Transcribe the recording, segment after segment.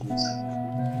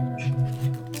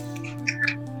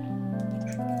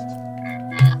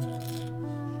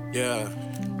Yeah,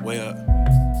 way up.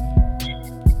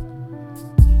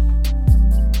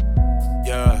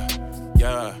 Yeah,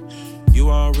 yeah. You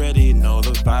already know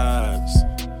the vibes.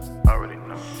 Already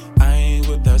know. I ain't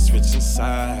with that switching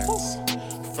sides.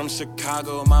 From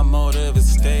Chicago, my motive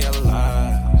is stay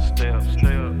alive. Stay up,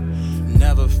 stay up.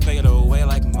 Never fade away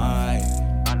like mine.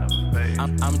 I never fade.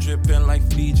 I'm dripping like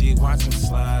Fiji, watch him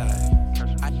slide.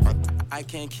 I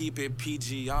can't keep it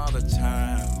PG all the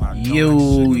time.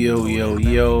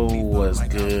 Yo, what's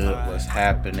good? What's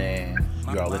happening?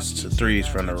 Y'all listen to Threes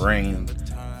from the Ring,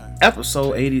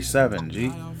 episode 87,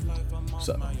 G.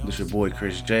 So, this your boy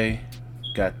Chris J.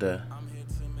 Got the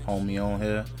homie on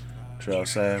here, Trell.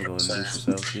 Go introduce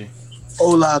yourself, G.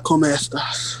 Hola, ¿cómo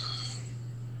estás?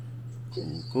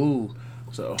 Cool.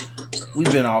 So,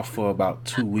 we've been off for about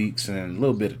 2 weeks and a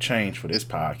little bit of change for this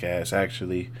podcast,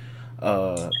 actually.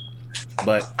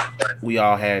 But we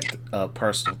all had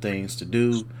personal things to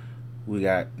do. We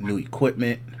got new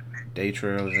equipment. Day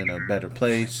Trail's in a better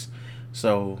place.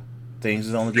 So things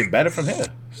is only get better from here.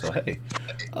 So hey.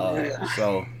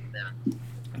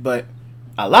 But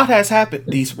a lot has happened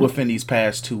within these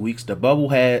past 2 weeks. The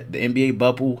NBA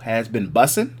bubble has been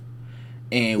bussing.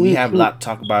 And we have a lot to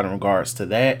talk about in regards to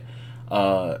that.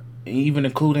 Even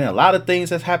including a lot of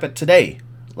things that's happened today.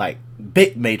 Like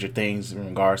big major things in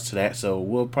regards to that, so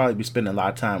we'll probably be spending a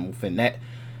lot of time within that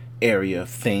area of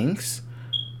things.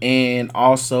 And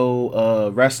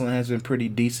also wrestling has been pretty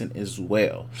decent as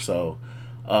well, so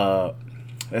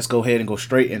let's go ahead and go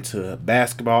straight into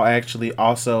basketball. Actually,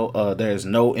 also there's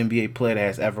no NBA player that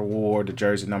has ever wore the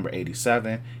jersey number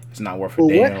 87. It's not worth a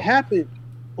damn. What happened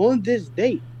on this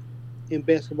date in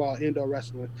basketball, indoor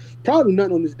wrestling? Probably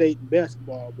nothing on this date in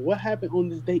basketball, but what happened on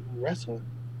this date in wrestling?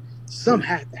 Something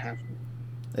had to happen.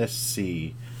 Let's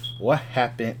see. What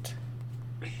happened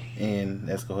in...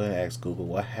 Let's go ahead and ask Google.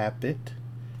 What happened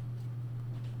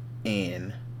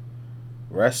in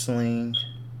wrestling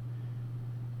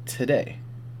today?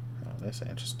 Oh, that's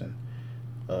interesting.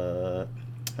 Okay,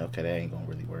 that ain't going to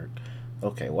really work.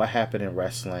 Okay, what happened in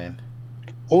wrestling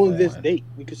on this date?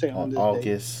 We could say on this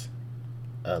August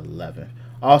 11th.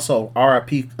 Also,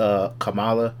 R.I.P.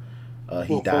 Kamala.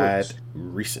 He died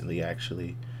recently,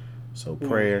 actually. So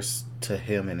prayers to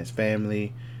him and his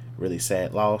family. Really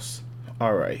sad loss.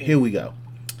 All right, here we go.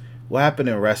 What happened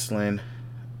in wrestling?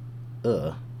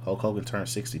 Hulk Hogan turned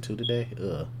 62 today.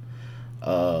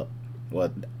 Well,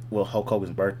 Hulk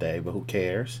Hogan's birthday, but who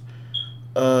cares?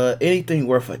 Anything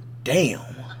worth a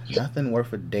damn? Nothing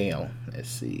worth a damn. Let's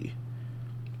see.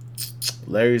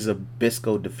 Larry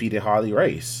Zbyszko defeated Harley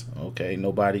Race. Okay,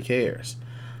 nobody cares.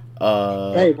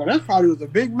 Hey, but that probably was a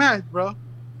big match, bro.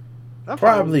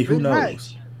 Probably, who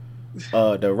knows?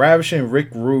 The ravishing Rick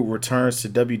Rude returns to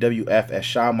WWF as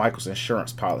Shawn Michaels'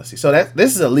 insurance policy. So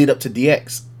this is a lead up to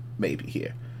DX, maybe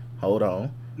here. Hold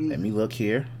on, let me look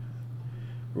here.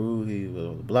 Rude,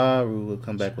 Rude will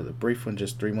come back with a brief one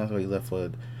just 3 months ago.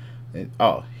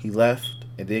 He left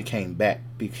and then came back.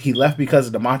 He left because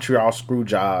of the Montreal screw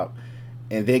job,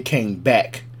 and then came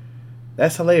back.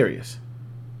 That's hilarious,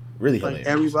 really hilarious.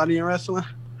 Like everybody in wrestling.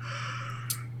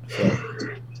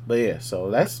 But yeah,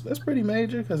 so that's pretty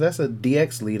major because that's a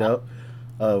DX lead up.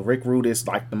 Rick Rude is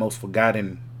like the most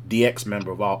forgotten DX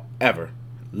member of all ever.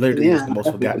 Literally, is the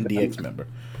most forgotten DX member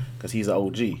because he's an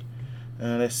OG.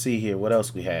 Let's see here, what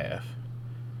else we have.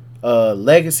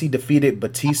 Legacy defeated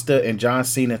Batista and John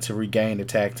Cena to regain the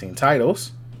tag team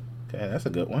titles. Okay, that's a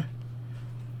good one.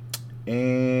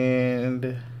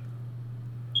 And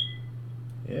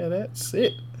yeah, that's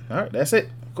it. All right, that's it.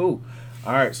 Cool.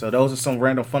 All right, so those are some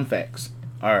random fun facts.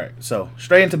 All right, so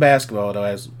straight into basketball, though,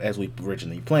 as we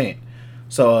originally planned.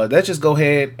 So let's just go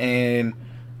ahead, and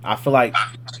I feel like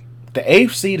the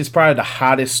 8th seed is probably the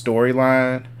hottest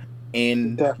storyline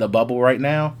in the bubble right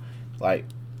now. Like,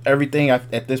 everything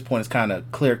at this point is kind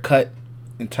of clear-cut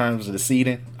in terms of the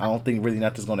seeding. I don't think really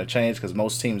nothing's going to change because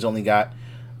most teams only got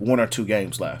 1 or 2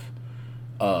 games left.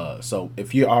 So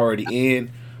if you're already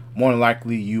in, more than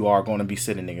likely you are going to be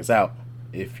sitting niggas out.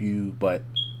 But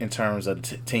in terms of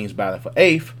the teams battling for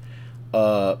 8th,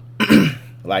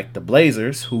 like the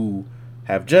Blazers, who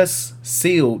have just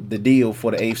sealed the deal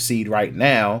for the 8th seed right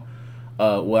now.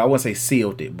 Well, I wouldn't say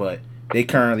sealed it, but they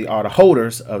currently are the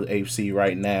holders of the 8th seed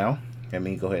right now. Let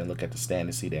me go ahead and look at the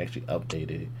standings, see they actually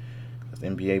updated it. Because the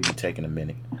NBA be taking a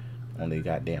minute on their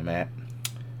goddamn app.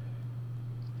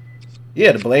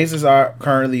 Yeah, the Blazers are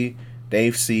currently the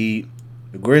 8th seed.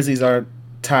 The Grizzlies are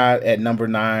tied at number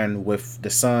 9 with the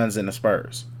Suns and the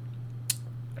Spurs.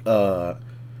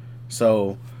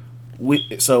 So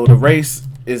the race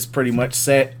is pretty much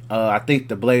set. I think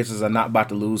the Blazers are not about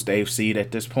to lose the 8th seed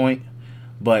at this point,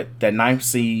 but that 9th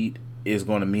seed is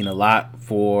going to mean a lot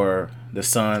for the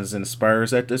Suns and the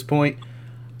Spurs at this point.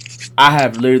 I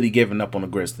have literally given up on the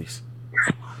Grizzlies.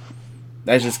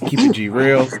 That's just keep it G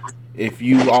real. If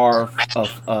you are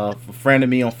a friend of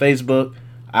me on Facebook,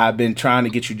 I've been trying to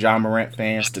get you Ja Morant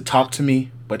fans to talk to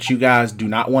me, but you guys do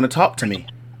not want to talk to me.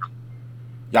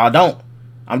 Y'all don't.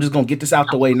 I'm just going to get this out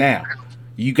the way now.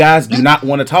 You guys do not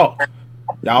want to talk.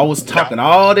 Y'all was talking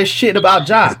all this shit about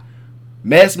Ja.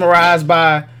 Mesmerized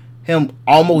by him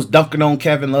almost dunking on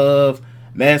Kevin Love.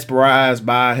 Mesmerized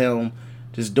by him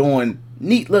just doing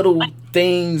neat little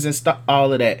things and stuff,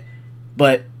 all of that.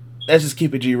 But let's just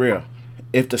keep it G real.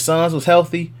 If the Suns was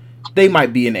healthy, they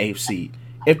might be in the 8th seed.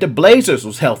 If the Blazers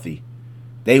was healthy,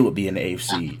 they would be in the 8th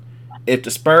seed. If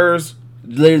the Spurs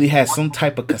literally had some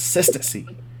type of consistency,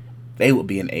 they would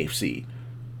be in the 8th seed.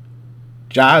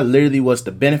 Ja literally was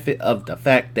the benefit of the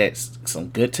fact that some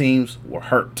good teams were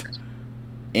hurt.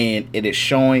 And it is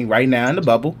showing right now in the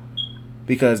bubble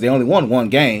because they only won one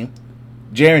game.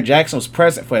 Jaren Jackson was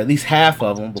present for at least half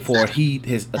of them before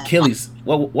his Achilles,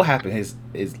 what happened? His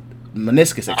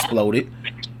meniscus exploded.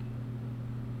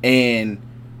 And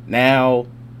now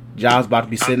Ja's about to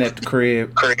be sitting at the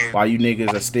crib while you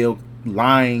niggas are still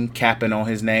lying, capping on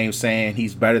his name, saying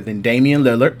he's better than Damian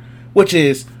Lillard, which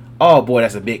is, oh boy,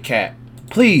 that's a big cap.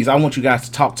 Please, I want you guys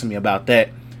to talk to me about that.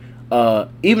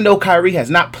 Even though Kyrie has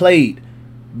not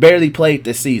barely played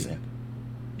this season,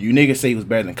 you niggas say he was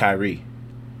better than Kyrie.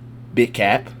 Big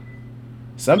cap.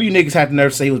 Some of you niggas had the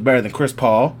nerve to say he was better than Chris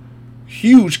Paul.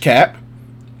 Huge cap.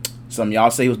 Some of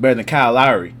y'all say he was better than Kyle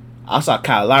Lowry. I saw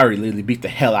Kyle Lowry literally beat the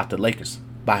hell out the Lakers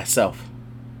by himself.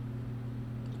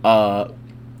 Y'all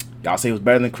say he was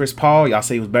better than Chris Paul. Y'all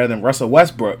say he was better than Russell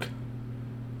Westbrook.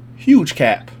 Huge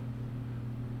cap.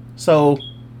 So,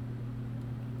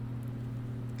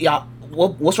 y'all,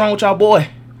 what's wrong with y'all, boy?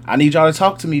 I need y'all to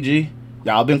talk to me, G.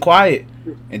 Y'all been quiet.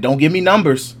 And don't give me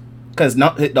numbers. Because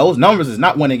those numbers is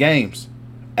not winning games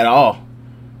at all.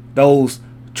 Those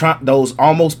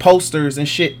almost posters and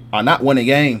shit are not winning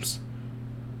games.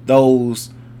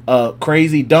 Those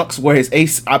crazy dunks where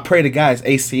I pray to God his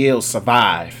ACL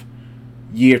survive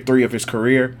year 3 of his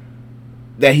career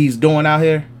that he's doing out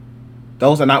here.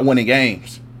 Those are not winning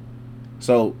games.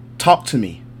 So talk to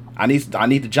me. I need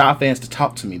the Ja fans to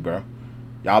talk to me, bro.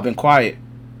 Y'all been quiet.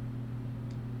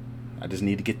 I just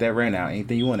need to get that rant out.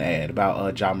 Anything you want to add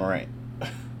about Ja Morant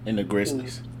and the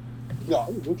Grizzlies?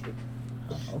 No, okay.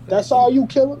 That's all you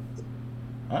killer?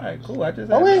 All right, cool. Actually,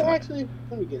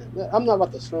 let me get it. I'm not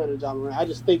about to slander Ja Morant. I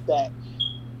just think that,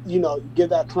 give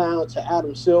that clown to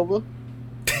Adam Silver.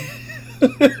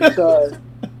 Because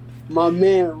my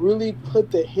man really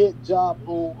put the hit job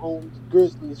on the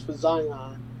Grizzlies for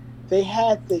Zion. The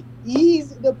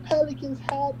Pelicans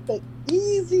had the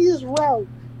easiest route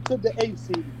to the 8th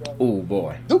seed, bro. Oh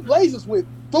boy. The Blazers went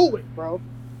through it, bro.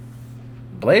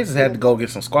 Blazers had to go get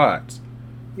some squads.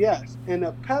 Yes, and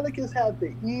the Pelicans had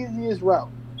the easiest route.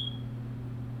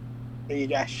 And you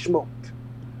got smoked.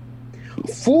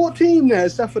 Full team there,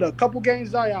 except for the couple games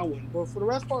Zion won. But for the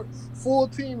rest part, full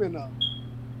team and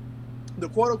the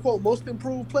quote-unquote most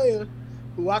improved player,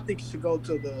 who I think should go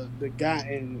to the guy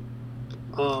in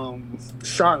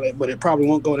Charlotte, but it probably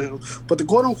won't go to him. But the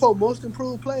quote-unquote most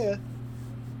improved player,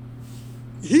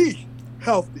 he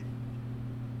healthy.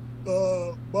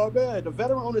 My man, the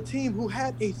veteran on the team who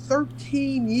had a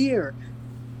 13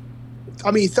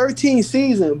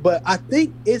 season, but I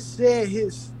think it said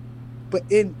but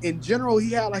in general,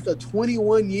 he had like a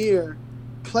 21-year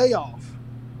playoff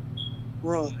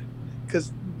run.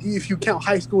 Because if you count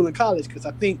high school and college, because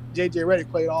I think J.J. Redick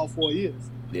played all 4 years.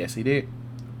 Yes, he did.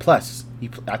 Plus,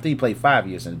 I think he played 5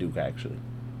 years in Duke, actually.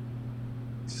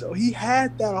 So he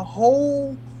had that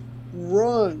whole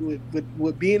run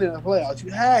with being in the playoffs.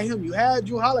 You had him. You had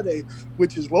Drew Holiday,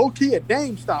 which is low-key a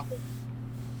Dame stopper.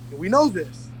 And we know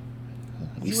this.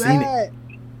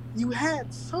 You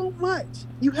had so much.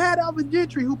 You had Alvin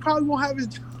Gentry, who probably won't have his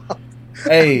job.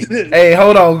 Hey,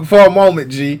 hold on for a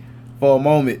moment, G. For a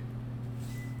moment.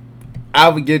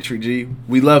 Alvin Gentry, G.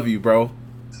 We love you, bro.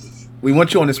 We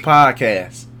want you on this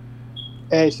podcast.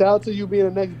 Hey, shout out to you being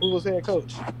the next Bulls head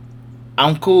coach.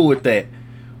 I'm cool with that.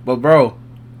 But, bro,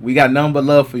 we got nothing but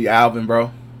love for you, Alvin,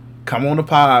 bro. Come on the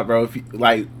pod, bro. If you,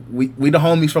 we the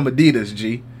homies from Adidas,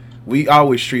 G. We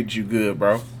always treat you good,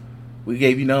 bro. We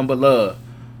gave you nothing but love.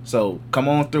 So, come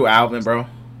on through, Alvin, bro.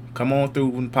 Come on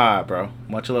through the pod, bro.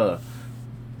 Much love.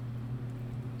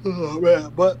 Oh,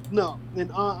 man. But, no, in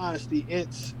all honesty,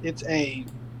 it's a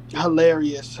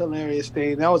hilarious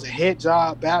thing. That was a head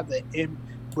job by the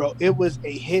bro, it was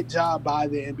a hit job by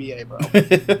the NBA, bro.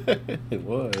 It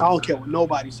was. I don't care what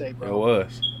nobody say, bro. It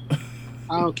was.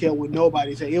 I don't care what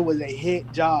nobody say. It was a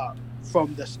hit job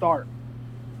from the start.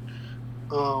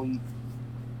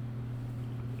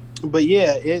 But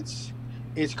yeah, it's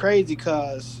crazy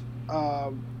because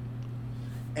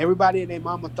everybody and their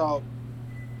mama thought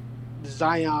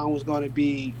Zion was going to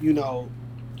be,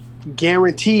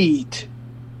 guaranteed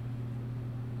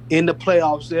in the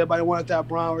playoffs. Everybody wanted that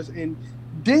Browns and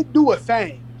didn't do a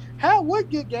thing. Had one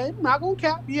good game. Not going to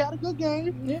cap. He had a good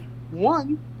game. Yeah.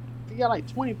 Won. He got like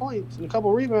 20 points and a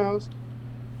couple rebounds.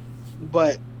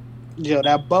 But,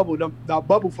 that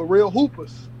bubble for real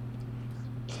hoopers.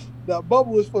 That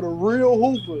bubble is for the real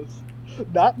hoopers.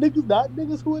 Not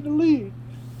niggas who in the league.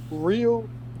 Real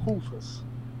hoopers.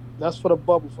 That's for the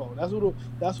bubble for. That's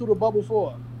who the bubble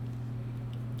for.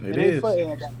 It ain't is. for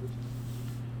everybody.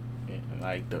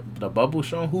 Like the bubble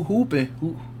showing who hooping.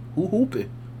 Who hooping.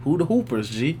 Who the hoopers,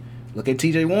 G. Look at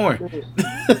TJ Warren.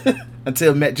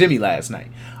 Until met Jimmy last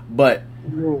night. But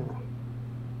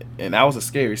and that was a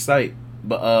scary sight.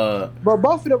 But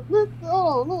both of them, hold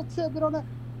on, a little tidbit on that.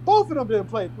 Both of them didn't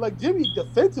play. Like Jimmy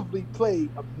defensively played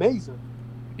amazing.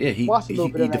 Yeah, he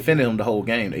defended him the whole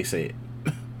game, they said.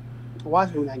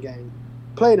 Watched him in that game.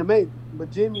 Played amazing.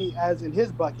 But Jimmy, as in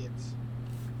his buckets,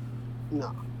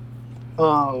 no.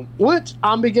 Which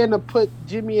I'm beginning to put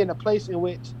Jimmy in a place in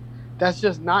which that's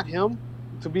just not him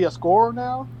to be a scorer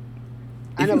now.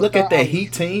 If you look at that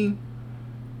Heat team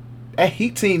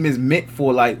is meant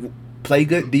for like play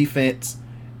good defense.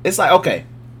 It's like, okay,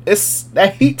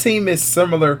 that Heat team is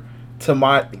similar to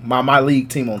my league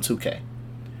team on 2K.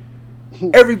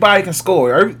 Everybody can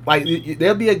score.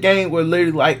 There'll be a game where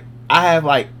literally like I have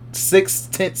like 6,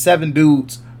 10, 7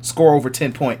 dudes score over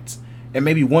 10 points, and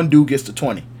maybe one dude gets to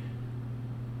 20.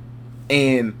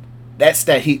 And that's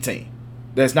that Heat team.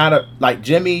 There's not like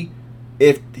Jimmy,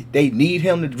 if they need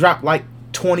him to drop like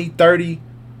 20, 30,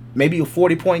 maybe a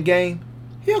 40-point game,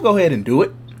 he'll go ahead and do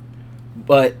it.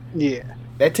 But yeah,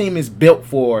 that team is built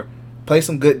for play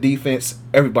some good defense,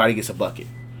 everybody gets a bucket.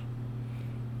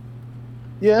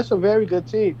 Yeah, it's a very good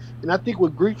team. And I think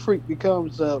when Greek Freak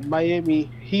becomes Miami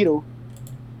Heat,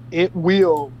 it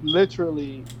will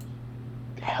literally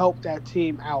help that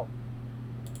team out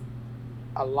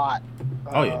a lot.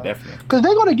 Oh, yeah, definitely. Because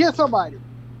they're going to get somebody.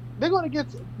 They're going to get,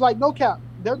 like, no cap,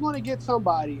 they're going to get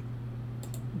somebody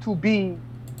to be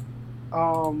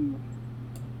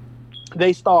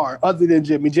they star other than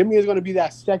Jimmy. Jimmy is going to be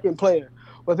that second player.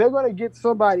 But they're going to get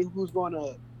somebody who's going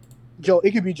to,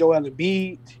 it could be Joel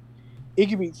Embiid. It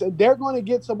could be, so they're going to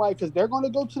get somebody because they're going to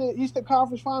go to the Eastern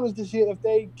Conference Finals this year if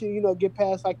they can, get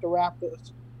past like the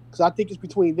Raptors. Because I think it's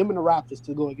between them and the Raptors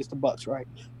to go against the Bucks, right?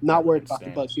 Not worried about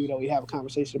the Bucks, even though we have a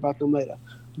conversation about them later.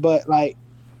 But like,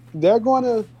 they're going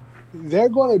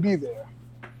to be there.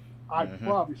 I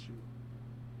promise you.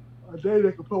 I think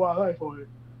they can put my life on it.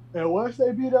 And once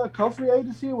they be there, come free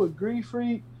agency with Green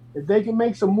Free, if they can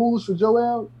make some moves for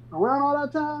Joel around all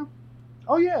that time,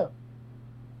 oh yeah.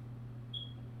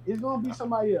 It's gonna be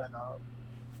somebody else, dog.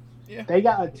 Yeah. They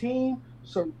got a team,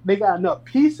 so they got enough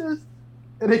pieces,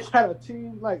 and they got a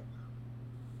team like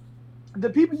the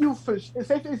people you for. Say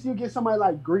for instance, you get somebody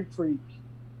like Greek Freak.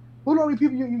 Who the only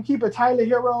people you keep a Tyler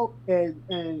Hero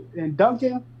and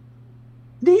Duncan?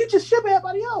 Then you just ship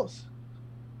everybody else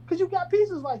because you got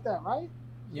pieces like that, right?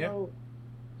 Yeah.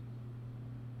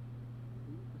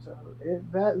 So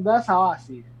that's how I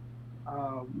see it.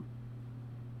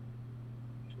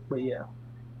 But yeah.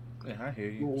 Yeah, I hear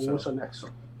you. What's the next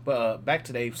one? But back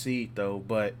to the AFC though.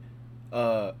 But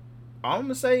all I'm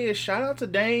gonna say is shout out to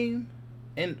Dame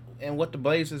and what the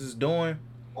Blazers is doing.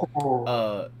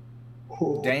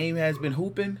 Dame has been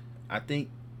hooping. I think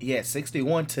he had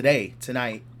 61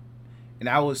 tonight, and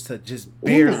I was to just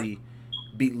barely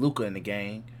beat Luka in the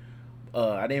game.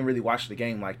 I didn't really watch the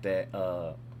game like that.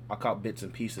 I caught bits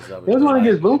and pieces of it. It was one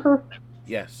against Luka?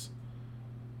 Yes.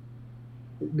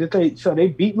 So they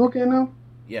beat Luka in them?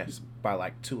 Yes, by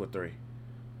like 2 or 3.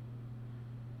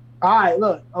 All right,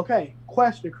 look. Okay,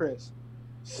 question, Chris.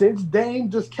 Since Dame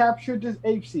just captured this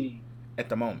 8th seed, at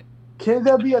the moment, can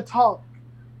there be a talk?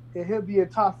 Can he be a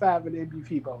top 5 in the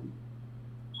MVP voting?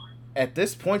 At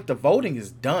this point, the voting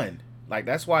is done. Like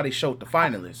that's why they showed the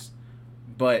finalists.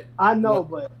 But I know,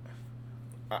 but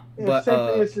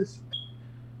for instance,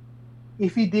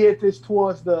 if he did this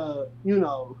towards the,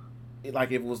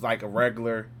 like it was like a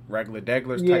regular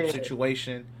Deglers type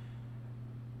situation,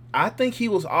 I think he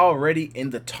was already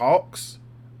in the talks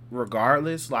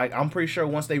regardless. Like I'm pretty sure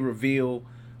once they reveal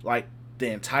like the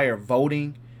entire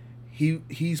voting,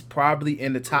 he's probably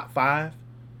in the top 5.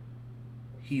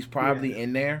 He's probably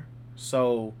in there.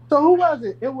 So who was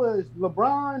it? It was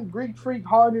LeBron, Greek Freak,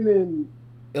 Harden, and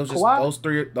it was just Kawhi. those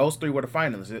three. Those three were the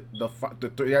finalists. The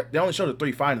three. They only show the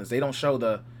three finalists. They don't show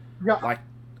the Yeah. like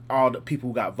all the people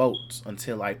who got votes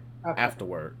until like Okay.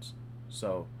 afterwards.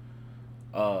 So,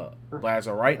 but as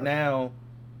of right now,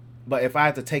 but if I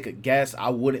had to take a guess, I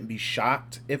wouldn't be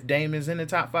shocked if Dame is in the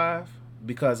top 5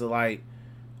 because of like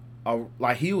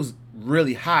he was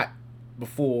really hot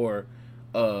before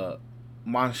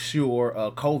Monsieur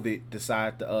COVID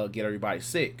decided to get everybody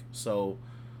sick. So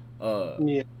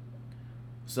Yeah.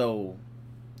 so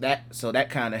that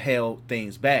kind of held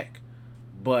things back.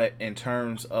 But in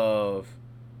terms of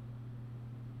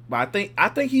but I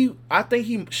think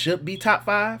he should be top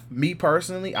 5. Me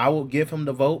personally, I will give him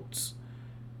the votes.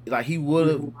 Like he would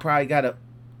have probably got a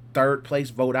third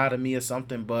place vote out of me or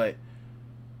something, but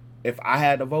if I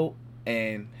had to vote,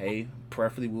 and hey,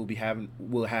 preferably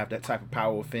we'll have that type of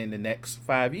power within the next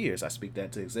 5 years. I speak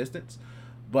that to existence.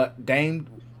 But Dame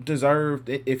deserved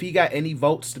it. If he got any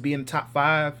votes to be in the top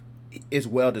 5, it's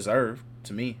well deserved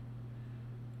to me.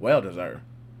 Well deserved.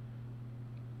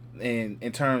 And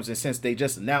in terms, and since they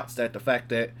just announced that the fact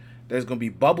that there's gonna be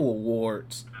bubble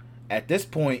awards, at this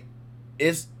point,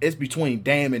 it's between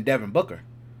Dame and Devin Booker.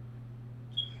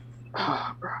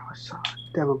 Oh, bro,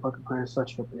 Devin Booker playing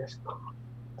such a best.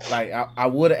 Like I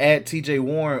would have added T.J.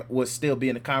 Warren would still be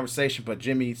in the conversation, but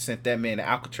Jimmy sent that man to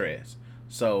Alcatraz,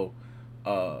 so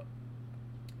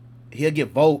he'll get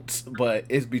votes, but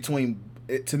it's between.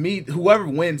 To me, whoever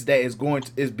wins that is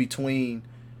between.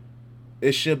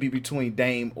 It should be between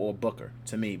Dame or Booker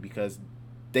to me because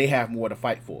they have more to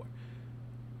fight for.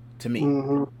 To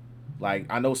me, like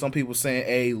I know some people saying,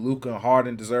 "Hey, Luka and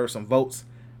Harden deserve some votes."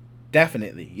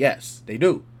 Definitely, yes, they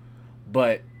do.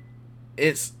 But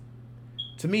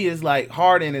to me, it's like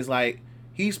Harden is like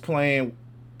he's playing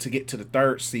to get to the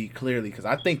 3rd seed clearly because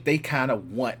I think they kind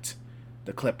of want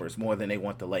the Clippers more than they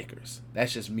want the Lakers.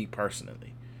 That's just me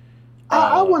personally.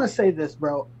 I want to say this,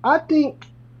 bro. I think.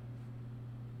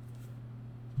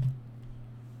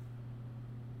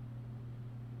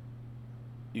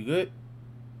 You good?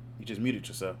 You just muted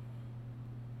yourself.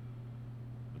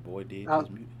 The boy did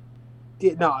just mute.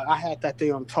 Yeah, no, I had that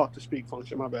thing on talk to speak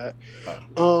function. My bad.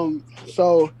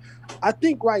 So I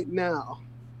think right now,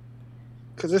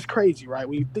 because it's crazy, right?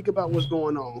 When you think about what's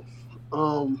going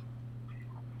on,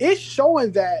 it's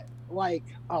showing that like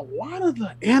a lot of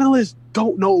the analysts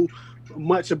don't know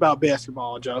much about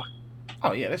basketball, Joe.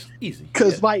 Oh yeah, that's easy.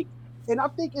 Because and I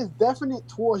think it's definite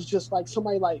towards just like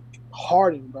somebody like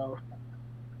Harden, bro.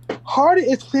 Harden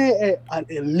is playing at an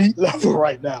elite level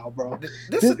right now, bro.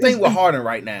 This is the thing with Harden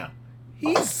right now.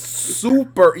 He's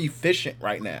super efficient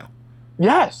right now.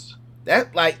 Yes.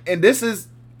 And this is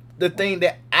the thing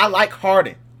that I like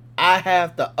Harden. I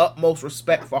have the utmost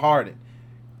respect for Harden.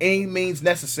 Any means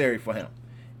necessary for him.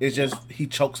 It's just he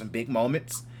chokes in big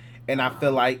moments, and I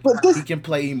feel like he can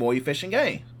play a more efficient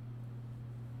game.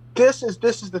 This is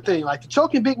the thing. Like the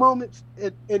choking big moments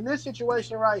in this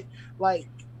situation, right? Like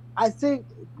I think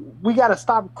we got to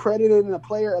stop crediting the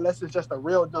player unless it's just a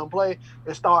real dumb play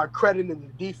and start crediting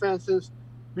the defenses.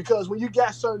 Because when you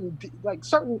got certain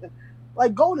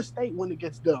Golden State when it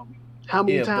gets dumb, how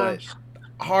many times?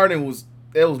 But Harden was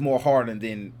more Harden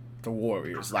than the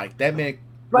Warriors. Like that man.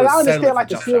 Like I understand like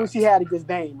the series he had against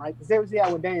Dame, right? The series he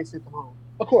had when Dame sent him home.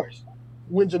 Of course.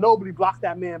 When Ginobili blocked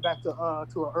that man back to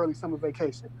an early summer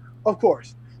vacation. Of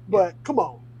course. But come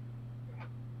on.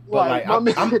 But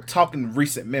I'm talking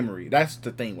recent memory. That's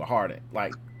the thing with Harden.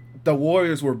 Like the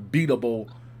Warriors were beatable.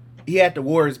 He had the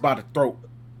Warriors by the throat,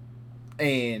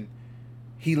 and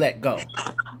he let go.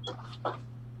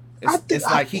 It's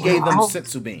like he gave them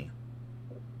sensu bean.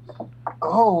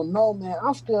 Oh no, man!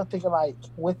 I'm still thinking like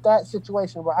with that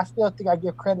situation, but I still think I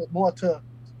give credit more to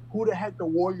who the heck the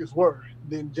Warriors were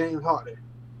than James Harden.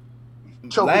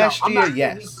 Last year,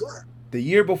 yes. The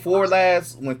year before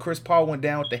last, when Chris Paul went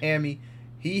down with the hammy.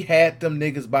 He had them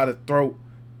niggas by the throat,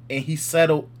 and he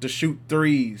settled to shoot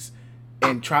threes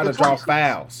and try to draw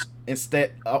fouls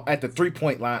instead at the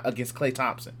 3-point line against Klay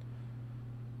Thompson.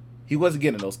 He wasn't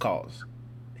getting those calls.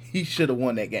 He should have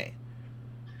won that game.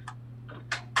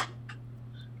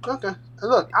 Okay,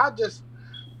 look, I just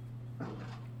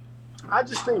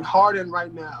think Harden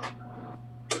right now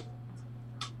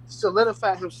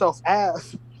solidified himself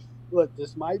as. Look,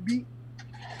 this might be.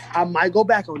 I might go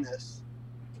back on this.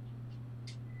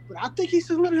 But I think he's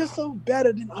solidified himself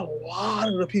better than a lot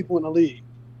of the people in the league.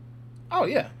 Oh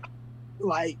yeah.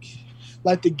 Like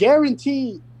the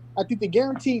guaranteed. I think the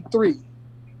guaranteed 3,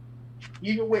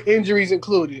 even with injuries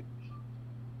included.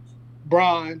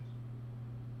 Bron.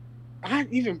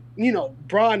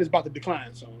 Bron is about to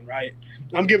decline soon, right?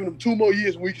 I'm giving him 2 more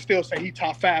years and we can still say he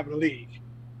top 5 in the league.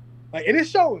 Like, and it's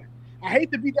showing. I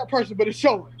hate to be that person, but it's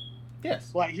showing.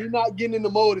 Yes. Like, he's not getting in the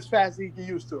mode as fast as he can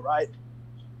used to, right?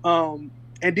 And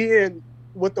then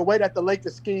with the way that the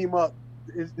Lakers scheme up,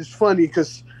 it's funny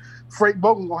because Frank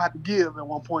Vogel's going to have to give at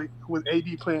one point with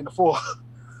AD playing the 4.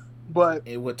 But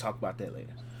we'll talk about that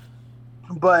later.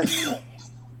 But,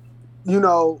 you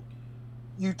know,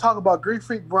 you talk about Greek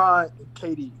Freak, Bron, and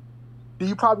KD. Then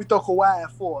you probably throw Kawhi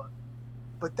at 4.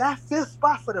 But that 5th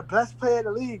spot for the best player in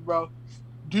the league, bro,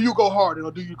 do you go Harden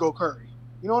or do you go Curry?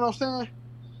 You know what I'm saying?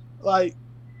 Like,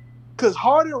 because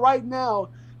Harden right now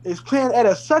is playing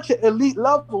at such an elite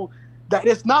level that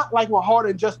it's not like when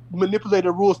Harden just manipulated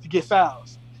the rules to get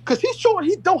fouls. Because he's showing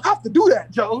he don't have to do that,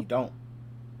 Joe. He don't.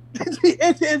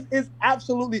 It's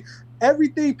absolutely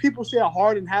everything people say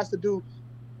Harden has to do.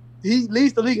 He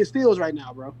leads the league in steals right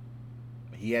now, bro.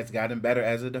 He has gotten better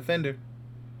as a defender.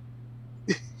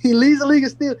 He leads the league in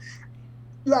steals.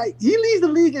 Like, he leads the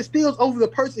league in steals over the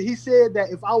person he said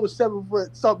that if I was 7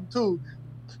 foot something too,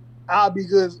 I'll be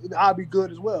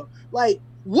good as well. Like,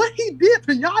 what he did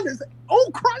to Giannis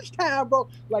on crunch time, bro.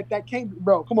 Like, that can't be,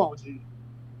 bro. Come on,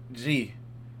 G.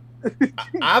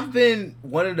 I've been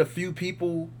one of the few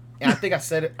people, and I think I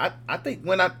said it. I think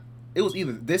it was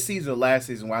either this season or last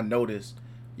season when I noticed,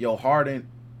 Harden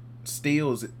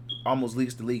steals almost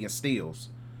leads the league in steals,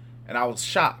 and I was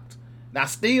shocked. Now,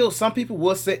 steals, some people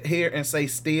will sit here and say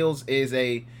steals is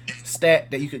a stat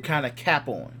that you could kind of cap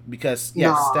on because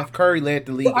Steph Curry led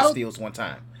the league in steals one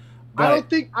time. But I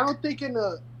don't think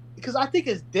because I think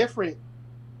it's different.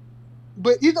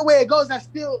 But either way it goes, that's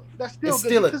still it's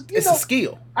good. still a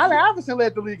skill. Allen Iverson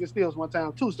led the league in steals one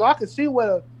time too, so I can see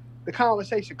where the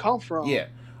conversation comes from. Yeah,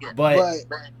 but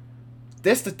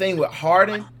that's the thing with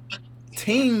Harden.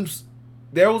 Teams,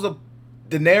 there was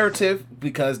the narrative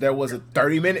because there was a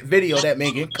 30-minute video that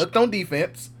man getting cooked on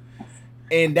defense,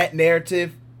 and that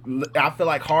narrative, I feel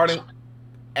like Harden,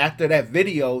 after that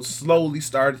video, slowly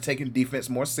started taking defense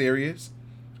more serious,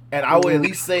 and I would at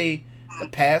least say the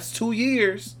past 2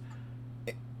 years,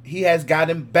 he has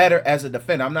gotten better as a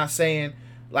defender. I'm not saying,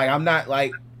 like, I'm not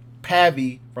like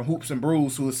Pavy from Hoops and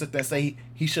Brews who would sit there and say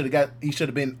he should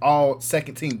have been all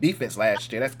second team defense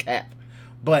last year. That's cap.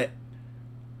 But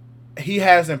he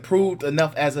has improved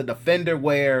enough as a defender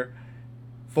where,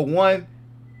 for one,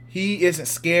 he isn't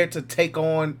scared to take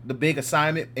on the big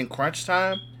assignment in crunch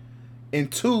time,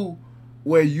 and two,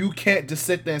 where you can't just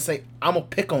sit there and say, I'm going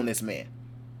to pick on this man.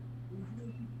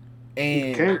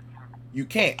 And you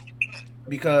can't.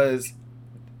 Because,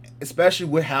 especially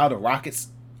with how the Rockets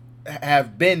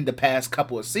have been the past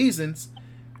couple of seasons,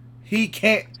 he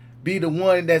can't be the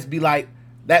one that's be like,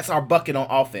 that's our bucket on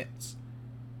offense.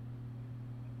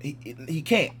 He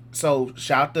can't. So,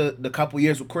 shout out to the couple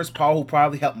years with Chris Paul, who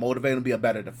probably helped motivate him to be a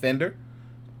better defender.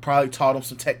 Probably taught him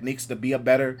some techniques to be a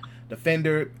better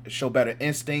defender, show better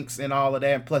instincts and all of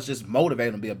that, and plus just motivate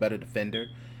him to be a better defender.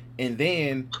 And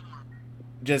then,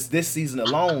 just this season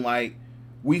alone,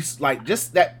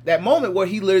 just that moment where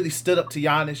he literally stood up to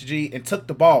Giannis G and took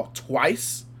the ball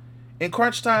twice in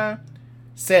crunch time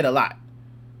said a lot.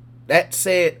 That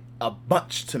said a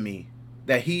bunch to me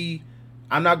that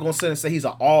I'm not going to sit and say he's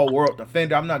an all-world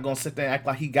defender. I'm not going to sit there and act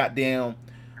like he got down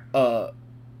I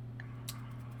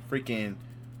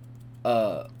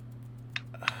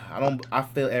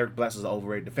feel Eric Bledsoe is an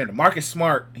overrated defender. Marcus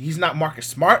Smart, he's not Marcus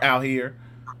Smart out here,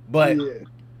 but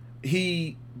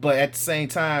But at the same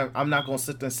time, I'm not going to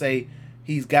sit there and say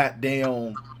he's got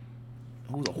down.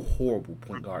 Who's a horrible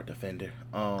point guard defender?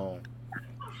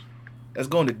 Let's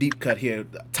go into deep cut here.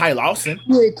 Ty Lawson.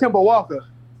 He ain't Kemba Walker.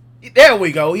 There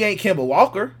we go. He ain't Kemba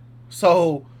Walker.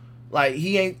 So, like,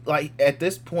 he ain't, like, at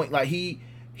this point, like,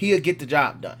 he'll get the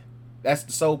job done. That's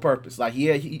the sole purpose. Like,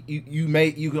 yeah,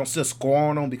 you gonna still score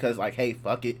on him because, like, hey,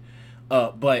 fuck it.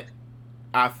 But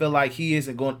I feel like he's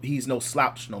no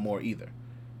slouch no more either.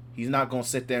 He's not going to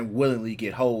sit there and willingly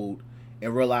get hold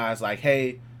and realize, like,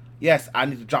 hey, yes, I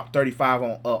need to drop 35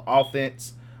 on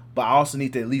offense, but I also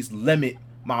need to at least limit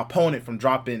my opponent from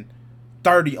dropping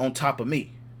 30 on top of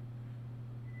me.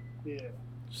 Yeah.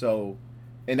 So,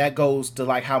 and that goes to,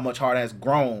 like, how much Harden has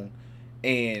grown,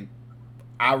 and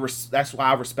that's why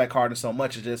I respect Harden so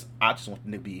much. I just want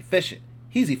him to be efficient.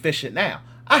 He's efficient now.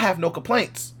 I have no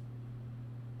complaints.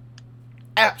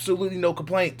 Absolutely no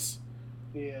complaints.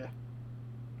 Yeah.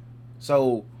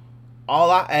 So, all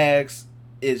I ask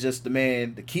is just the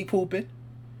man to keep hooping,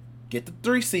 get the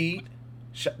 3 seed.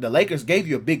 The Lakers gave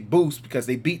you a big boost because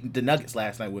they beat the Nuggets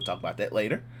last night. We'll talk about that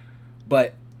later.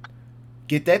 But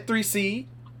get that 3 seed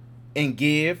and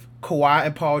give Kawhi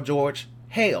and Paul George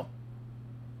hell.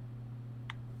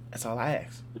 That's all I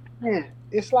ask. Man,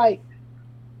 it's like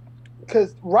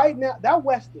Because right now, that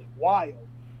West is wild.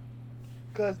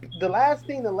 Because the last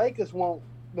thing the Lakers want,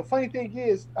 the funny thing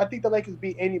is, I think the Lakers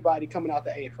beat anybody coming out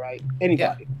the eighth, right? Yeah,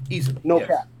 Anybody. easily. No Yes.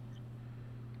 cap.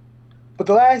 But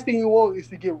the last thing you want is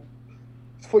to get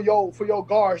for your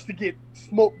guards to get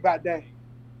smoked by Dame.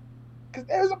 Because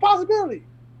there's a possibility.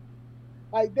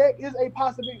 Like there is a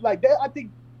possibility. Like there, I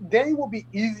think Dame will be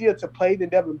easier to play than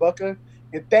Devin Booker.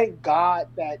 And thank God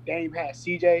that Dame has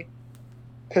CJ.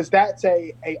 Because that's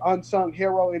a unsung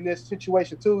hero in this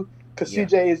situation too. Because Yeah.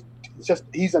 CJ is just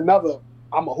he's another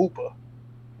I'm a hooper.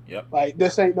 Yep. Like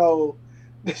this ain't no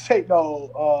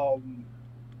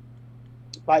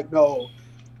like no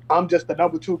I'm just the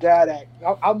number 2 guy that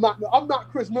I'm not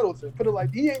Chris Middleton. Put it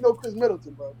like he ain't no Chris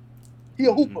Middleton, bro. He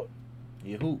a hooper.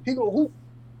 Yeah, who? He gonna hoop.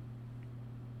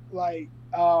 Like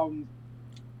And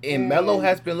Melo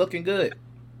has been looking good.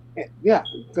 yeah,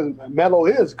 because Melo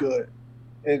is good,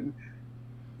 and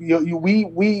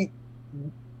we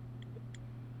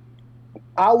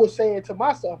I was saying to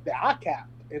myself that I capped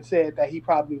and said that he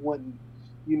probably wouldn't,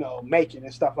 make it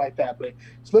and stuff like that, but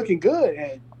it's looking good,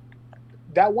 and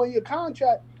that 1-year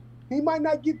contract, he might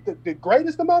not get the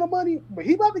greatest amount of money, but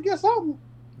he about to get something.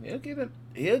 He'll get it.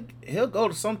 He'll go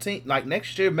to some team like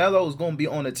next year. Melo is going to be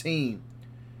on a team,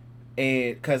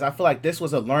 and because I feel like this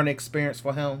was a learning experience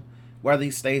for him, whether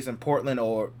he stays in Portland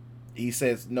or he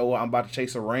says no, I'm about to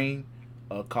chase a ring.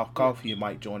 Cough, he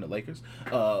might join the Lakers.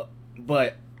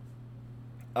 But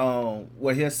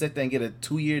where he'll sit there and get a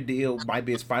 2-year deal, might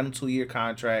be his final 2-year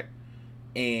contract,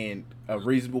 and a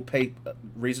reasonable pay,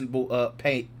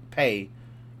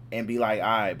 and be like, all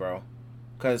right, bro,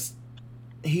 because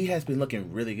he has been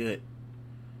looking really good.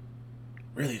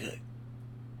 Really good.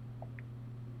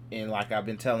 And like I've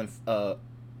been telling the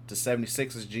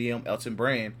 76ers GM, Elton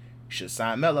Brand, should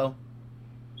sign Melo.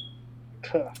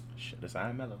 Should have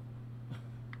signed Melo.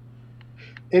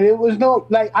 And it was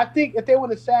I think if they would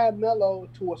have signed Melo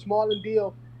to a smaller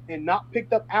deal and not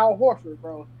picked up Al Horford,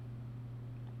 bro,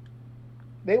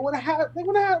 they would have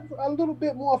a little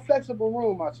bit more flexible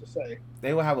room, I should say.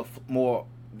 They will have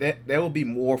there will be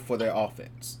more for their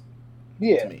offense.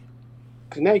 Yeah. To me.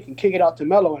 Because now you can kick it out to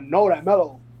Melo and know that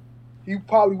Melo, he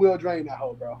probably will drain that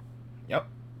hole, bro. Yep.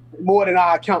 More than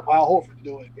I count Al Horford to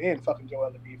do it, and fucking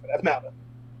Joel Embiid for that matter.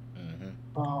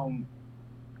 Mm-hmm.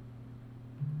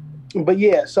 But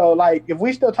yeah, so like if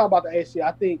we still talk about the AC,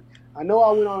 I know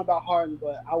I went on about Harden,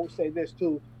 but I would say this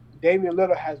too: Damian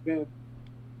Lillard has been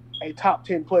a top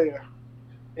 10 player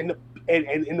in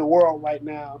the world right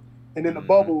now, and in the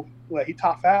bubble, he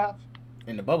top 5?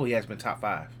 In the bubble, he has been top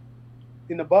 5.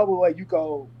 In the bubble, you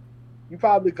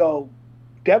probably go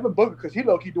Devin Booker because he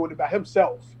low-key doing it by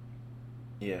himself.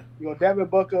 Yeah. Devin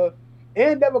Booker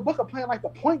playing like the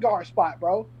point guard spot,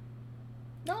 bro.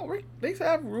 No, they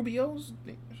have Rubio's.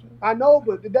 I know,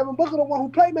 but the Devin Booker the one who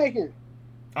playmaking.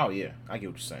 Oh yeah, I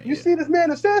get what you're saying. You see this man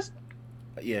assist?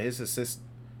 Yeah, his assist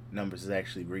numbers is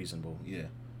actually reasonable. Yeah.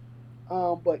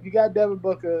 But you got Devin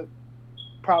Booker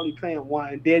probably playing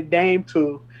 1, then Dame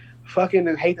 2. Fucking,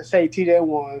 and hate to say TJ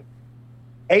 1.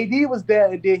 AD was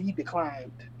there and then he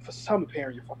declined for some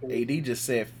apparent fucking reason. AD just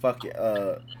said, "Fuck it."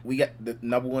 We got the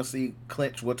number 1 seed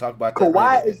clinch. We'll talk about that.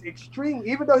 Kawhi is extreme,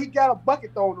 even though he got a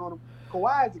bucket thrown on him.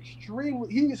 Kawhi is extreme.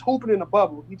 He's hooping in a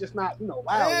bubble. He's just not,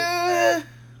 loud.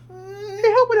 He's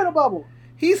hooping in a bubble.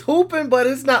 He's hooping, but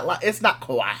it's not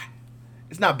Kawhi.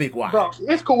 It's not Big Y. Bro,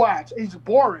 it's Kawhi. He's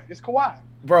boring. It's Kawhi.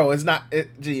 Bro, it's not.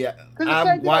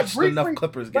 I've watched enough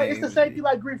Clippers games. It's the same thing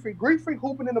like Greek Freak. Greek Freak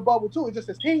hooping in the bubble too. It's just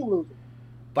his team losing.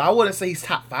 But I wouldn't say he's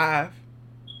top 5.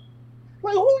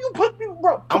 Like, who you put me,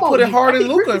 bro? I'm putting Harden and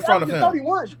Luka in front of him.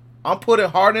 31. I'm putting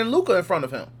Harden and Luka in front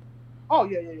of him. Oh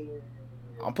yeah.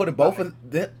 I'm putting both of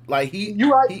them. Like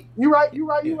You right.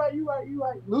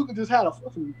 Luka just had a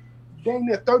fucking game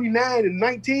there 39 and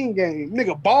 19 game.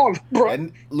 Nigga balling, bro.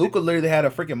 And Luka literally had a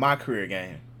freaking my career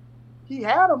game. He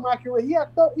had a my career. He had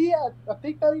I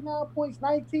think 39 points,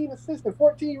 19 assists, and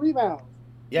 14 rebounds.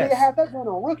 Yes. Nigga had that going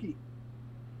on rookie.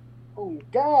 Oh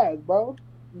God, bro.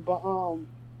 But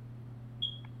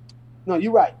no,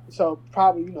 you're right. So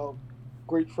probably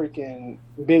Greek freaking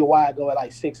Big Y go at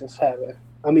like 6 and 7.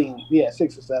 I mean, yeah,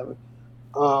 6 or 7.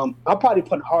 I'm probably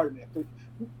putting Harden there.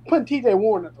 Putting TJ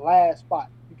Warren at the last spot.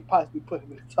 You could possibly put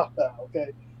him in the top 5,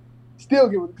 okay? Still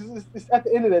give it, because it's at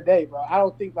the end of the day, bro. I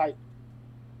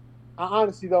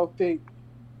honestly don't think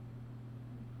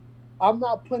I'm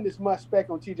not putting as much spec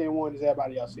on TJ Warren as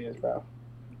everybody else is, bro.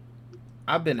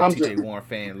 I've been a TJ Warren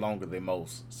fan longer than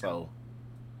most, so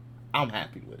I'm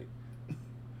happy with it.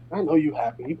 I know you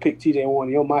happy. You picked TJ Warren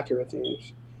in your my career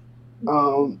teams.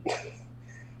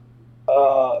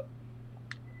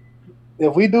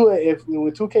 If we do it,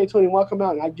 when 2K21 come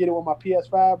out and I get it with my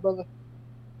PS5, brother,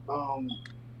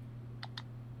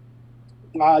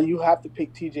 you have to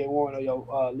pick TJ Warren on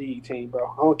your league team, bro.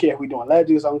 I don't care if we're doing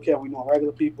legends. I don't care if we're doing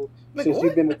regular people. Nigga, Since what?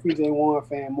 you've been a TJ Warren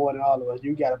fan more than all of us,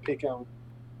 you got to pick him.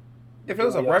 If it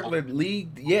was a regular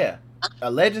league, yeah.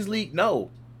 A Legends league, no.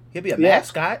 He'll be a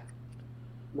mascot.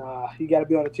 Nah, he got to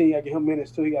be on the team. You got to give him minutes,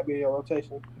 too. He got to be in your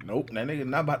rotation. Nope, that nigga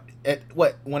not about...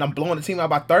 when I'm blowing the team out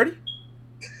by 30?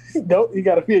 Nope, he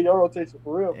got to be in your rotation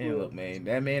for real. And look, man,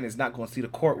 that man is not going to see the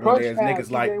court when there's niggas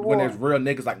like... When there's real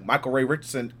niggas like Michael Ray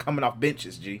Richardson coming off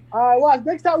benches, G. All right, watch.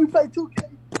 Next time we play 2K,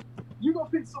 you going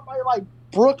to pick somebody like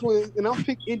Brooklyn, and I'm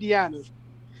pick Indiana.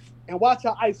 And watch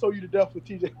how ISO you to death with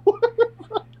TJ Warren.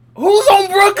 Who's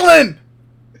on Brooklyn?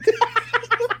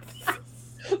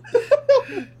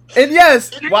 And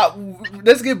yes,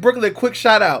 let's give Brooklyn a quick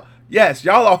shout out. Yes,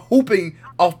 y'all are hooping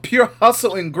off pure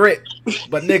hustle and grit.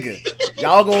 But nigga,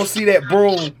 y'all gonna see that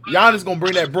broom. Giannis gonna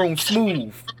bring that broom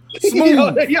smooth.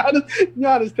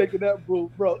 Giannis taking that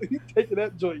broom, bro. He taking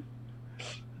that joint.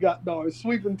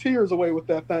 Sweeping tears away with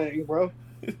that thing, bro.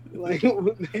 Like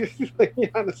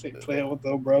Giannis ain't playing with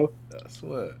them, bro. I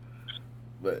swear.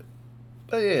 But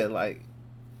yeah, like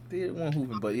they one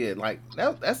hooping, but yeah, like I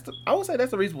would say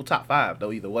that's a reasonable top 5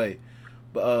 though. Either way,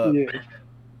 but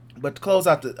but to close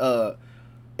out the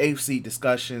AFC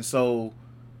discussion, so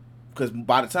because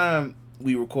by the time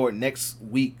we record next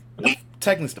week,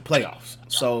 technically it's the playoffs.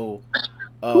 So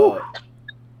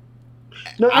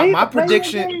my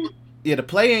prediction, the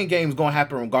play-in game is gonna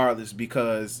happen regardless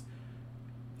because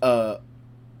at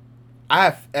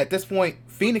this point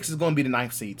Phoenix is gonna be the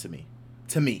 9th seed to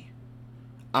me.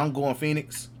 I'm going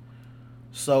Phoenix.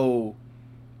 So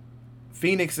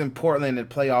Phoenix and Portland in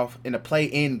the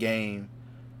play-in game.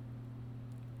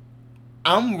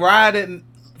 I'm riding.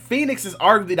 Phoenix is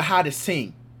arguably the hottest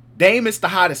team. Dame is the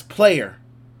hottest player.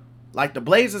 Like the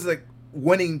Blazers are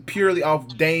winning purely off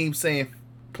Dame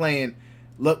playing,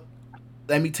 look,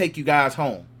 let me take you guys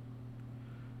home.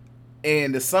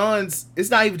 And the Suns, it's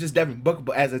not even just Devin Booker,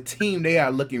 but as a team, they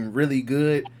are looking really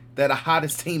good. They're the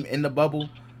hottest team in the bubble.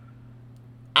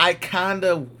 I kind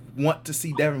of want to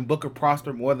see Devin Booker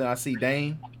prosper more than I see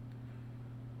Dame.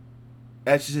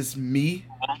 That's just me.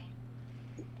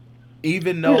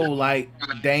 Even though, like,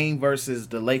 Dame versus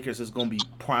the Lakers is going to be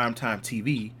primetime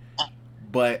TV,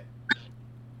 but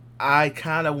I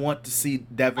kind of want to see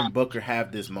Devin Booker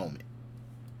have this moment.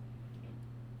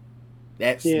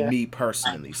 That's me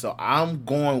personally. So I'm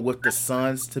going with the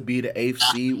Suns to be the 8th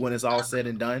seed when it's all said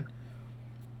and done.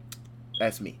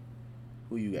 That's me.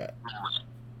 Who you got?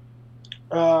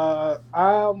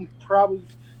 I'm probably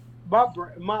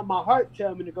my heart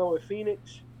tells me to go with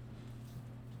Phoenix,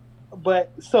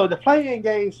 but so the play-in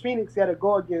games, Phoenix got to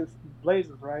go against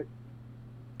Blazers, right?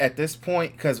 At this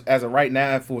point, because as of right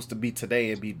now, if it was to be today,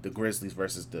 it'd be the Grizzlies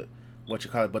versus but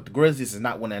the Grizzlies is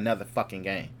not winning another fucking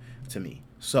game to me.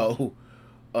 So,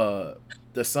 the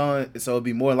Suns. So it'd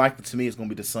be more likely to me it's gonna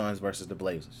be the Suns versus the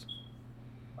Blazers.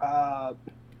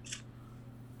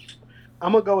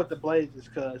 I'm gonna go with the Blazers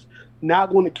because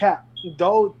not going to cap.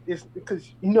 Though it's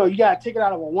because you gotta take it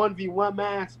out of a 1v1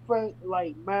 man frame,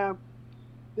 like man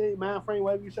frame,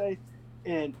 whatever you say,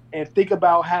 and think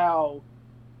about how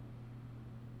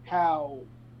how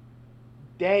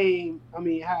the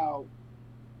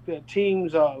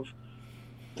teams of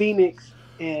Phoenix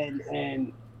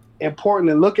and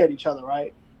Portland look at each other,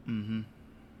 right? Mm-hmm.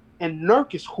 And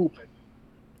Nurk is hooping.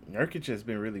 Nurkic has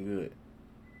been really good.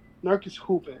 Nurk is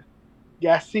hooping. You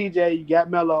got CJ, you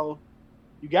got Melo,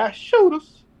 you got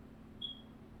shooters.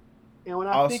 And when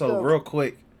I think of, real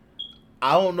quick,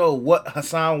 I don't know what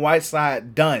Hassan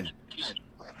Whiteside done,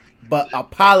 but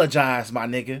apologize, my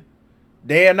nigga.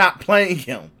 They are not playing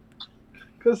him.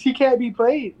 Because he can't be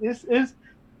played. It's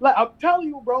like I'm telling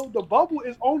you, bro, the bubble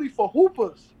is only for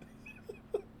hoopers.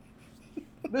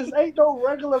 This ain't no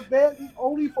regular bed, it's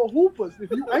only for hoopers.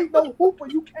 If you ain't no hooper,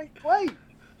 you can't play.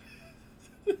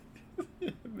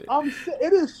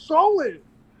 It is showing.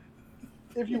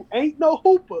 If you ain't no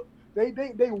hooper, they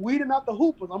weeding out the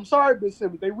hoopers. I'm sorry, Ben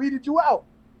Simmons. They weeded you out.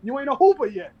 You ain't a hooper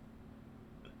yet.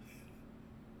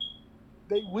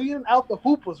 They weeding out the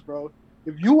hoopers, bro.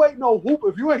 If you ain't no hooper,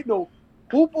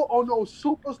 or no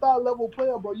superstar level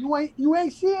player, bro, you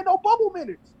ain't seeing no bubble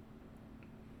minutes.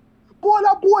 Boy,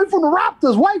 that boy from the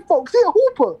Raptors, white folks, he a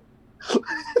hooper.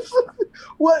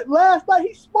 What last night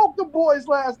he smoked the boys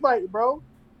last night, bro.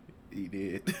 He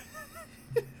did.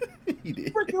 He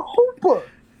did. Freaking hooper.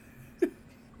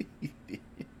 He did.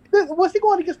 Was he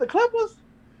going against the Clippers?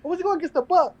 Or was he going against the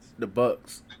Bucks? The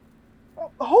Bucks.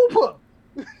 A hooper.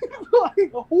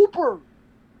 Like a hooper.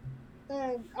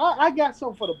 And I got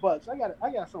something for the Bucks. I got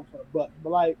something for the Bucks. But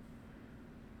like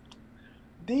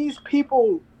these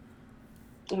people,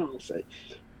 I don't want to say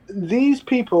these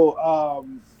people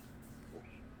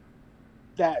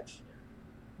that's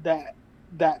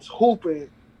hooping.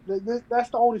 That's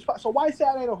the only spot. So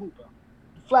Whiteside ain't a hooper,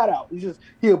 flat out.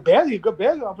 He'll barely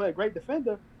gonna play a great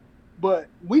defender, but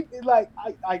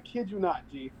I kid you not,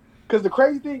 G. Because the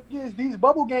crazy thing is these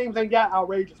bubble games ain't got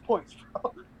outrageous points,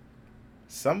 bro.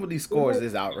 Some of these scores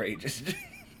is outrageous.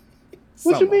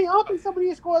 What you mean? I don't think some of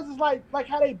these scores is like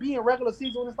how they be in regular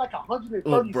season when it's like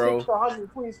 136 to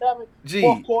 127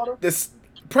 fourth quarter. This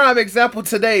prime example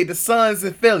today, the Suns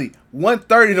in Philly,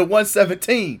 130 to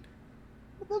 117.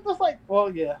 That's like,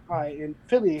 well, yeah, all right, and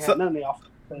Philly ain't had none of the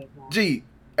offense. Gee,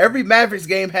 every Mavericks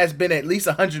game has been at least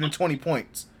 120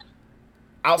 points.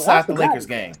 Outside the Lakers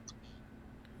game.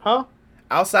 Huh?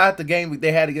 Outside the game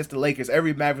they had against the Lakers,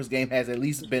 every Mavericks game has at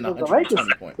least been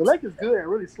 120 points. The Lakers good at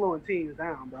really slowing teams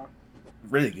down, bro.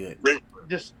 Really good.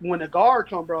 Just when the guard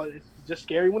come, bro, it's just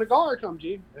scary when the guard comes,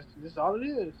 G. That's just all it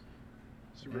is.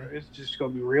 It's just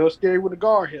going to be real scary with the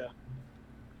guard here.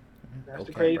 That's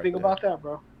the crazy thing about that,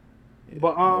 bro. Yeah,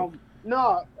 but,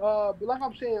 but like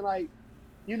I'm saying, like,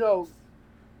 you know,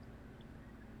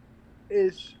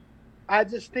 I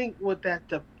just think with that,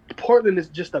 the Portland is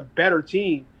just a better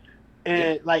team.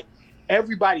 And, like,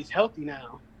 everybody's healthy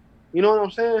now. You know what I'm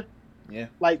saying? Yeah.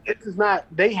 Like, this is not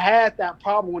 – they had that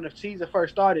problem when the season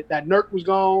first started. That Nurk was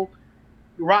gone.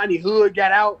 Rodney Hood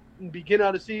got out in the beginning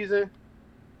of the season.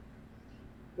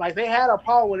 Like, they had a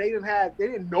problem when they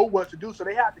didn't know what to do, so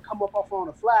they had to come up off on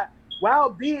the flat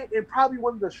while being in probably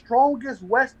one of the strongest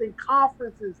Western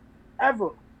conferences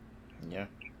ever. Yeah.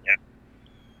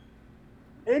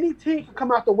 Any team can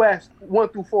come out the West 1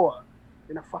 through 4.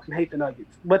 And I fucking hate the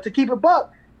Nuggets. But to keep it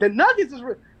buck, the Nuggets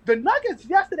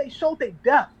yesterday showed their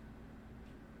depth.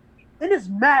 And it's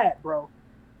mad, bro.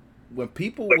 When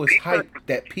people was hyped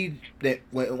that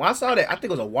when I saw that, I think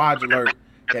it was a Woj alert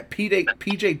that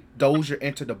PJ Dozier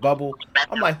entered the bubble.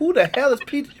 I'm like, who the hell is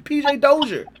PJ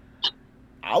Dozier?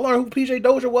 I learned who PJ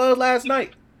Dozier was last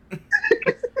night.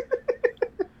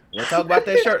 We'll talk about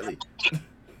that shortly.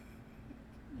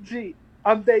 Gee,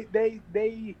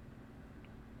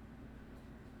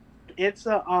 it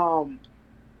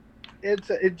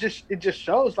just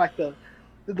shows like the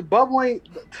bubble ain't,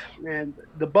 man,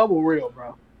 the bubble real,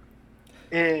 bro.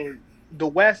 And the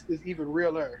West is even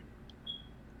realer.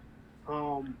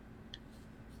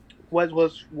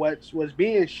 Was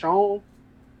being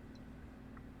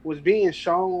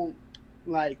shown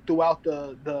like throughout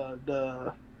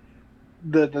the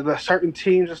certain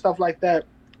teams and stuff like that.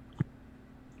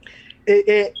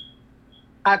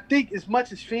 I think as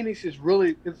much as Phoenix is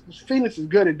good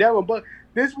and Devin Booker,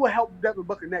 this will help Devin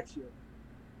Booker next year.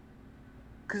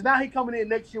 Because now he's coming in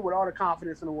next year with all the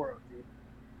confidence in the world, dude.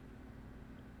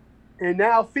 And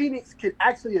now Phoenix can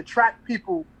actually attract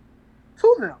people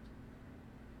to them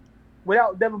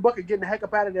without Devin Booker getting the heck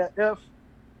up out of that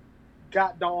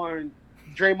God darn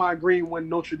Draymond Green when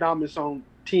Notre Dame is on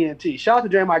TNT. Shout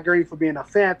out to Draymond Green for being a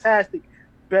fantastic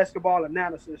basketball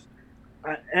analyst,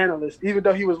 even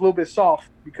though he was a little bit soft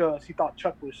because he thought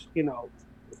Chuck was, he was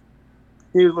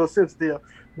a little sensitive.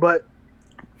 But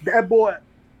that boy,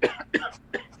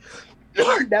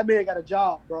 that man got a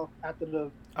job, bro, after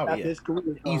his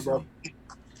career, bro.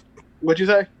 What'd you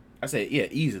say? I said, yeah,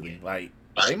 easily. Like,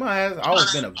 Draymond has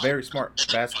always been a very smart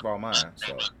basketball mind.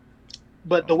 So,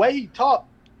 but the way he talked,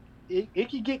 it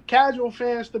can get casual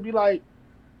fans to be like,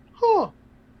 huh,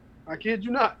 I kid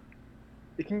you not.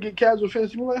 It can get casual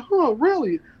fans to be like, huh,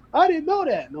 really? I didn't know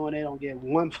that. No, and they don't give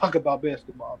one fuck about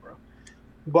basketball, bro.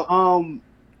 But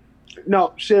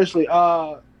no, seriously,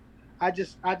 I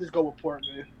just go with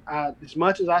Portland. As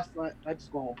much as I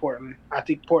just go with Portland. I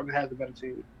think Portland has a better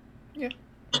team. Yeah.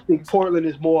 I think Portland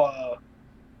is more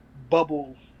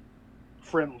bubble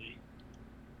friendly.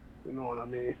 You know what I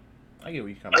mean? I get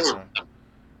where you're coming from.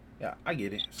 Yeah, I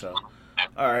get it. So,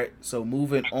 all right. So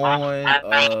moving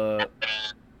on.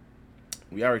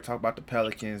 We already talked about the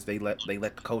Pelicans. They let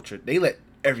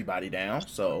everybody down.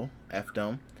 So F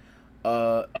them.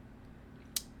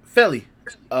 Philly.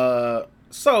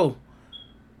 So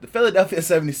the Philadelphia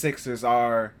 76ers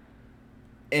are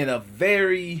in a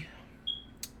very,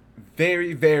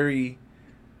 very, very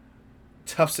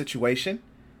tough situation.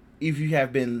 If you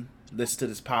have been listening to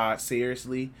this pod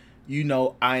seriously, you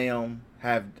know I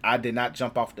did not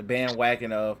jump off the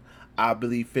bandwagon of I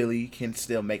believe Philly can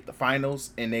still make the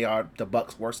finals and they are the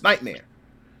Bucks' worst nightmare.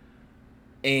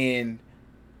 And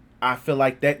I feel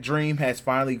like that dream has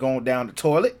finally gone down the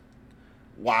toilet.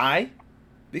 Why?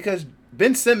 Because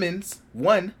Ben Simmons,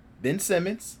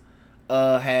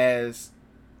 has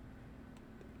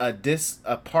a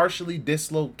partially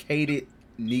dislocated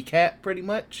kneecap, pretty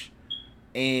much,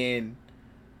 and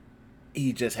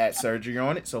he just had surgery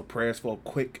on it. So prayers for a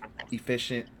quick,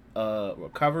 efficient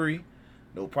recovery,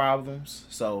 no problems.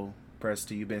 So prayers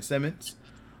to you, Ben Simmons.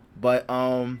 But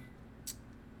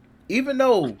even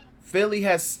though Philly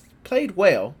has played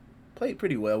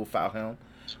pretty well without him,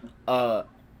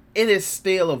 it is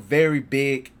still a very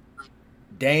big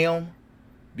damn,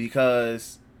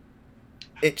 because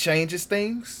it changes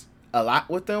things a lot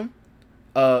with them.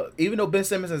 Even though Ben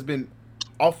Simmons has been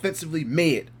offensively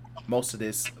mid most of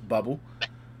this bubble,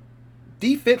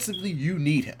 defensively you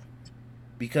need him,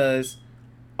 because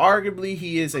arguably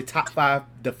he is a top 5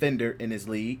 defender in his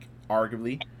league.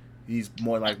 Arguably, he's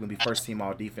more likely to be first team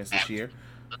all defense this year.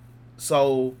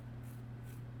 So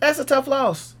that's a tough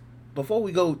loss. Before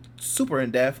we go super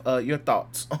in depth, your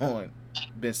thoughts on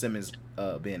Ben Simmons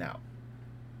being out?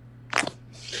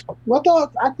 My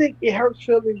thoughts, I think it hurts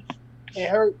Philly. It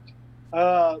hurts.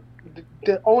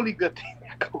 The only good thing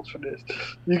that comes from this,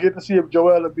 you get to see if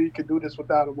Joel Embiid can do this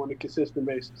without him on a consistent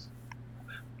basis.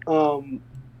 And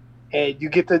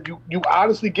you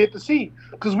honestly get to see,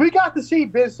 because we got to see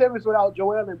Ben Simmons without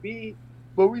Joel Embiid,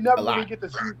 but we never really get to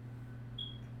see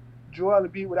Joel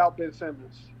Embiid without Ben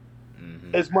Simmons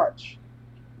as much.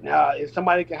 Now, if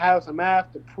somebody can have some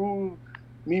math to prove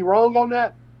me wrong on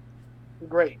that,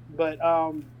 great. But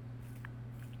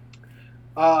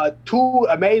two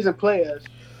amazing players,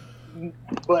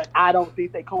 but I don't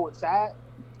think they coincide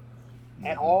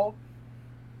at all.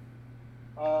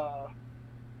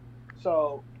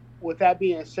 So, with that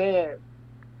being said,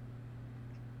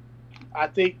 I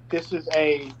think this is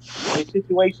a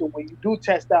situation where you do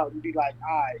test out and be like,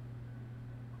 all right,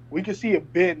 we can see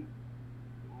if Ben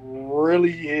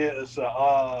really is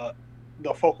the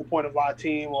focal point of our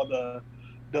team, or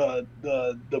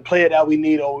the player that we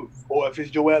need, or if it's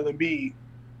Joel Embiid.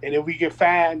 And if we can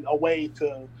find a way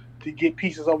to get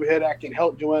pieces over here that can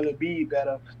help Joel Embiid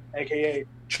better, a.k.a.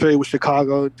 trade with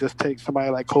Chicago, just take somebody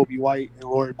like Kobe White and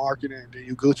Lauri Markkanen and then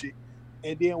you Gucci.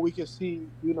 And then we can see,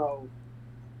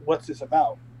 what's this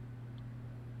about.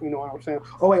 You know what I'm saying?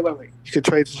 Oh, wait. You can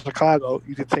trade to Chicago.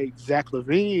 You can take Zach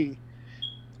LaVine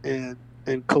and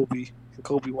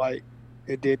Kobe White,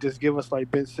 and then just give us like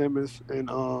Ben Simmons and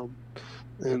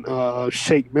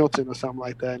Shake Milton or something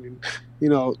like that. And,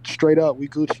 straight up, we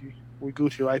Gucci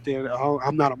right there.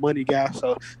 I'm not a money guy,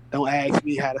 so don't ask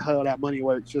me how the hell that money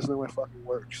works. Just know it fucking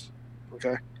works.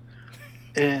 Okay?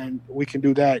 And we can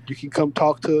do that. You can come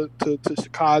talk to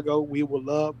Chicago. We will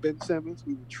love Ben Simmons.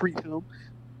 We will treat him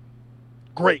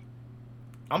great.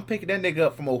 I'm picking that nigga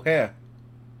up from O'Hare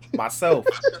myself.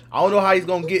 I don't know how he's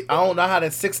gonna get. I don't know how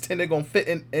that 6'10" they're gonna fit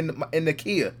in the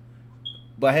Kia.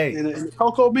 But hey, in the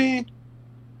cocoa bean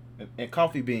and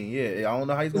coffee bean. Yeah, I don't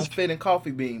know how he's gonna fit in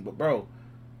coffee bean, but bro,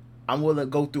 I'm willing to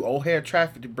go through O'Hare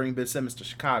traffic to bring Ben Simmons to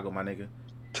Chicago, my nigga.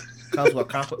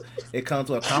 It comes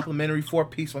with a complimentary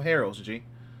 4-piece from Harold's, G.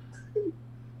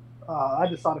 I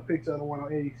just saw the picture of the one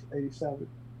on 87.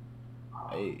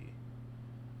 Hey.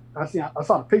 I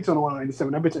saw the picture of the one on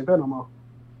 87. That bitch ain't there no more.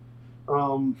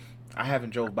 I haven't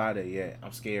drove by there yet.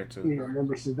 I'm scared to. Yeah, that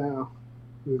bitch is down.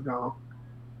 He's gone.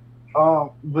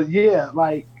 But yeah,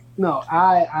 like, no,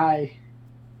 I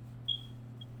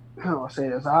how do I say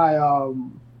this?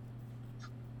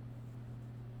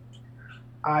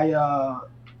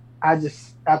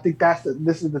 I think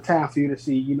this is the time for you to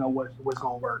see, what's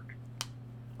gonna work.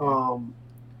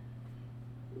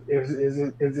 Is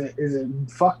it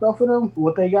fucked up for them?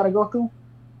 What they gotta go through?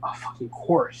 A fucking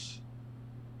course.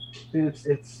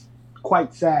 It's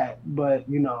quite sad, but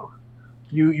you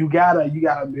gotta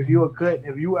if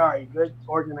you are a good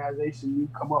organization, you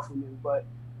come up from it. But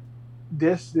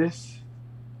this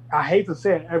I hate to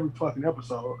say it every fucking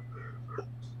episode,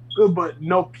 but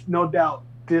no doubt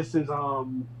this is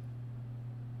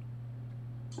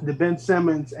the Ben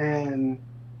Simmons and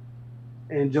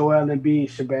Joel Embiid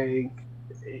shebang.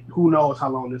 Who knows how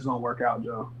long this is gonna work out,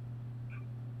 Joe?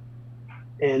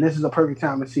 And this is a perfect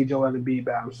time to see Joel Embiid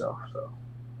by himself. So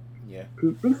yeah,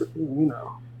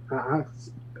 I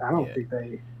don't think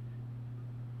they.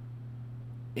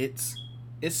 It's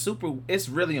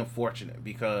really unfortunate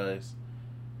because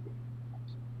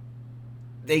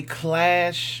they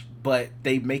clash, but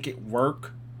they make it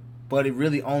work. But it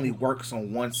really only works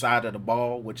on one side of the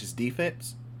ball, which is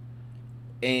defense.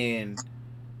 And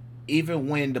even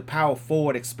when the power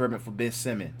forward experiment for Ben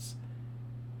Simmons,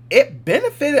 it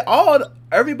benefited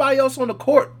everybody else on the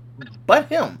court but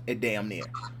him, it damn near.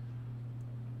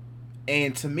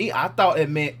 And to me, I thought it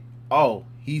meant,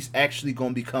 he's actually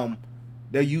going to become,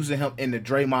 they're using him in the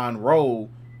Draymond role.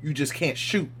 You just can't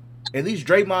shoot At least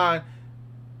Draymond,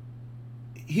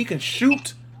 he can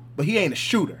shoot, but he ain't a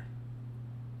shooter.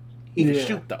 He can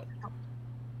shoot though.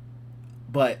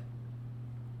 But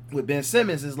with Ben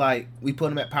Simmons, it's like we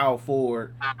put him at power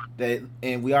forward,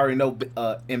 and we already know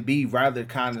Embiid rather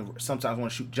kind of sometimes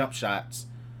want to shoot jump shots,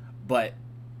 but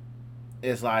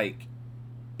it's like,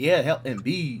 yeah, it helped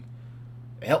Embiid,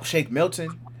 it helped Shake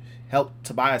Milton, helped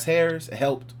Tobias Harris, it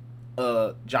helped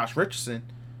Josh Richardson,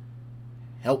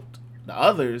 helped the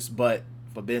others, but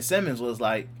for Ben Simmons was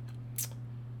like,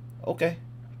 okay.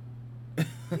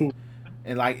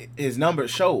 And like his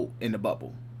numbers showed in the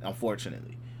bubble,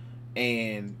 unfortunately.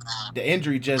 And the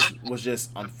injury was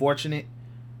just unfortunate.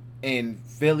 And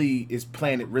Philly is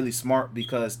playing it really smart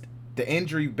because the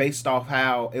injury, based off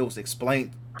how it was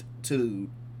explained to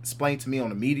me on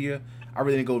the media, I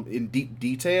really didn't go in deep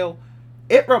detail.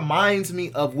 It reminds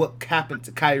me of what happened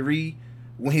to Kyrie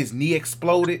when his knee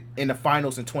exploded in the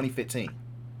finals in 2015.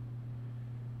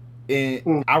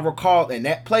 And I recall in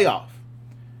that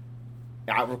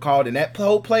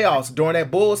whole playoffs during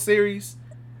that Bulls series,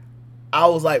 I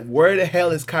was like, where the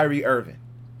hell is Kyrie Irving?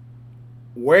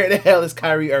 Where the hell is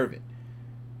Kyrie Irving?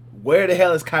 Where the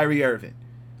hell is Kyrie Irving?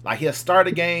 Like, he'll start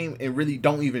a game and really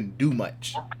don't even do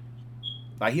much.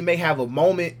 Like, he may have a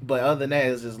moment, but other than that,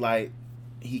 it's just like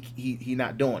he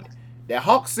not doing it. That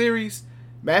Hawks series,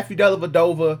 Matthew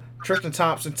Dellavedova, Tristan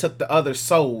Thompson took the other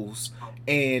souls,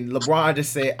 and LeBron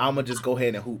just said, I'm going to just go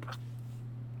ahead and hoop.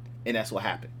 And that's what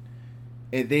happened.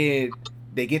 And then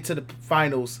they get to the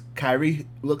finals. Kyrie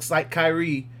looks like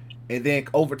Kyrie, and then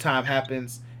overtime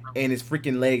happens, and his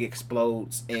freaking leg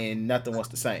explodes, and nothing was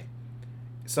the same.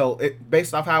 So,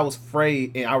 based off how I was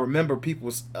afraid, and I remember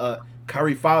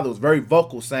Kyrie's father was very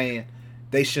vocal saying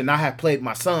they should not have played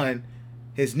my son.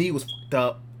 His knee was fucked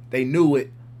up. They knew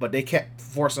it, but they kept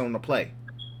forcing him to play.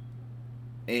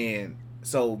 And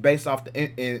so, based off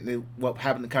what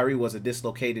happened to Kyrie was a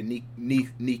dislocated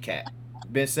kneecap.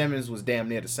 Ben Simmons was damn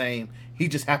near the same. He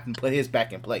just happened to put his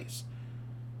back in place.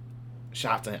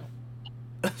 Shout out to him.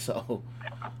 So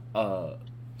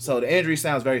the injury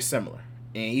sounds very similar.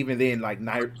 And even then, like,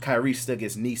 Kyrie still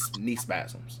gets knee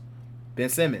spasms. Ben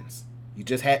Simmons, you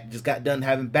just got done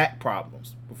having back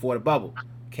problems before the bubble.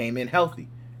 Came in healthy.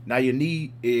 Now your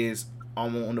knee is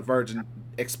on the verge of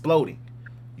exploding.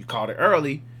 You caught it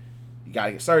early. You got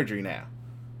to get surgery now.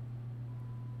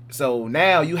 So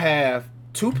now you have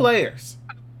two players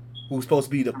who's supposed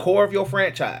to be the core of your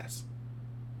franchise.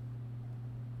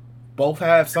 Both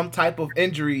have some type of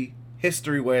injury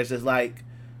history where it's just like,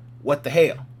 what the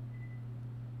hell?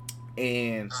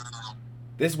 And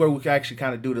this is where we can actually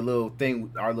kind of do the little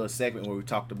thing, our little segment where we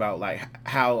talked about like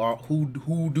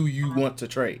who do you want to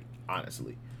trade,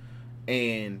 honestly.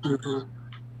 And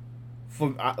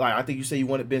I think you say you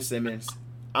wanted Ben Simmons.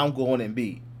 I'm going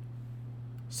Embiid.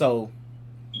 So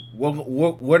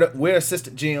we're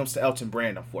assistant GMs to Elton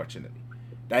Brand, unfortunately.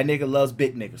 That nigga loves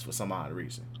big niggas for some odd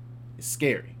reason. It's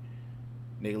scary.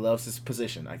 Nigga loves his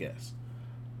position, I guess.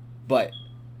 But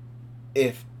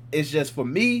if it's just for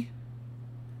me,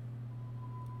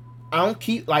 I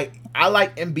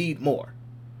like Embiid more.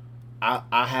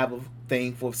 I have a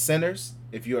thing for centers.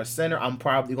 If you're a center, I'm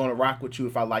probably gonna rock with you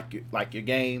if I like your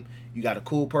game. You got a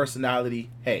cool personality.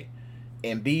 Hey,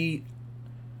 Embiid,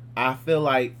 I feel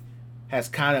like has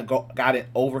kind of gotten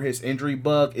over his injury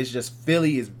bug. It's just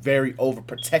Philly is very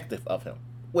overprotective of him,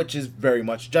 which is very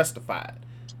much justified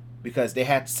because they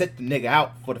had to sit the nigga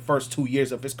out for the first 2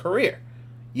 years of his career,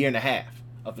 year and a half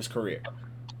of his career.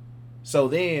 So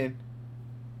then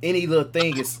any little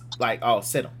thing is like, oh,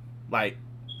 sit him. Like,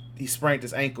 he sprained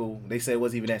his ankle. They said it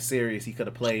wasn't even that serious. He could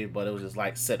have played, but it was just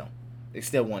like, sit him. They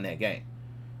still won that game.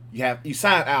 You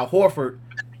signed Al Horford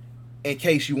in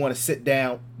case you want to sit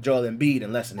down Joel Embiid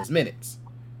and lessen his minutes.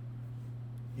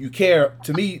 You care,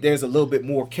 to me, there's a little bit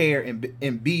more care in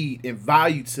Embiid and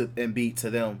value to Embiid to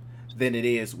them than it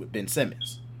is with Ben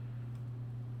Simmons.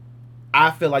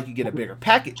 I feel like you get a bigger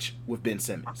package with Ben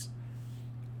Simmons.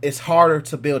 It's harder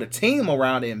to build a team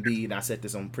around Embiid, and I said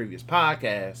this on previous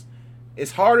podcasts.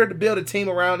 It's harder to build a team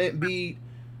around Embiid,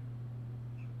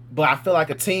 but I feel like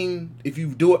a team, if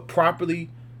you do it properly,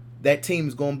 that team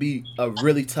is going to be a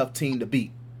really tough team to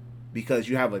beat because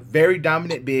you have a very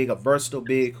dominant big, a versatile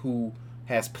big who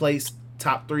has placed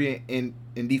top 3 in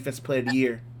Defensive Player of the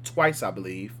Year twice, I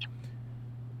believe.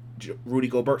 Rudy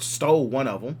Gobert stole one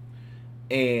of them.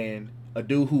 And a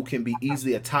dude who can be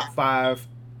easily a top 5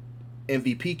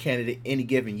 MVP candidate any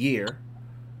given year.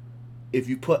 If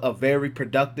you put a very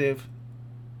productive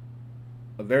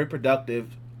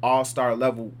all-star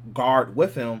level guard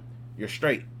with him, you're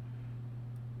straight.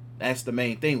 That's the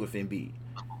main thing with Embiid.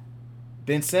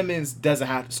 Ben Simmons doesn't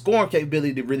have the scoring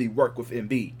capability to really work with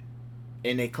Embiid,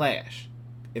 and they clash.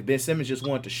 If Ben Simmons just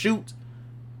wanted to shoot,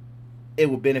 it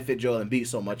would benefit Joel Embiid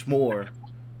so much more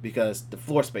because the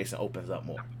floor spacing opens up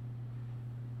more.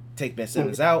 Take Ben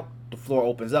Simmons out, the floor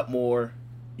opens up more.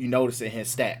 You notice it in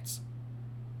his stats.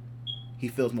 He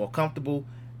feels more comfortable.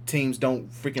 Teams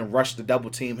don't freaking rush to double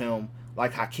team him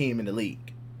like Hakeem in the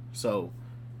league. So,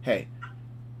 hey.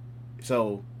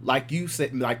 So, like you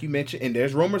said, like you mentioned, and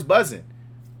there's rumors buzzing.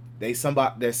 There's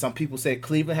some people say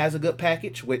Cleveland has a good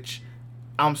package, which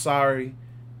I'm sorry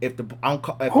if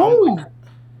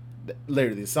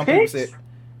literally some people said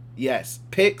yes,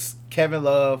 picks Kevin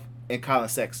Love and Colin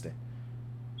Sexton.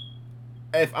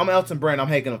 If I'm Elton Brand, I'm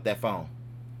hanging up that phone.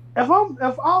 If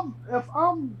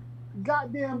I'm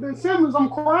goddamn Ben Simmons, I'm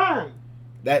crying.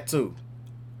 That too.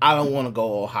 I don't want to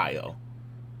go Ohio.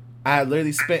 I had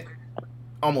literally spent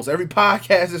almost every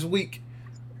podcast this week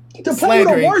to play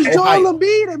the worst Ohio. Joel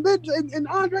Embiid and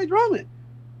Andre Drummond.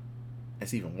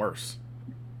 That's even worse.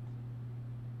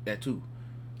 That too.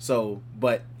 So,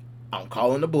 but I'm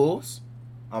calling the Bulls.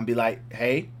 I'm gonna be like,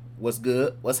 hey, what's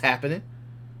good? What's happening?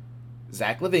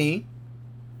 Zach LaVine,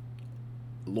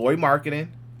 Lauri Markkanen.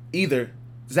 Either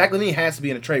Zach LaVine has to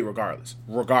be in a trade regardless.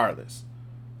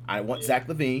 I want Zach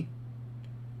LaVine,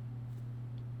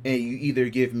 and you either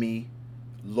give me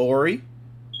Lauri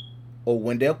or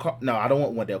Wendell Carter. No, I don't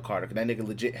want Wendell Carter because that nigga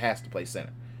legit has to play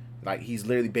center. Like, he's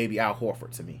literally baby Al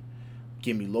Horford to me.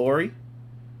 Give me Lauri.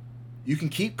 You can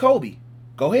keep Kobe.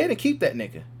 Go ahead and keep that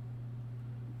nigga.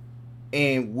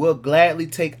 And we'll gladly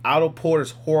take Otto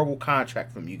Porter's horrible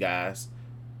contract from you guys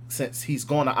since he's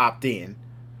going to opt in.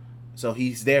 So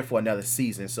he's there for another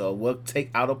season. So we'll take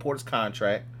Otto Porter's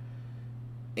contract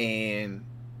and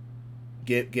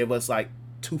give us like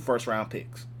 2 first-round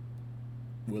picks.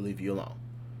 We'll leave you alone.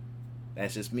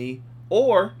 That's just me.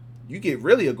 Or you get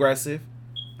really aggressive.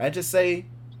 I just say,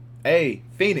 hey,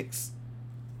 Phoenix,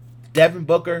 Devin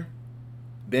Booker,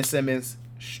 Ben Simmons,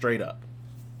 straight up.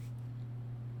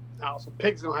 Now, some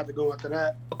picks don't have to go into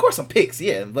that. Of course, some picks,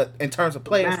 yeah. But in terms of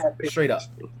players, straight up.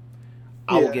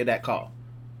 I will give that call.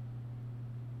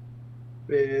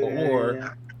 Yeah.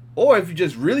 Or if you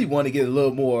just really want to get a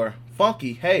little more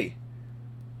funky, hey,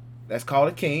 let's call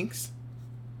the Kings.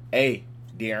 Hey,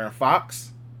 De'Aaron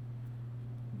Fox,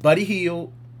 Buddy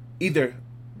Hield, either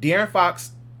De'Aaron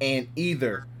Fox and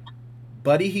either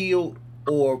Buddy Hield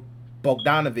or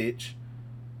Bogdanovich,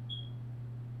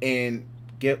 and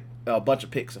get a bunch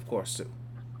of picks, of course, too.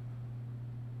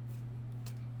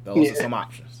 Those are some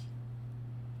options.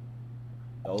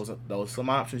 Those are some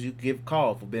options you give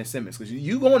call for Ben Simmons because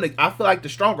you going to. I feel like the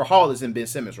stronger haul is in Ben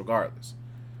Simmons, regardless.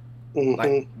 Mm-hmm.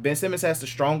 Like Ben Simmons has the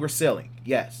stronger ceiling,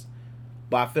 yes,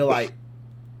 but I feel like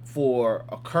for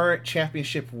a current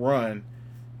championship run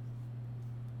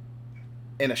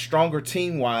and a stronger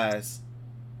team wise,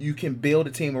 you can build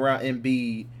a team around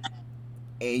Embiid,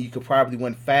 and you could probably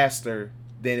win faster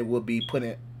than it would be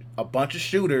putting a bunch of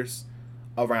shooters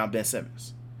around Ben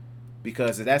Simmons.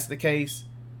 Because if that's the case,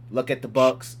 look at the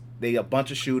Bucks. They a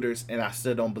bunch of shooters, and I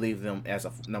still don't believe them as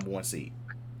a number 1 seed.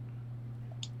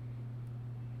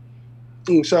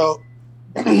 So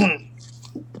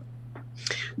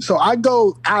I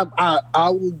go. I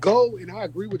will go, and I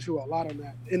agree with you a lot on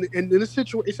that. And in this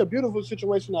situation, it's a beautiful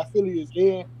situation that Philly is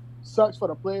in. Sucks for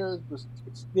the players, but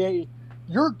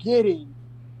you're getting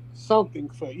something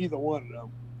for either one of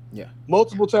them. Yeah,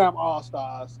 multiple time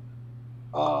All-Stars.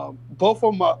 Both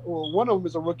of them one of them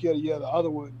is a rookie of the year. The other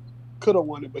one could have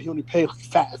won it, but he only played like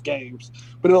 5 games.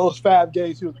 But in those 5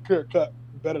 games, he was a clear cut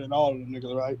better than all of them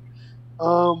niggas, right?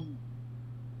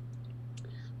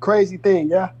 Crazy thing,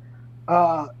 yeah.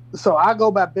 So I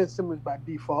go by Ben Simmons by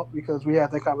default because we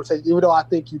had that conversation, even though I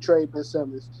think you trade Ben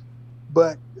Simmons.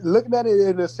 But looking at it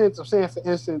in the sense of saying, for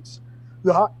instance,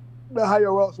 the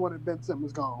higher ups wanted Ben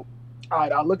Simmons gone. All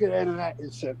right, I'll look at it in that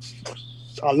instance.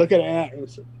 I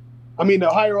mean, the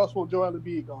higher ups want Joel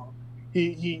Embiid gone.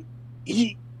 He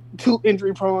too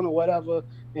injury prone or whatever,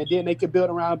 and then they could build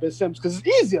around Ben Simmons because it's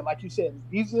easier, like you said,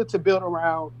 it's easier to build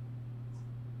around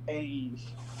a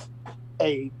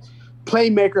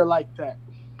playmaker like that.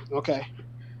 Okay,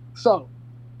 so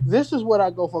this is what I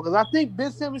go for because I think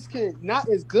Ben Simmons can not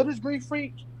as good as Greek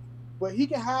Freak, but he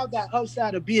can have that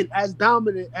upside of being as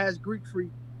dominant as Greek Freak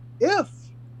if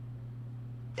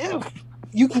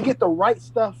you can get the right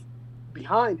stuff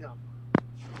behind him.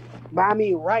 But I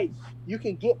mean, right, you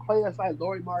can get players like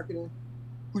Lauri Markkanen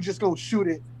who just gonna shoot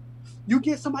it. You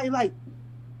get somebody like,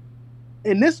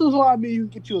 and this is what I mean, you can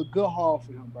get you a good haul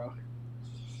for him, bro.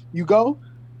 You go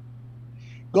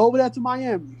over there to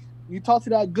Miami. You talk to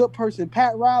that good person,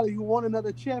 Pat Riley, who won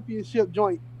another championship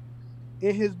joint.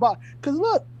 in his body. Because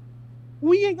look,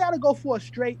 we ain't got to go for a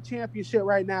straight championship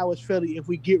right now as Philly if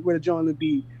we get rid of Joel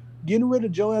Embiid. Getting rid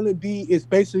of Joel Embiid is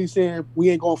basically saying we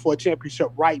ain't going for a championship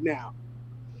right now.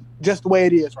 Just the way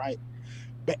it is, right?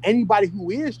 But anybody who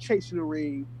is chasing the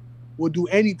ring will do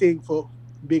anything for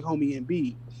big homie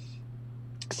Embiid.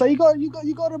 So you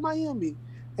go to Miami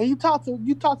and you talk to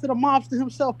the mobster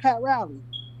himself, Pat Riley.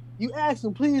 You ask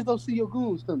him, please don't see your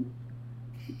goons to me.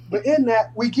 But in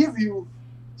that, we give you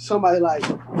somebody like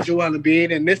Joel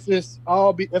Embiid, and this is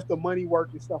all if the money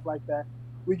works and stuff like that.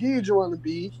 We give you Joel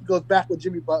Embiid. He goes back with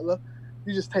Jimmy Butler.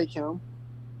 You just take him.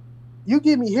 You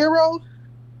give me Hero.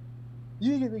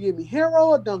 You either give me Hero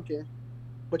or Duncan,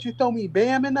 but you throw me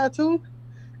Bam in that too.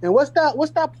 And what's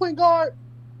that point guard?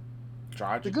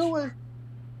 Dragic. The good one.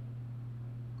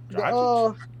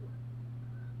 Dragic.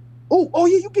 Oh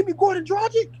yeah, you give me Gordon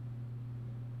Dragic.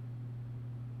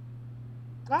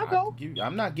 I go.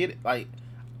 I'm not getting like.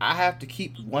 I have to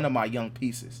keep one of my young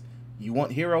pieces. You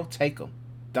want Hero? Take him.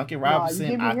 Duncan Robinson.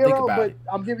 You give me I Hero, think about but it.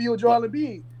 I'm giving you a Joel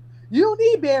Embiid. You don't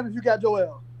need Bam if you got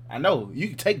Joel. I know you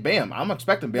can take Bam. I'm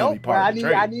expecting Bam to be part of the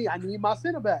trade. I need my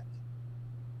center back.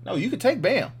 No, you can take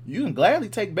Bam. You can gladly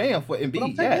take Bam for Embiid. But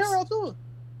I'm taking Hero too.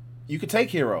 You can take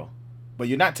Hero, but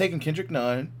you're not taking Kendrick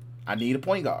Nunn. I need a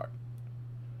point guard.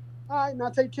 All right, now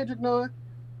take Kendrick Nunn,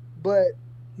 but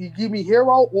you give me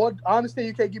Hero, or I understand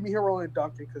you can't give me Hero and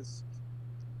Duncan because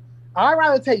I'd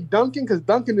rather take Duncan because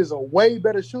Duncan is a way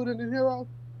better shooter than Hero.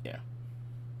 Yeah.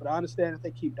 But I understand if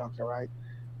they keep Duncan, right?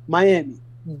 Miami.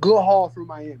 Good haul for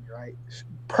Miami, right?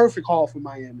 Perfect haul for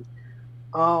Miami.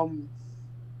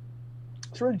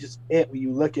 It's really just it when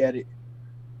you look at it.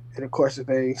 And of course, if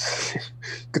they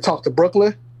could talk to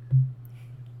Brooklyn,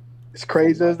 as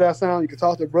crazy as that sounds, you can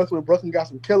talk to Brooklyn. Brooklyn got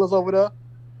some killers over there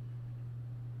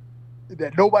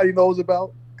that nobody knows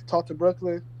about. You can talk to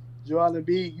Brooklyn. Joel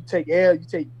Embiid, you take air, you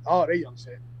take all their young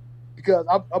shit. Because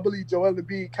I believe Joel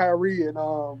Embiid, Kyrie, and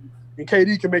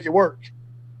KD can make it work.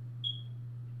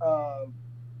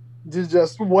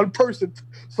 Just one person,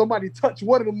 somebody touch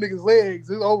one of them niggas'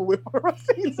 legs, it's over with for the rest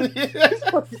of the season.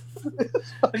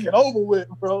 It's fucking over with,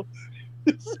 bro.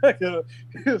 It's like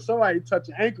somebody touch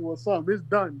an ankle or something, it's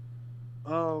done.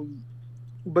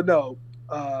 But no,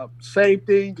 same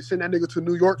thing. You can send that nigga to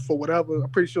New York for whatever.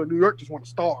 I'm pretty sure New York just want a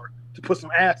star to put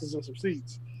some asses in some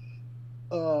seats.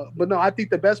 But no, I think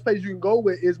the best place you can go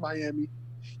with is Miami.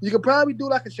 You could probably do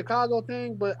like a Chicago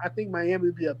thing, but I think Miami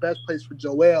would be a best place for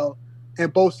Joel,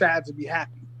 and both sides would be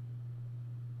happy.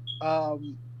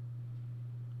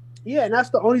 Yeah, and that's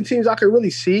the only teams I can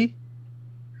really see,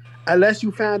 unless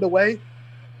you found a way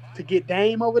to get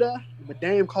Dame over there. But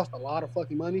Dame cost a lot of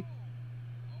fucking money.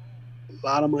 A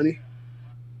lot of money.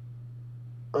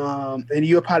 And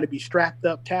you'll probably be strapped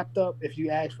up, tapped up if you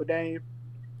ask for Dame.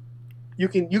 You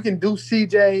can do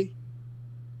CJ,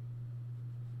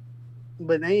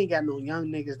 but they ain't got no young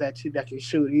niggas that can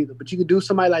shoot either. But you can do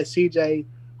somebody like CJ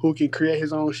who can create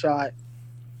his own shot,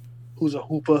 who's a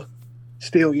hooper,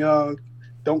 still young,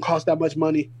 don't cost that much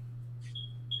money.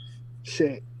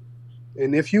 Shit.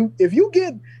 And if you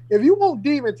want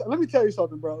demon time, let me tell you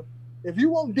something, bro. If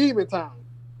you want demon time,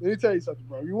 let me tell you something,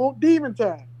 bro. You want demon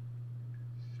time.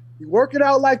 You work it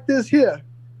out like this here.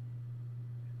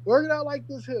 Work it out like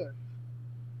this here.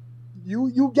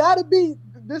 You gotta be.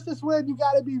 This is when you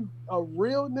gotta be a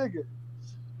real nigga.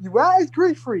 You ask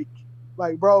Greek Freak,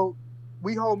 like, bro,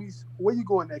 we homies. Where you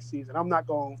going next season? I'm not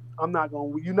going.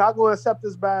 You're not going to accept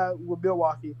this bad with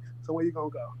Milwaukee. So where you gonna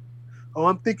go? Oh,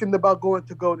 I'm thinking about going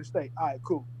to Golden State. All right,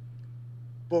 cool.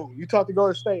 Boom. You talk to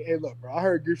Golden State. Hey, look, bro. I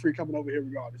heard Greek Freak coming over here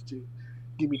regardless, too.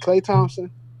 Give me Klay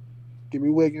Thompson. Give me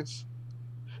Wiggins.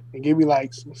 And give me,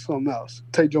 like, something else.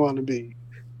 Take Joel Embiid.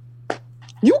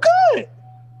 You good.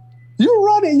 You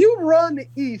run the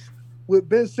East with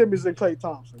Ben Simmons and Klay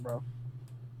Thompson, bro.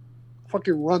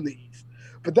 Fucking run the East.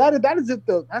 But that's if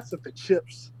the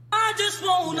chips. I just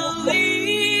wanna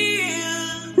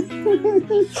live.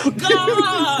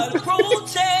 God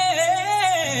protect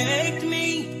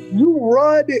me. You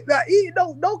run it. Now,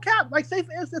 no cap. Like, say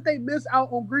for instance, they miss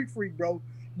out on Greek Freak, bro.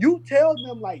 You tell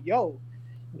them like, yo,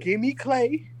 give me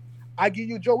Klay. I give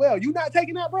you Joel. You not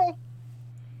taking that, bro?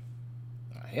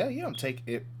 Hell yeah, I'm taking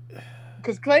it.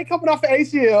 Because Klay coming off of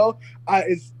ACL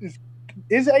is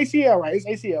ACL, right? It's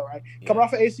ACL, right? Yeah. Coming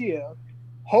off of ACL.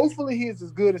 Hopefully he is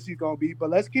as good as he's going to be, but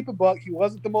let's keep it buck. He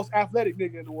wasn't the most athletic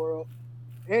nigga in the world,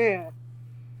 and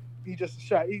he just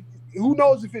shot. Who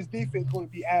knows if his defense is going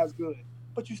to be as good,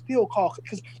 but you still call,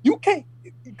 because you can't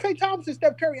 – Klay Thompson,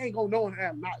 Steph Curry ain't going to know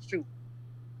how to not shoot.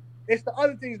 It's the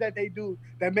other things that they do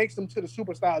that makes them to the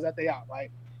superstars that they are,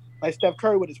 right? Like Steph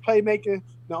Curry with his playmaking,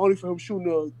 not only for him shooting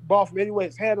the ball from anywhere,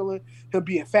 his handling, him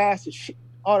being fast and shit,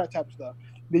 all that type of stuff.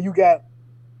 Then you got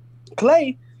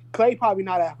Clay. Clay probably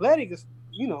not athletic as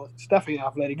Steph ain't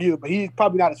athletic either, but he's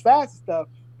probably not as fast as stuff.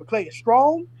 But Clay is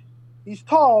strong, he's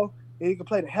tall, and he can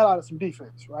play the hell out of some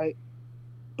defense, right?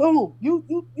 Boom.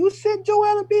 You sent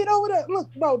Joel Embiid over there.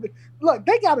 Look, bro,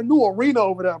 they got a new arena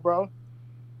over there, bro.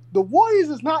 The Warriors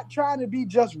is not trying to be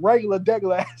just regular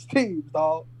ass teams,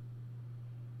 dog.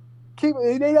 They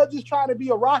not just trying to be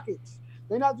a Rockets.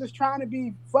 They're not just trying to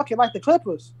be fucking like the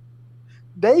Clippers.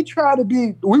 They try to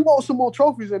be. We want some more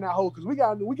trophies in that hole because we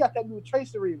got that new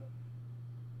Trace Arena.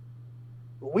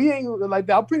 We ain't like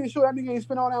that. I'm pretty sure that nigga ain't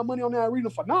spend all that money on that arena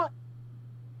for naught.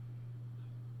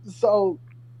 So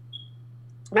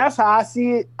that's how I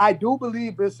see it. I do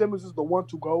believe Ben Simmons is the one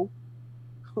to go.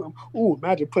 Ooh,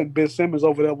 imagine putting Ben Simmons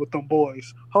over there with them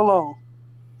boys. Hold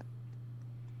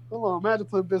on. Imagine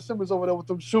putting Ben Simmons over there with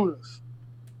them shooters.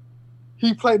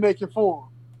 He playmaking for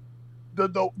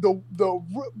him. Bro,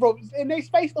 and they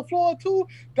space the floor too.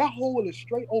 That hole is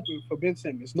straight open for Ben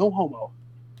Simmons. No homo.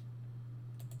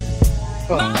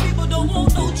 My people don't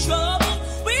want no trouble.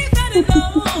 We've had it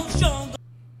all, shown.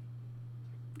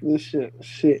 This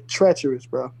shit, treacherous,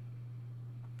 bro.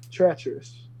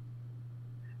 Treacherous.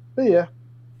 But yeah.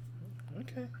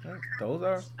 Okay, those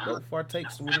are both our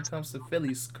takes when it comes to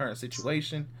Philly's current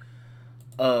situation.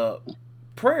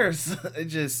 Prayers,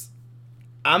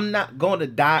 I'm not going to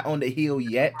die on the hill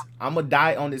yet. I'm gonna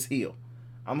die on this hill.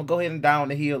 I'm gonna go ahead and die on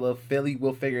the hill of Philly.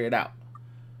 We'll figure it out,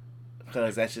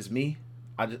 because that's just me.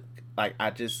 I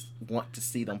just want to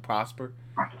see them prosper.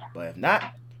 But if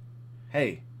not,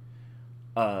 hey,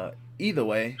 either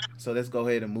way. So let's go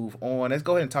ahead and move on. Let's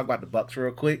go ahead and talk about the Bucks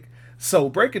real quick. So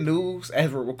breaking news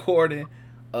as we're recording,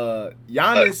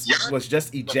 Giannis was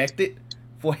just ejected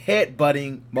for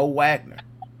headbutting Mo Wagner.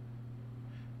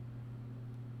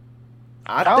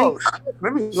 I think.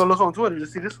 Let me go look on Twitter to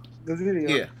see this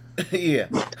video. Yeah.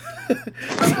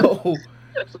 So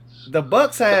the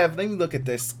Bucks have. Let me look at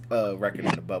this record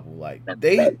in the bubble. Like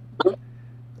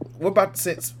we're about to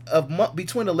since a month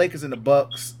between the Lakers and the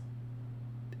Bucks.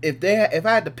 If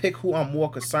I had to pick who I'm more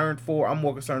concerned for, I'm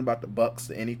more concerned about the Bucks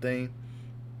than anything.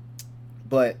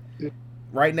 But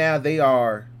right now they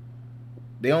only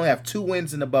have 2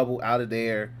 wins in the bubble out of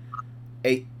their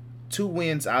 2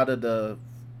 wins out of the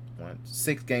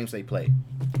 6 games they played.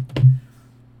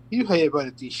 You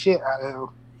headbutted the shit out of him.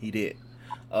 He did.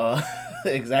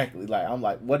 Exactly. Like I'm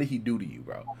like, what did he do to you,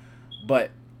 bro? But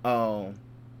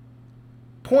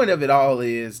point of it all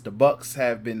is the Bucks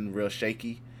have been real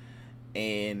shaky.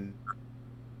 And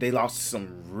they lost to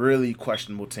some really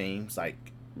questionable teams, like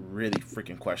really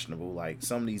freaking questionable. Like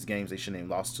some of these games they shouldn't have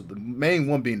lost to. The main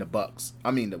one being the Bucks.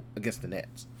 Against the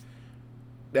Nets.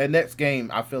 That next game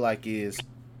I feel like is,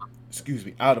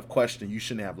 out of question. You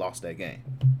shouldn't have lost that game.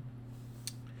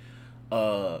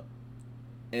 And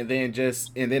then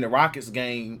the Rockets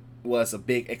game was a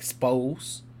big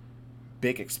expose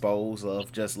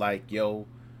of just like, yo,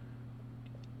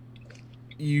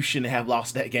 you shouldn't have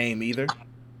lost that game either.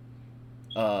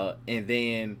 And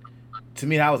then, to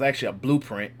me, that was actually a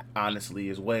blueprint, honestly,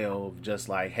 as well. Of just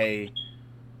like, hey,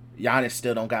 Giannis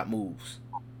still don't got moves.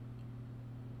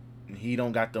 He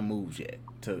don't got the moves yet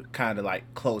to kind of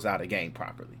like close out a game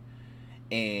properly.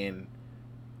 And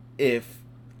if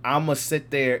I'm going to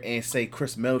sit there and say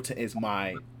Chris Middleton is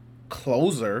my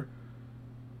closer,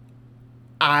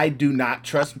 I do not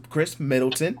trust Chris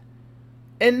Middleton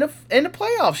in the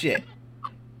playoffs yet.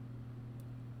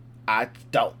 I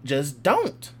don't.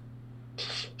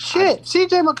 Shit,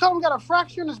 CJ McCollum got a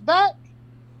fracture in his back.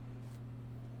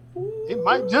 It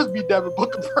might just be Devin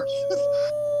Booker versus.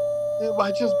 It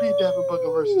might just be Devin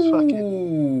Booker versus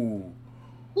fucking.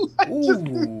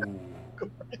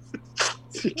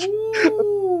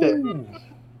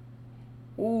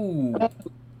 Ooh.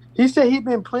 He said he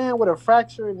been playing with a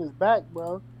fracture in his back,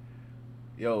 bro.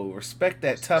 Yo, respect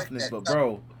that toughness, but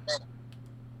bro,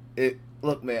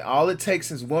 look, man, all it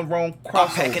takes is one wrong crossover.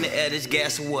 Heck in the air, this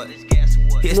gas or what?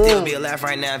 He'll still be alive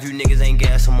right now if you niggas ain't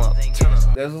gas him up.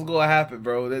 That's what's gonna happen,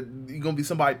 bro. You gonna be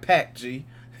somebody packed, G,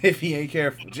 if he ain't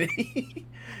careful, G.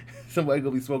 Somebody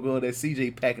gonna be smoking on that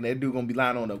CJ pack, and that dude gonna be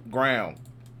lying on the ground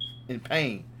in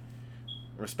pain.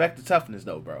 Respect the toughness,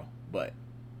 though, bro. But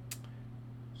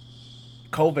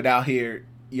COVID out here,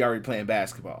 you already playing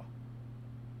basketball.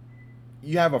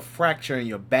 You have a fracture in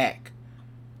your back.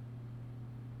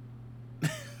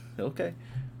 Okay.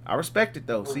 I respect it,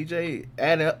 though. CJ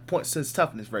added up points to his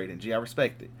toughness rating. G, I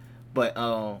respect it. But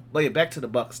yeah, back to the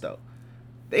Bucks, though.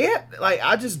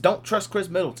 I just don't trust Chris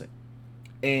Middleton.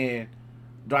 And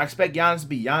do I expect Giannis to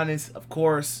be Giannis? Of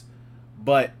course.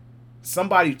 But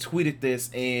somebody tweeted this,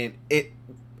 and it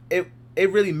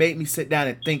really made me sit down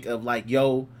and think of like,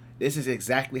 yo, this is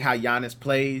exactly how Giannis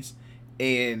plays,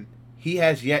 and he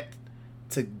has yet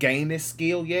to gain this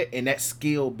skill yet, and that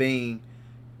skill being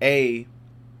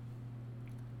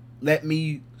let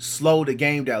me slow the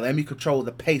game down, let me control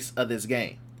the pace of this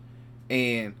game.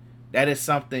 And that is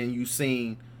something you've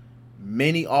seen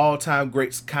many all-time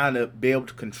greats kind of be able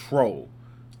to control.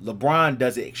 LeBron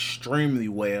does it extremely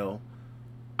well.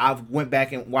 I've went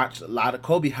back and watched a lot of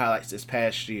Kobe highlights this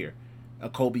past year,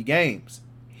 Kobe games.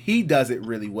 He does it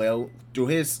really well through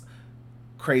his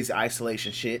crazy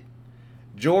isolation shit.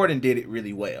 Jordan did it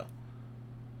really well.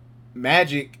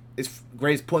 Magic is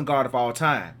greatest point guard of all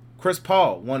time. Chris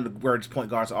Paul, one of the greatest point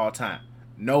guards of all time.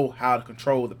 Know how to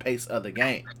control the pace of the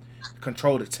game,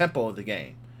 control the tempo of the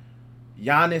game.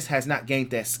 Giannis has not gained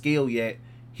that skill yet.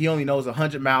 He only knows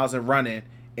 100 miles and running,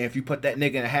 and if you put that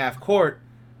nigga in a half court,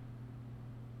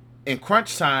 in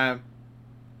crunch time,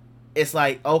 it's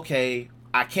like, okay,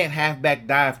 I can't halfback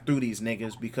dive through these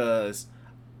niggas because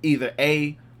either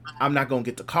A, I'm not going to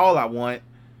get the call I want.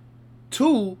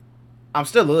 2, I'm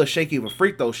still a little shaky of a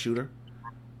free throw shooter.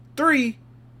 3,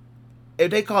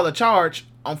 if they call a charge,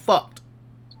 I'm fucked.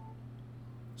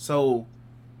 So,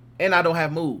 and I don't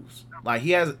have moves. Like,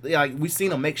 he has, like, we've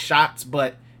seen him make shots,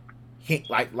 but he,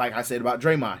 like I said about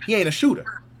Draymond, he ain't a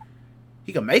shooter.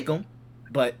 He can make them,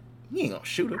 but he ain't gonna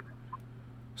shoot them.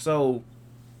 So,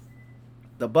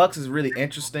 the Bucks is really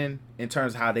interesting in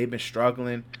terms of how they've been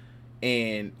struggling,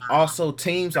 and also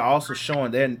teams are also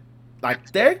showing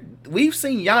we've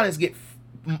seen Giannis get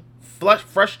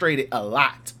frustrated a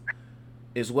lot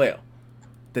as well.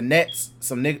 The Nets,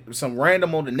 some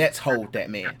random on the Nets hold that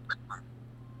man.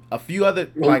 A few other,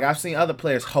 like I've seen other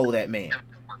players hold that man,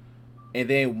 and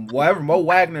then whatever Mo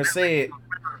Wagner said,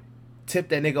 tipped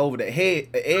that nigga over the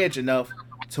edge enough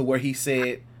to where he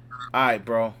said, "All right,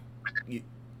 bro,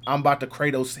 I'm about to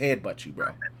Kratos headbutt you,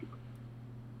 bro."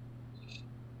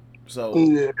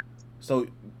 So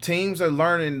teams are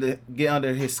learning to get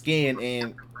under his skin,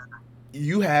 and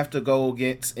you have to go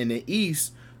against in the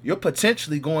East. You're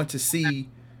potentially going to see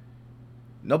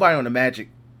nobody on the Magic.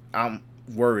 I'm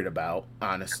worried about,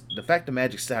 honest. The fact the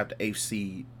Magic still have the eighth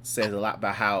seed says a lot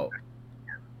about how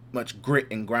much grit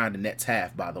and grind the Nets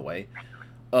have, by the way.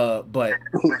 But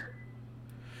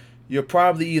you're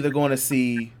probably either going to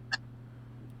see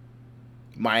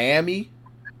Miami,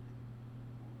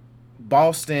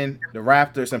 Boston, the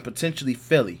Raptors, and potentially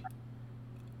Philly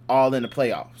all in the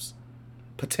playoffs.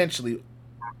 Potentially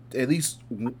at least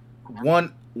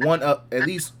one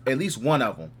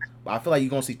of them. But I feel like you're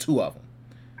going to see 2 of them.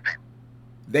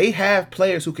 They have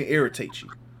players who can irritate you.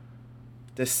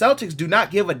 The Celtics do not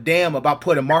give a damn about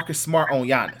putting Marcus Smart on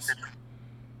Giannis.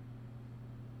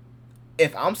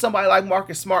 If I'm somebody like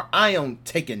Marcus Smart, I am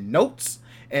taking notes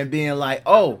and being like,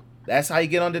 oh, that's how you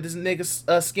get under this nigga's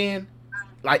skin?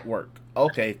 Light work.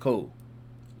 Okay, cool.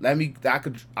 I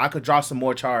could draw some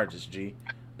more charges, G.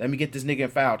 Let me get this nigga in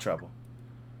foul trouble.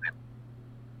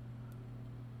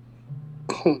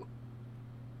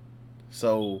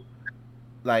 So,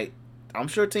 like, I'm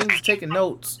sure teams are taking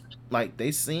notes. Like,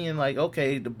 they seeing, like,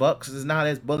 okay, the Bucks is not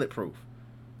as bulletproof.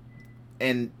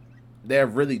 And they're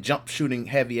really jump shooting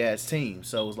heavy ass team.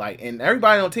 So it's like, and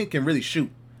everybody on the team can really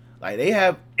shoot. Like, they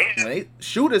have,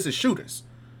 shooters is shooters.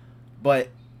 But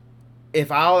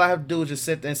if all I have to do is just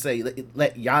sit there and say,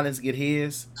 let Giannis get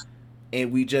his,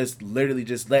 and we just literally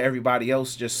just let everybody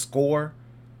else just score,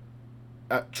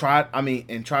 try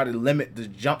to limit the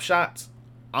jump shots,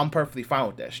 I'm perfectly fine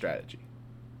with that strategy.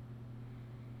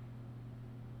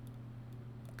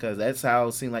 Because that's how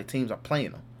it seems like teams are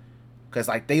playing them. Because,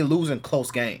 like, they losing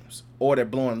close games. Or they're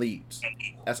blowing leads.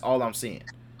 That's all I'm seeing.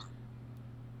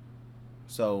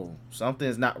 So,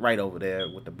 something's not right over there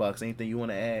with the Bucks. Anything you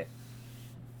want to add?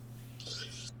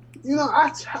 You know,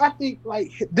 I think,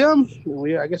 like, them,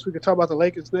 I guess we could talk about the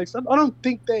Lakers next. I don't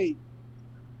think they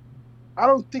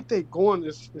go on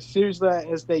as seriously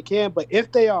as they can. But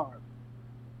if they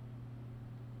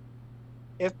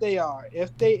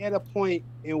at a point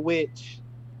in which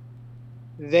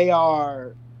they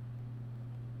are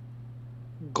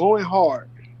going hard,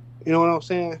 you know what I'm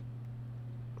saying?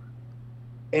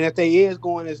 And if they is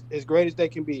going as great as they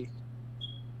can be,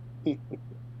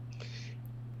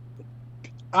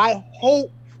 I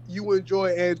hope you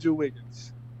enjoy Andrew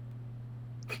Wiggins.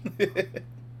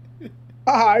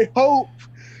 I hope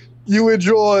you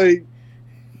enjoy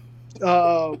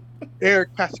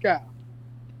Eric Pascal.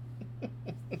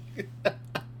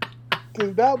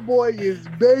 Because that boy is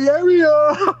Bay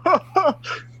Area.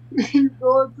 He's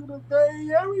going to the Bay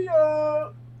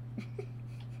Area.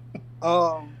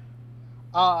 Or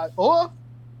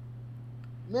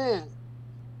Man,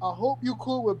 I hope you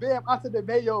cool with Bam after they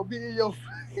made your being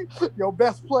your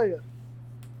best player.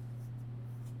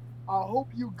 I hope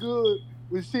you good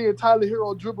with seeing Tyler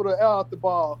Hero dribble the L out the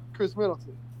ball, Chris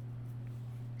Middleton.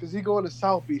 Because he going to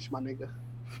South Beach, my nigga.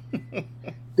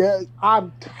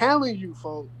 I'm telling you,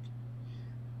 folks,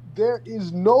 there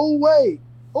is no way.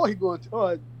 He going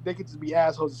to. They could just be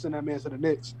assholes and send that man to the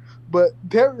Knicks. But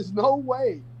there is no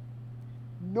way,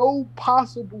 no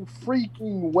possible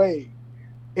freaking way,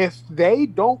 if they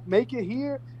don't make it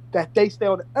here, that they stay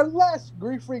on it. Unless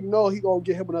Green Freak know he gonna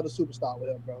get him another superstar with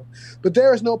him, bro. But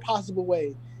there is no possible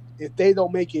way if they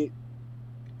don't make it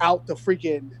out the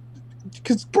freaking.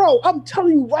 Because, bro, I'm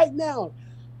telling you right now,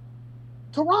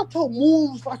 Toronto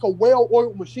moves like a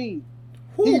well-oiled machine.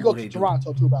 He can go to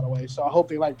Toronto too, by the way. So I hope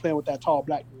they like playing with that tall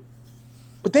black dude.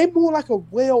 But they move like a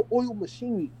well-oiled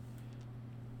machine.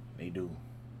 They do.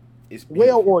 It's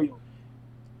well-oiled.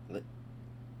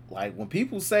 Like when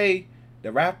people say the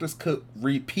Raptors could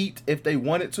repeat if they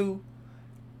wanted to,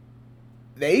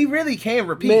 they really can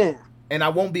repeat. Man. And I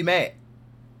won't be mad.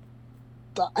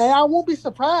 And I won't be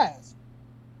surprised.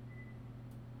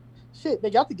 Shit, they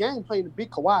got the game playing to beat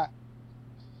Kawhi.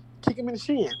 Kick him in the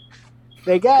shin.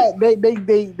 They got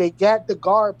the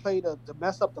guard play to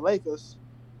mess up the Lakers.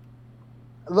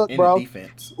 Look, bro.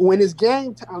 Defense. When it's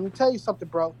game time, I'm gonna tell you something,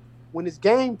 bro. When it's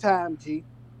game time, G.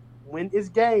 When it's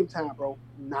game time, bro.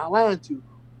 I'm not lying to you.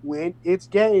 When it's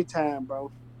game time,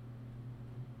 bro.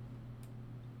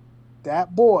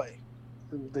 That boy,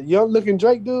 the young-looking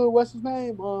Drake dude, what's his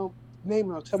name?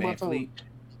 Name on tell my tongue.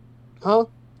 Huh?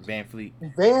 Van Fleet.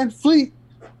 Van Fleet.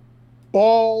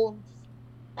 Balls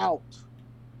out.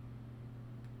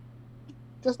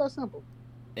 Just that simple.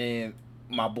 And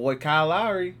my boy Kyle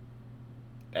Lowry,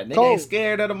 that nigga ain't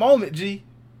scared of the moment, G.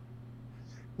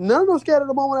 None of them scared of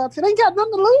the moment out there. They ain't got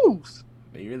nothing to lose.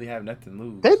 They really have nothing to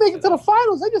lose. They make it to the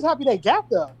finals. They just happy they got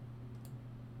there.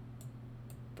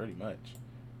 Pretty much.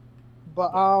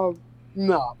 But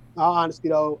no. Honestly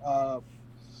though,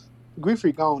 Green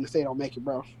Freak gone if they don't make it,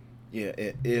 bro.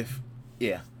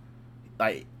 Yeah,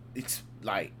 like it's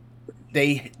like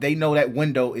they know that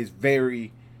window is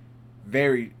very,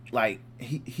 very like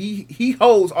he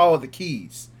holds all the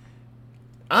keys.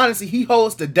 Honestly, he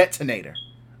holds the detonator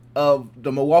of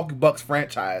the Milwaukee Bucks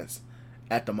franchise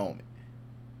at the moment.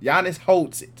 Giannis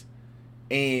holds it,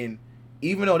 and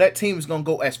even though that team is gonna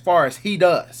go as far as he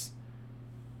does,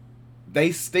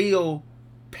 they still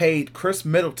paid Chris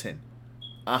Middleton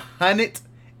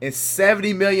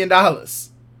 $170 million.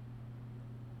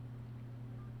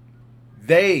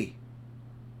 They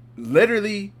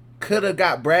literally could have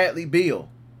got Bradley Beal,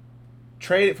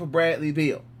 traded for Bradley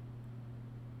Beal,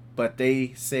 but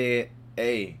they said,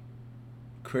 hey,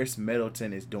 Chris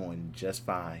Middleton is doing just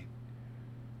fine.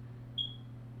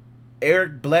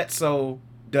 Eric Bledsoe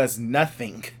does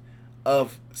nothing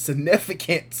of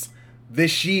significance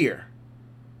this year.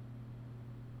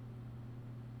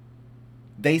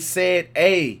 They said,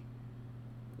 hey,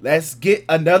 let's get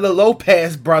another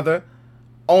Lopez brother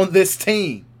on this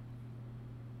team.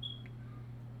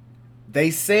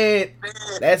 They said,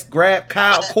 let's grab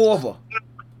Kyle Korver.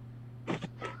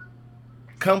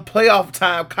 Come playoff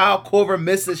time, Kyle Korver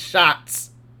misses shots.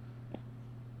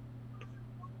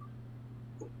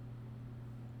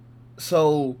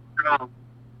 So,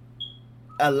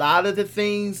 a lot of the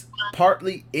things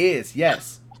partly is,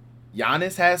 yes,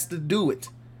 Giannis has to do it.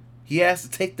 He has to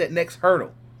take that next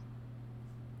hurdle.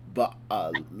 But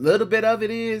a little bit of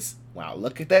it is, when I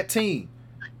look at that team,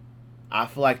 I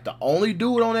feel like the only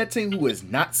dude on that team who is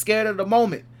not scared of the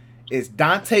moment is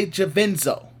Dante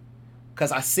Giovinco.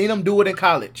 Because I seen him do it in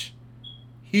college.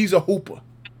 He's a hooper.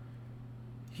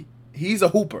 He's a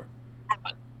hooper.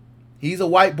 He's a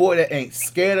white boy that ain't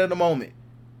scared of the moment.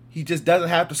 He just doesn't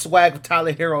have to swag with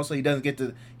Tyler Hero, so he doesn't get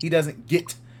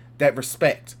that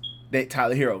respect that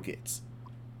Tyler Hero gets.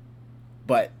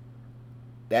 But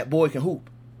that boy can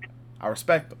hoop. I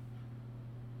respect him.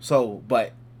 So,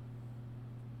 but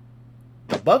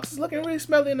the Bucks is looking really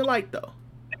smelly in the light though.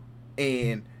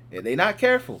 And if they not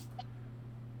careful,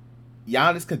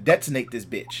 Giannis could detonate this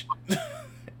bitch.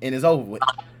 And it's over with.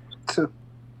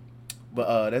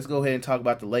 But let's go ahead and talk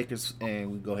about the Lakers,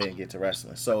 and we go ahead and get to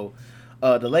wrestling. So,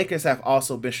 the Lakers have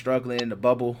also been struggling in the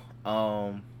bubble.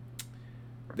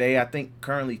 They, I think,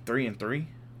 currently 3-3,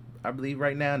 I believe,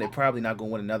 right now. They're probably not going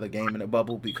to win another game in the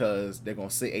bubble because they're going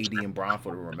to sit AD and Bron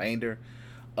for the remainder.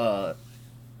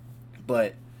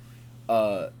 But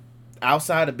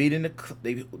outside of beating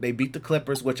they beat the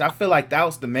Clippers, which I feel like that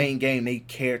was the main game they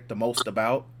cared the most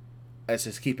about. Let's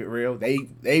just keep it real.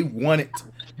 They wanted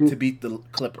to beat the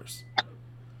Clippers.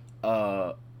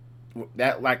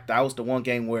 that was the one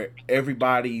game where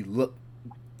everybody looked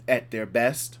at their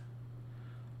best.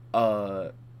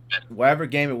 Whatever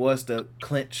game it was to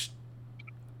clinch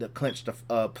the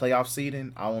playoff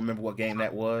seeding. I don't remember what game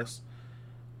that was.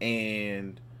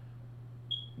 And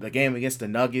the game against the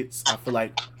Nuggets, I feel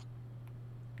like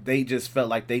they just felt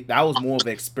like that was more of an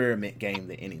experiment game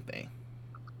than anything.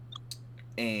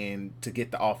 And to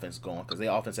get the offense going, because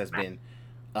the offense has been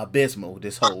abysmal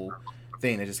this whole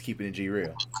thing. They're just keeping it G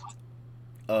real.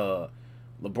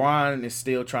 LeBron is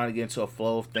still trying to get into a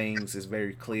flow of things. It's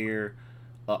very clear.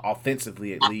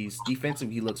 Offensively, at least.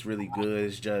 Defensively, he looks really good.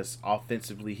 It's just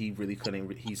offensively, he really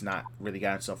couldn't. He's not really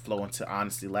got into a flow until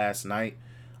honestly last night.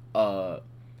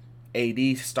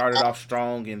 AD started off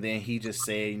strong, and then he just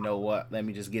said, "You know what? Let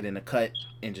me just get in the cut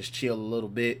and just chill a little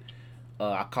bit."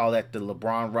 I call that the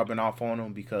LeBron rubbing off on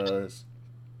him, because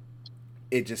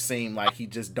it just seemed like he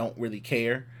just don't really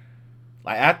care.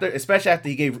 Like especially after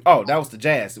he gave. Oh, that was the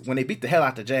Jazz when they beat the hell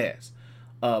out the Jazz.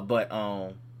 But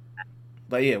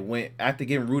yeah, when after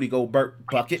giving Rudy Gobert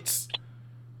buckets,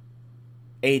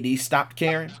 AD stopped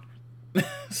caring.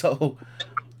 So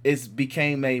it's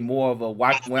became a more of a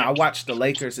watch. When I watch the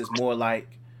Lakers, it's more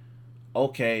like,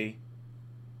 okay,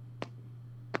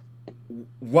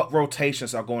 what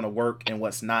rotations are going to work and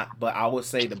what's not. But I would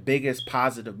say the biggest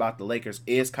positive about the Lakers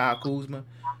is Kyle Kuzma.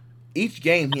 Each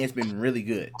game he has been really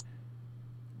good.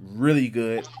 Really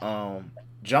good.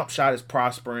 Jump shot is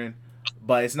prospering,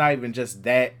 but it's not even just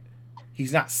that.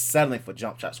 He's not settling for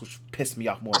jump shots, which pissed me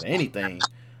off more than anything.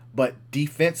 But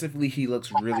defensively, he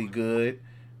looks really good,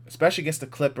 especially against the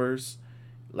Clippers.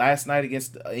 Last night,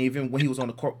 even when he was on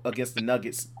the court against the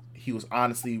Nuggets, he was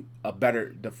honestly a better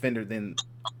defender than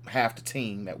half the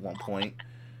team at one point.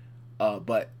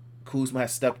 But Kuzma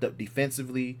has stepped up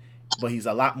defensively, but he's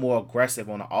a lot more aggressive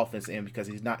on the offense end, because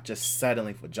he's not just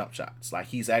settling for jump shots. Like,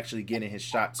 he's actually getting his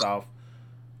shots off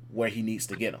where he needs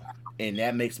to get them. And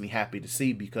that makes me happy to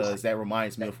see, because that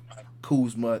reminds me of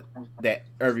Kuzma that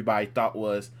everybody thought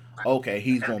was, okay,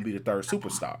 he's going to be the third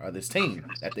superstar of this team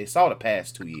that they saw the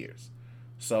past 2 years.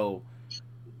 So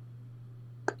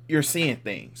you're seeing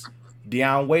things.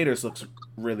 Deion Waiters looks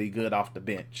really good off the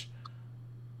bench.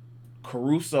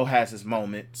 Caruso has his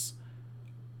moments.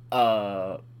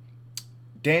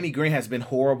 Danny Green has been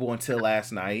horrible until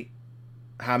last night.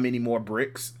 How many more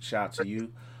bricks? Shout out to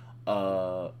you.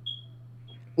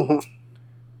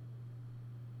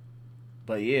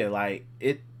 But yeah, like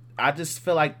I just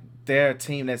feel like they're a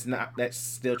team that's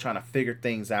still trying to figure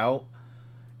things out,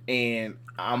 and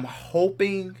I'm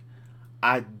hoping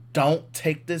I don't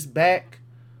take this back,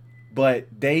 but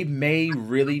they may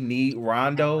really need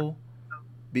Rondo,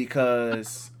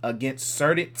 because against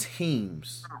certain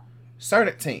teams,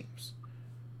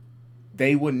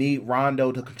 they would need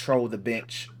Rondo to control the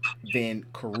bench than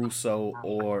Caruso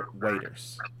or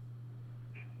Waiters,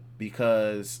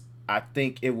 because I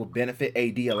think it will benefit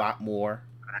AD a lot more,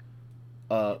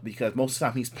 because most of the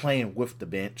time he's playing with the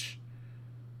bench,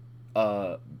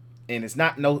 and it's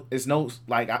no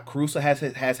like Caruso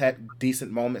has had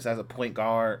decent moments as a point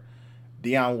guard.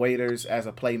 Deion Waiters as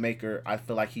a playmaker, I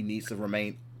feel like he needs to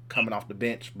remain coming off the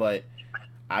bench, but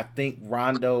I think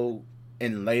Rondo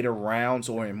in later rounds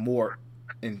or in more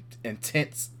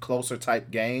intense, closer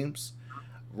type games,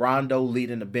 Rondo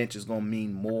leading the bench is going to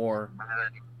mean more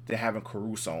than having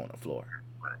Caruso on the floor.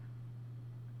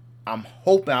 I'm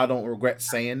hoping I don't regret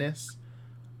saying this,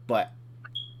 but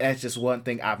that's just one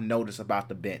thing I've noticed about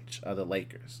the bench of the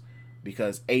Lakers,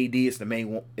 because AD is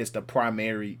the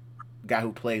primary guy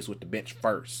who plays with the bench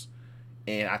first,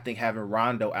 and I think having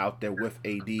Rondo out there with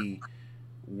AD,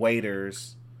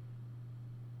 Waiters,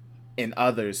 and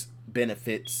others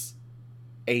benefits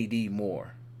AD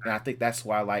more, and I think that's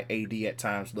why like AD at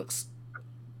times looks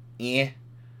it's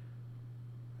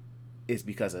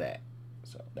because of that.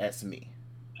 So that's me.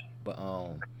 But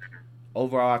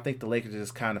overall, I think the Lakers are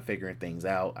just kind of figuring things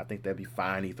out. I think they'll be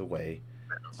fine either way.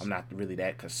 I'm not really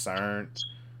that concerned.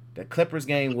 The Clippers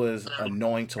game was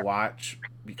annoying to watch,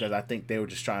 because I think they were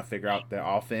just trying to figure out their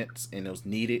offense, and it was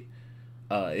needed.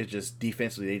 It's just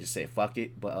defensively they just said fuck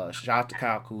it. But shout out to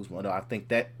Kyle Kuzma, though. I think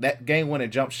that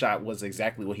game-winning jump shot was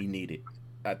exactly what he needed.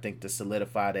 I think to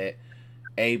solidify that,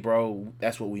 hey, bro,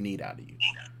 that's what we need out of you.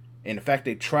 And the fact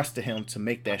they trusted him to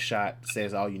make that shot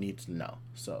says all you need to know.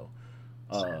 So,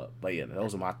 but yeah,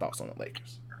 those are my thoughts on the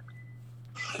Lakers.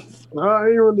 I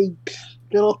ain't really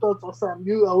get no thoughts on something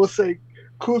new. I would say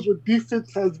Kuzma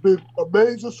defense has been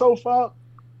amazing so far.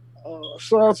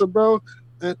 Shout out to bro.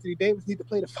 Anthony Davis need to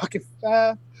play the fucking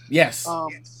five. Yes.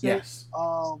 Yes.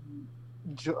 JaVale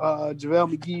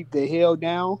McGee, they held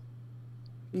down.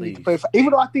 He need to Please. play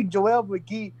even though I think JaVale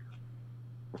McGee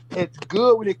It's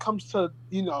good when it comes to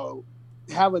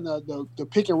having the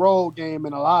pick and roll game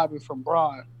and alive and from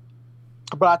Broad.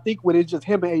 But I think when it's just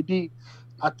him and AD,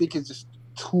 I think it's just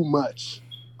too much.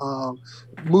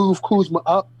 Move Kuzma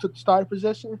up to the starting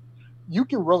position. You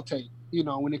can rotate,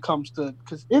 when it comes to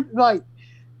because it's like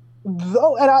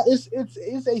though, and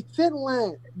it's a thin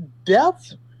line.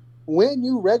 Depth win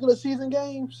you regular season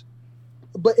games,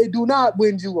 but it do not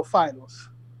win you a finals.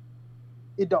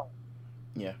 It don't.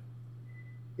 Yeah.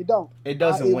 It don't. It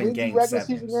doesn't win game regular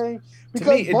sevens. season game To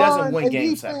me, it doesn't win and game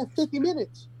playing sevens. 50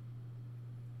 minutes.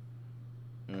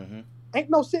 Mm-hmm. Ain't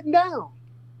no sitting down.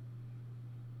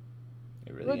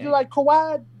 It really ain't. Like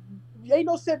Kawhi, ain't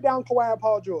no sit down Kawhi and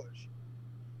Paul George.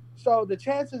 So the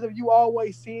chances of you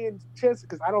always seeing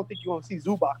because I don't think you're gonna see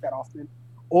Zubac that often,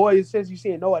 or since you're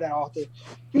seeing Noah that often,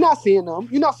 you're not seeing them.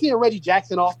 You're not seeing Reggie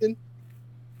Jackson often.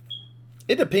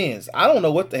 It depends. I don't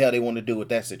know what the hell they want to do with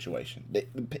that situation. The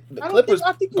Clippers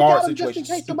I think you guard got them just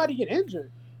situation. in case somebody get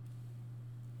injured.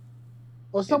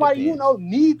 Or somebody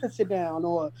need to sit down,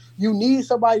 or you need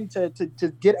somebody to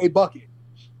get a bucket.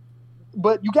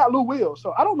 But you got Lou Will,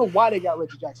 so I don't know why they got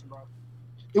Reggie Jackson, bro.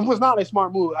 It was not a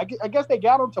smart move. I guess they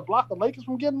got him to block the Lakers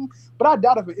from getting him, but I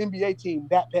doubt if an NBA team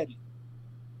that petty.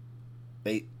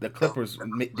 The Clippers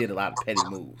did a lot of petty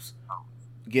moves.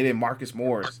 Getting Marcus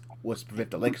Morris was to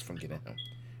prevent the Lakers from getting him.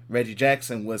 Reggie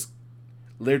Jackson was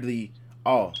literally,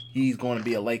 he's going to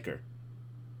be a Laker.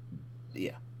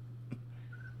 Yeah.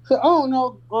 So I don't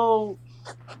know.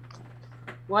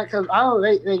 Cause I don't.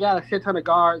 They got a shit ton of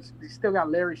guards. They still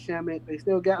got Larry Shamet. They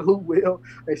still got Lou Will.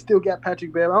 They still got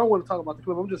Patrick Beverley. I don't want to talk about the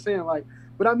Clippers. I'm just saying,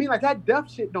 but I mean, that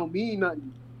depth shit don't mean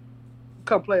nothing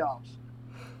come playoffs.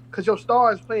 Cause your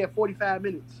stars play at 45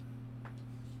 minutes.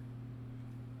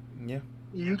 Yeah.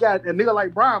 You got a nigga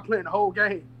like Brian playing the whole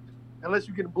game, unless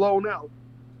you get blown out.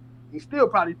 He still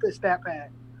probably put stat pad.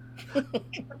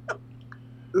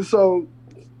 So.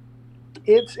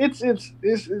 It's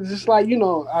just like,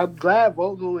 I'm glad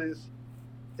Vogel is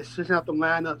switching out the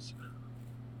lineups,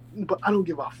 but I don't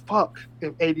give a fuck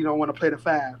if AD don't want to play the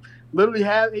 5. Literally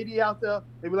have AD out there.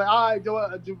 They be like, all right,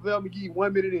 JaVale McGee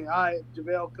 1 minute in. All right,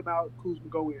 JaVale come out, Kuzma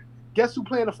go in. Guess who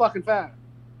playing the fucking 5?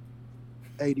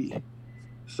 AD.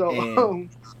 So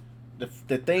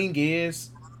the thing is,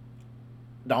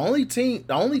 the only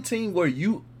team where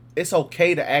it's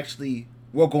okay to actually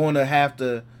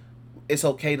it's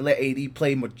okay to let AD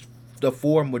play the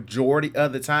 4 majority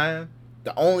of the time.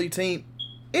 The only team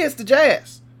is the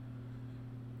Jazz.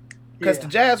 Because the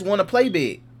Jazz want to play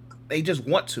big. They just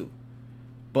want to.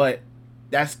 But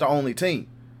that's the only team.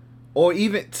 Or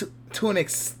even to an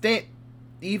extent,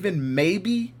 even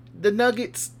maybe the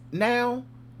Nuggets now.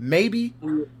 Maybe.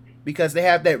 Because they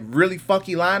have that really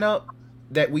funky lineup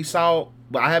that we saw.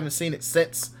 But I haven't seen it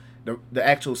since the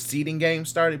actual seeding game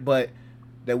started. But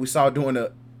that we saw during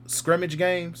the scrimmage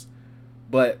games,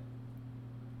 but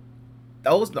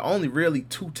those are the only really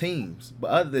 2 teams. But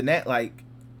other than that,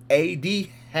 AD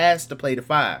has to play the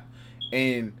 5,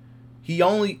 and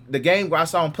the game where I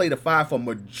saw him play the 5 for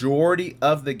majority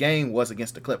of the game was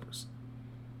against the Clippers.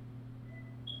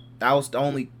 That was the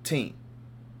only team,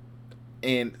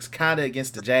 and it's kind of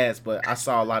against the Jazz, but I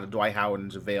saw a lot of Dwight Howard and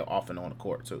JaVale off and on the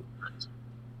court too.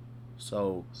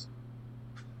 So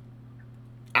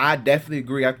I definitely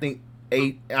agree. I think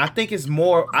it's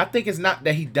not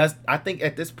that he does. I think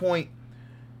at this point,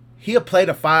 he'll play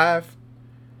the 5.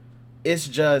 It's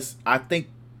just, I think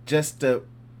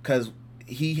because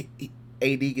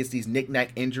AD gets these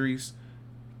knick-knack injuries,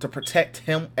 to protect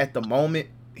him at the moment,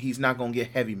 he's not going to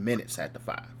get heavy minutes at the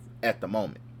 5 at the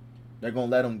moment. They're going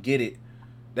to let him get it.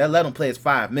 They'll let him play his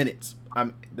 5 minutes.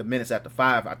 The minutes at the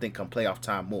 5, I think, come playoff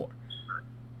time more.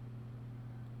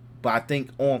 But I think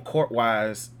on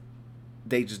court-wise,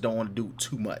 they just don't want to do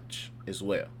too much as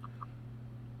well.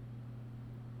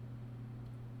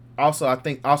 Also, I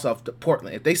think if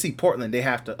Portland, if they see Portland, they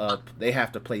have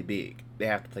to play big. They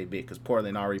have to play big because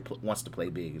Portland already wants to play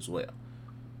big as well.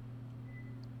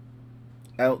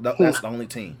 That's the only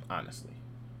team, honestly.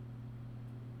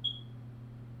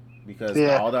 Because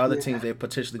all the other teams they're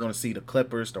potentially going to see, the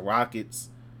Clippers, the Rockets,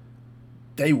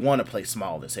 they want to play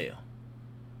small as hell.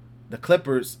 The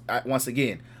Clippers, once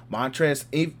again,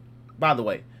 Montrezl. By the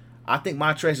way, I think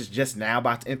Montrezl is just now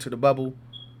about to enter the bubble.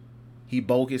 He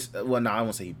bogus. Well, no, I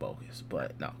won't say he bogus,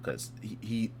 but no, because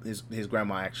his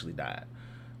grandma actually died.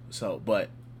 So, but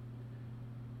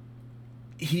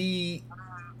he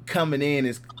coming in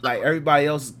is like everybody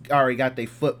else already got their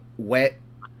foot wet,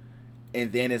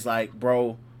 and then it's like,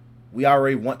 bro, we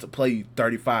already want to play you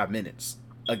 35 minutes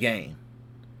a game.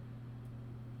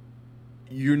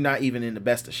 You're not even in the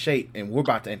best of shape, and we're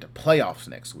about to enter playoffs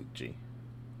next week, G.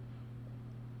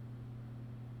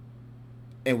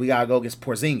 and we gotta go against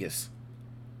Porzingis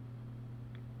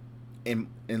and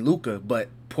Luka, but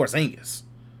Porzingis.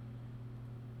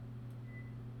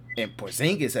 And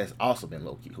Porzingis has also been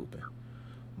low key hooping.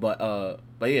 But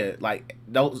yeah, like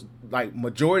those, like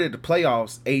majority of the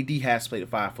playoffs, AD has played the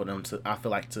 5 for them to, I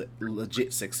feel like, to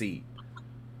legit succeed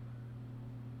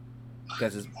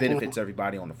because it benefits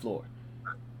everybody on the floor.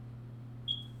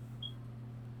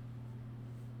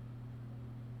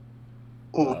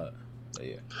 But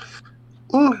yeah.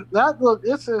 That look,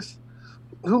 it's just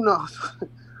who knows,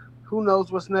 who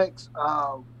knows what's next.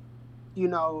 You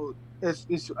know,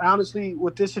 it's honestly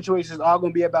with this situation, it's all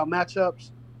going to be about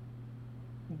matchups.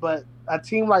 But a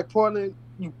team like Portland,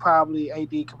 you probably AD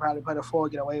could probably play the 4,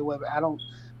 get away with it. I don't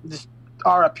just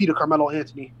RIP to Carmelo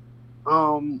Anthony.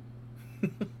 You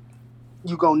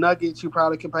go Nuggets, you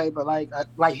probably can play, but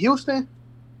like Houston,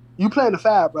 you playing the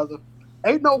 5, brother.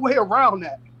 Ain't no way around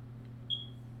that.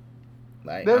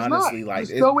 Like There's honestly, not. like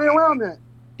There's no way around that.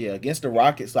 Yeah, against the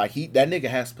Rockets, like that nigga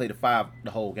has to play the 5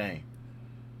 the whole game.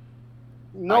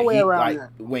 No like, way around like,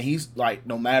 that. When he's like,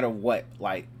 no matter what,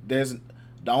 like there's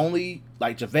the only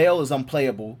like JaVale is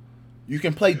unplayable. You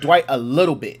can play Dwight a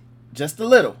little bit, just a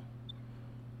little,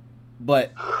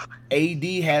 but AD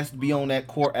has to be on that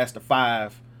court as the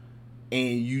 5,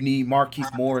 and you need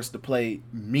Markieff Morris to play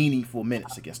meaningful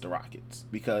minutes against the Rockets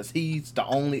because he's the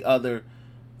only other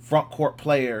front court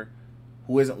player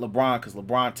who isn't LeBron, because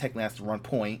LeBron technically has to run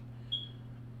point,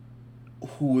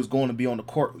 who is going to be on the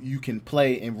court. You can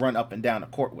play and run up and down the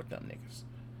court with them niggas.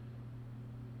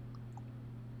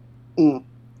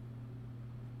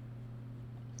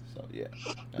 So yeah,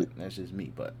 that's just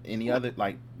me. But any other,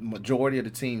 like majority of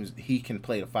the teams, he can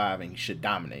play the 5 and he should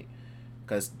dominate.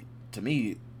 Because to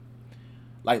me,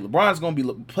 like LeBron's going to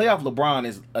be playoff. LeBron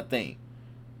is a thing,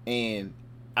 and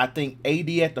I think AD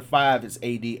at the 5 is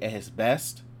AD at his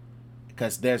best.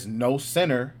 Because there's no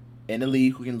center in the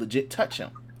league who can legit touch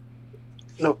him.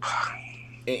 Nope.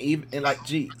 And like,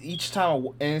 gee, each time,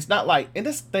 and it's not like, and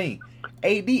this thing,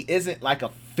 AD isn't like a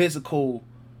physical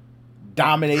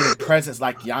dominating presence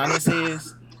like Giannis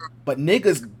is, but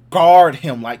niggas guard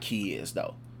him like he is,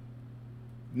 though.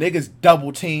 Niggas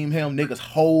double team him, niggas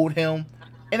hold him,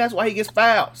 and that's why he gets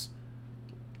fouls.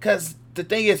 Because the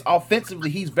thing is,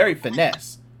 offensively, he's very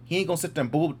finesse. He ain't gonna sit there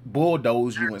and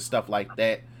bulldoze you and stuff like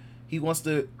that. He wants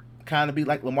to kind of be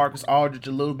like LaMarcus Aldridge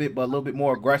a little bit, but a little bit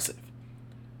more aggressive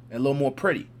and a little more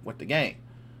pretty with the game.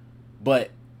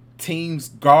 But teams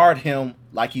guard him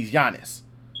like he's Giannis.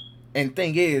 And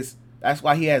thing is, that's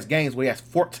why he has games where he has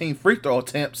 14 free throw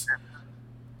attempts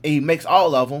and he makes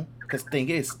all of them. Because the thing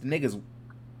is, the nigga's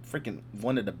freaking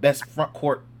one of the best front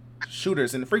court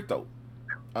shooters in the free throw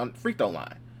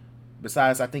line.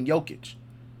 Besides, I think, Jokic.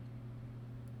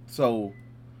 So,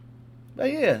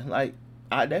 but yeah, like,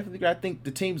 I think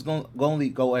the team's going to only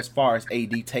go as far as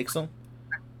AD takes them.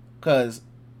 Because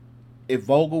if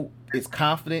Vogel is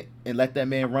confident and let that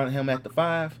man run him at the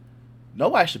 5,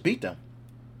 nobody should beat them.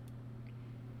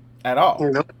 At all.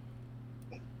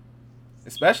 Mm-hmm.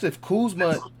 Especially if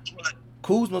Kuzma's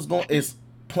is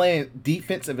playing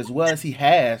defensive as well as he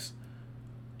has.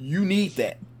 You need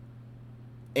that.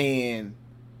 And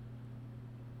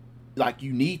like,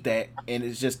 you need that. And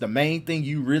it's just the main thing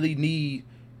you really need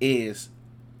is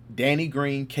Danny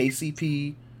Green,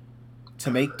 KCP to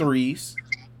make threes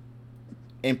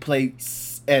and play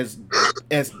as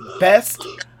best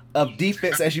of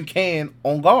defense as you can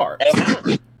on guard.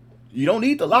 You don't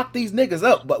need to lock these niggas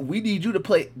up, but we need you to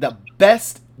play the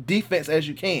best defense as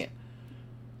you can.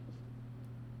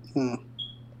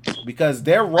 Because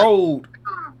their road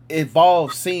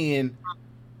involves seeing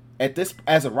at this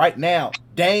as of right now,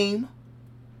 Dame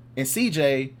and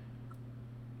CJ.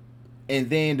 And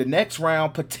then the next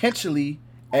round, potentially,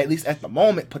 at least at the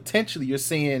moment, potentially you're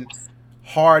seeing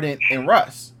Harden and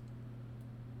Russ.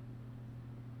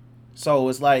 So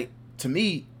it's like, to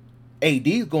me, AD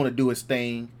is going to do his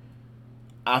thing.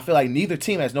 I feel like neither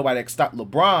team has nobody that can stop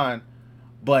LeBron,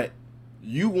 but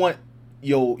you want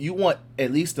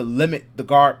at least to limit the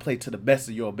guard play to the best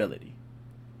of your ability.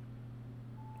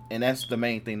 And that's the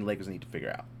main thing the Lakers need to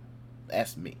figure out.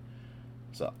 That's me.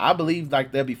 So I believe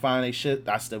like they'll be fine. They should.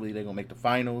 I still believe they're gonna make the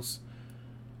finals,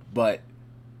 but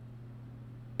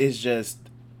it's just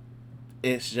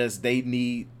they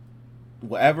need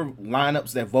whatever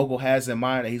lineups that Vogel has in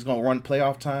mind that he's gonna run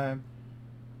playoff time.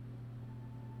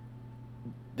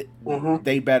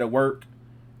 They better work,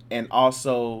 and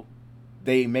also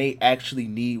they may actually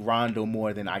need Rondo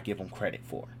more than I give them credit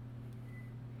for.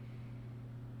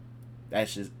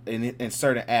 That's just in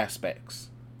certain aspects,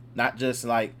 not just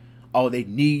like, oh, they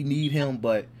need him,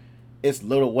 but it's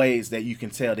little ways that you can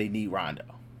tell they need Rondo.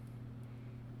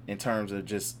 in terms of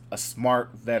just a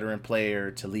smart veteran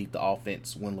player to lead the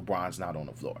offense when LeBron's not on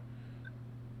the floor.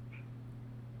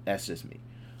 That's just me.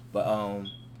 But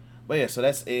yeah, so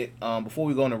that's it. Before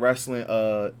we go into wrestling,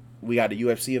 we got a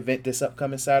UFC event this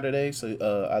upcoming Saturday, so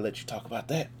I'll let you talk about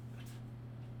that.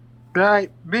 All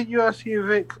right, big UFC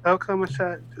event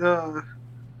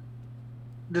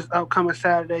this upcoming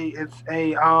Saturday. It's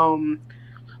a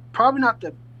probably not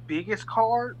the biggest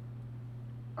card,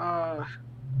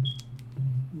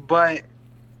 but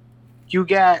you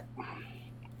got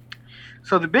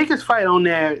the biggest fight on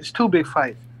there is two big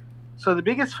fights. So the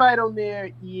biggest fight on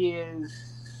there is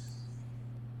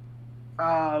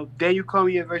Daniel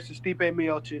Cormier versus Stipe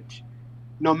Miocic.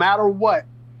 No matter what,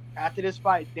 after this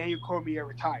fight, Daniel Cormier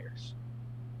retires.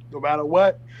 No matter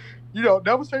what,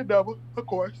 never say never, of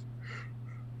course,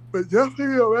 but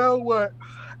definitely no matter what,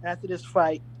 after this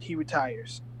fight, he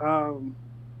retires. Then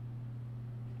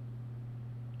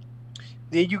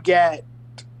you got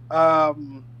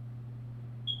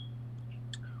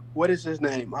what is his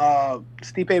name?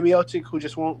 Stipe Miocic, who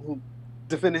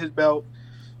defended his belt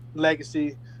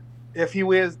legacy. If he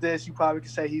wins this, you probably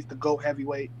could say he's the GOAT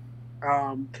heavyweight.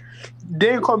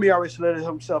 Dan Cormier already solidified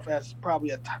himself as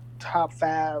probably a top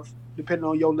 5, depending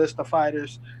on your list of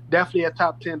fighters. Definitely a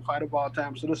top 10 fighter of all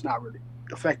time, so this not really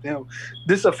affect him.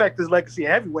 This affects his legacy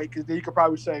at heavyweight, because then you could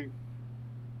probably say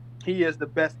he is the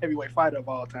best heavyweight fighter of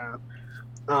all time,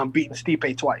 beating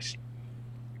Stipe twice.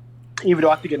 Even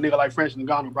though I think a nigga like Francis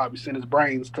Ngannou probably sent his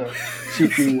brains to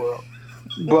CP World.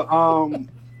 But,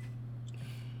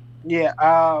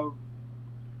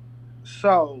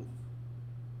 so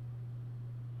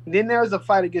then there's a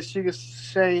fight against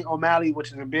Shane O'Malley,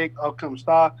 which is a big upcoming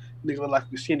star. Nigga look like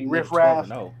a skinny riffraff.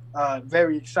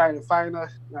 Very exciting fighter.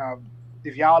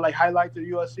 If y'all like highlights of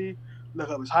UFC, look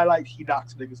up his highlights. He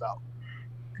knocks niggas out.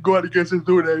 Going against this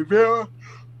dude named Vera.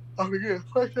 I forget his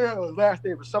first name or his last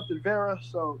name was something Vera.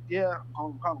 So yeah,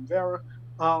 I'm calling him Vera.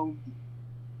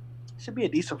 Should be a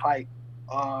decent fight.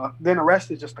 Then the rest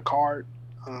is just the card.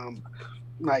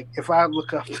 Like if I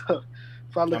look up the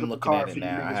card for you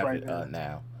niggas right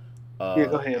now. Yeah,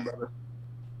 go ahead, brother.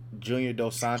 Junior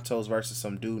Dos Santos versus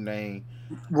some dude named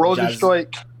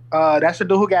Rosenstoik. That's the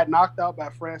dude who got knocked out by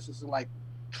Francis in like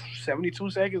 72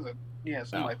 seconds.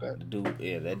 Something like that.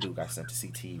 That dude got sent to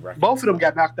CT. Both of them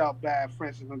got knocked out by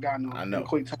Francis Ngannou in a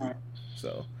quick time.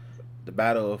 So, the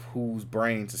battle of whose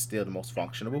brains is still the most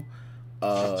functionable.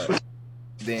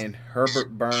 Then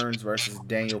Herbert Burns versus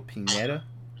Daniel Pineda.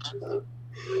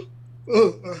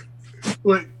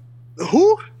 Wait,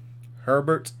 who?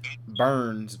 Herbert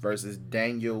Burns versus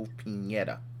Daniel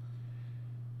Pineda.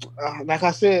 Like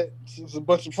I said, it's a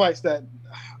bunch of fights that.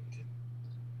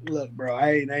 Look, bro,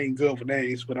 I ain't good for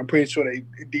names, but I'm pretty sure they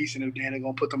decent if they're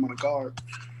gonna put them on the card.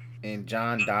 And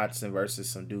John Dodson versus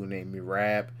some dude named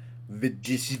Mirab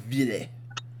Vidishvili.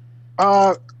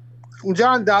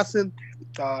 John Dodson,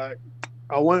 I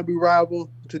want to be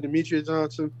rival to Demetrius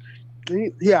Johnson.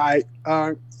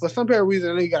 For some apparent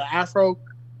reason, I know he got an afro,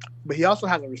 but he also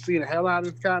has a receding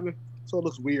hairline, kind of, so it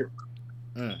looks weird.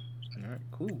 All right,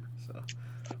 cool. So,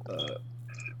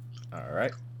 all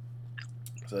right.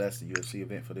 So that's the UFC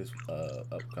event for this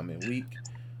upcoming week.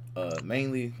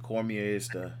 Mainly, Cormier is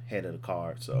the head of the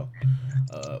card, so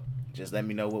just let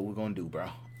me know what we're gonna do, bro.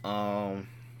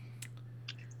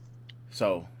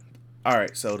 So, all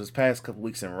right. So this past couple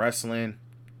weeks in wrestling,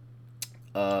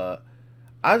 I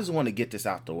just want to get this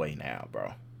out the way now,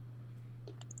 bro.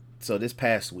 So this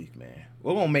past week, man,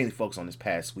 we're gonna mainly focus on this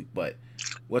past week, but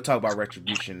we'll talk about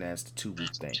Retribution as the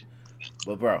 2-week thing.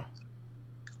 But bro,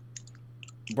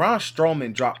 Braun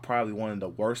Strowman dropped probably one of the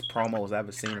worst promos I've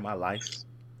ever seen in my life.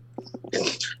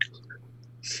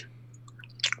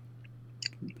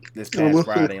 This past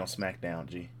Friday on SmackDown,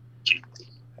 G.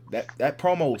 That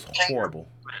promo was horrible.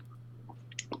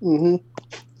 Mm-hmm.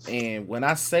 And when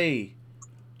I say,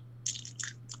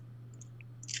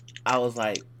 I was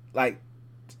like,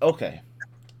 okay,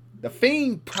 the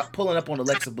Fiend pulling up on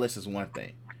Alexa Bliss is one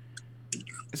thing.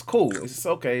 It's cool. It's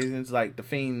okay. It's like the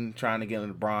Fiend trying to get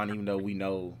into Braun, even though we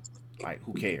know, like,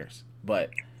 who cares?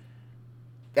 But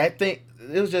that thing,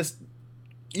 it was just,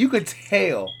 you could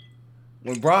tell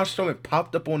when Braun Strowman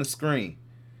popped up on the screen,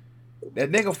 that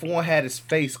nigga for one had his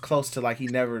face close to like he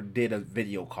never did a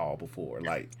video call before.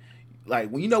 Like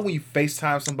when you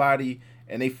FaceTime somebody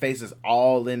and they face is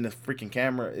all in the freaking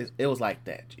camera, it was like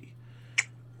that, G.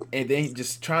 And then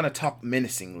just trying to talk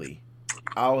menacingly.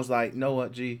 I was like, know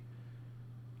what, G?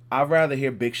 I'd rather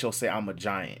hear Big Show say I'm a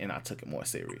giant, and I took it more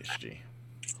serious, G.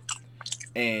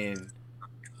 And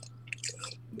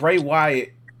Bray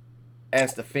Wyatt,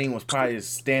 as the Fiend, was probably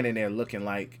just standing there looking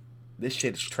like, this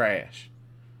shit is trash.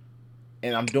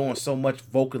 and I'm doing so much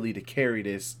vocally to carry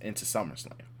this into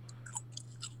SummerSlam.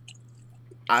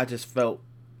 I just felt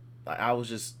like I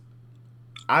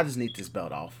just need this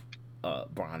belt off,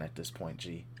 Braun at this point.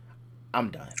 G, I'm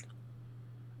done.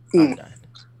 I'm done.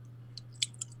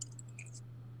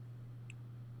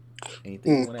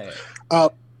 Anything you want to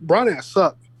add? Braun ass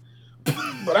sucked,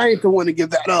 but I ain't the one to give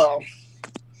that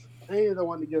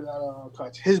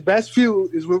touch. His best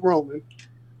feud is with Roman.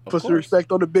 Put some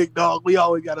respect on the big dog. We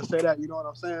always got to say that. You know what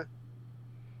I'm saying?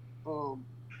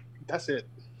 That's it.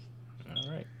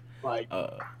 All right. Like,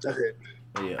 that's it.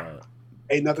 Yeah.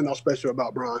 Ain't nothing else special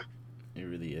about Braun. It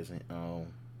really isn't.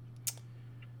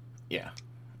 Yeah.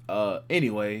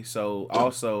 Anyway, so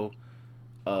also,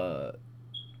 what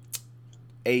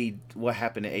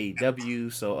happened to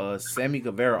AEW? So, Sammy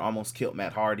Guevara almost killed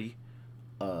Matt Hardy.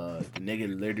 The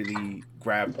nigga literally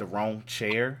grabbed the wrong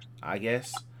chair, I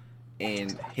guess,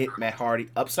 and hit Matt Hardy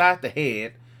upside the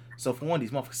head. So for one,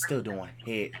 these motherfuckers still doing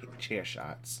head chair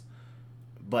shots.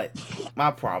 But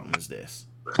my problem is this.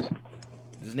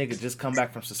 This nigga just come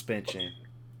back from suspension,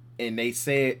 and they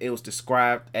said it was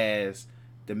described as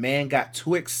the man got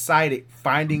too excited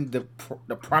finding the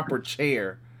proper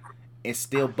chair and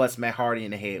still bust Matt Hardy in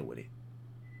the head with it.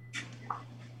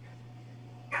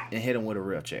 And hit him with a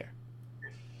real chair.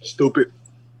 Stupid.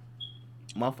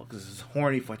 Motherfuckers is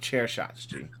horny for chair shots,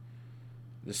 G.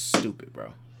 This is stupid,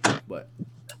 bro. But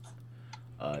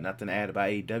nothing to add about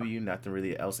AEW. Nothing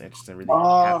really else interesting really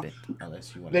happened.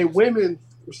 Unless you want. They women.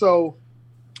 So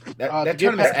that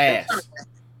tournament's ass.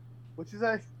 What you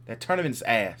say? That tournament's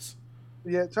ass.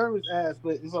 Yeah, tournament's ass.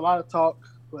 But there's a lot of talk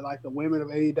with like the women of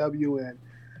AEW and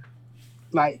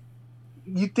like.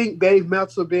 You think Dave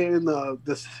Meltzer being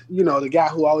the guy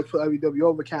who always put WWE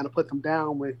over kind of put them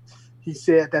down when he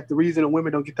said that the reason the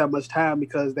women don't get that much time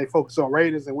because they focus on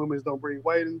ratings and women don't bring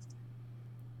ratings.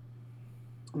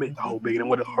 I mean, the whole bigger than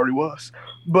what it already was.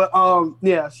 But,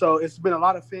 yeah, so it's been a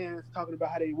lot of fans talking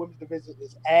about how the women's division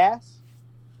is ass.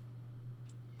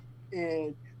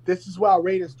 And this is why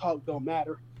ratings talk don't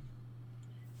matter.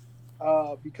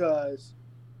 Because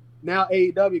now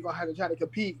AEW going to have to try to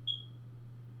compete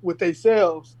with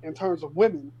themselves in terms of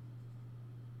women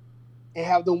and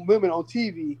have them women on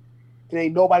TV and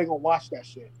ain't nobody gonna watch that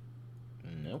shit.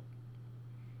 Nope.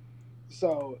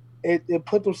 So it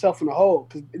put themselves in a hole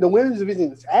because the women's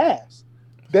division is ass.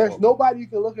 There's nobody you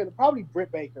can look at. Probably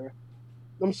Britt Baker.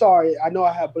 I'm sorry. I know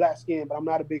I have black skin, but I'm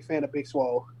not a big fan of Big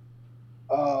Swole.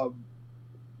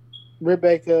 Britt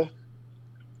Baker.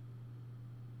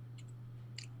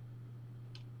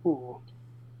 Ooh.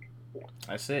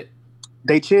 That's it.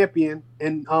 They champion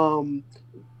and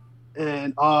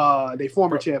they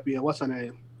former champion. What's her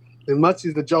name? As much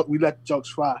as the joke, we let the jokes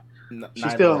fly.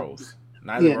 She's still Rose.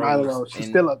 Nyla Rose.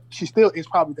 She still is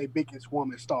probably their biggest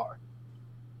woman star.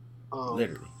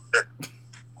 Literally.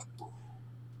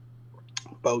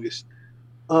 Bogus.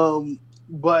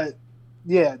 But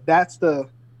yeah, that's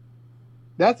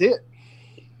it.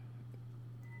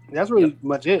 That's really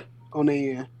much it on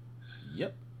the end.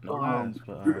 Yep. No lies,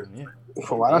 but yeah.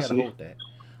 For what I see.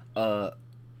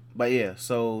 But yeah,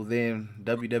 so then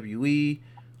WWE,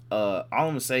 all I'm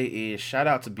gonna say is shout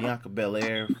out to Bianca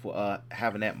Belair for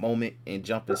having that moment and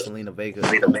jumping Selena Vega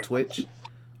on Twitch.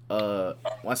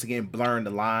 Once again blurring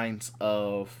the lines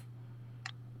of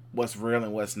what's real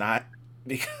and what's not,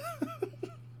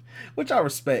 which I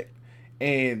respect.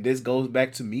 And this goes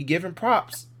back to me giving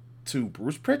props to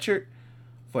Bruce Pritchard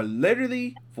for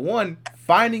literally, for one,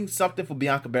 finding something for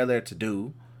Bianca Belair to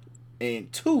do,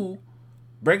 and two,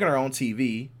 bringing her on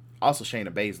TV. Also, Shayna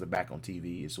Baszler back on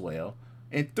TV as well.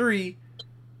 And three,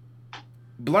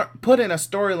 put in a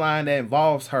storyline that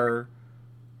involves her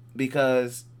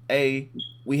because, A,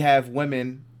 we have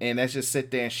women, and let's just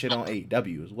sit there and shit on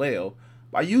AEW as well,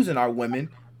 by using our women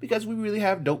because we really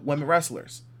have dope women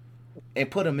wrestlers.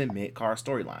 And put them in mid-card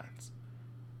storylines.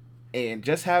 And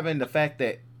just having the fact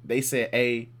that they said,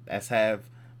 hey, let's have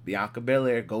Bianca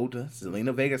Belair go to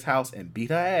Zelina Vega's house and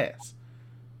beat her ass.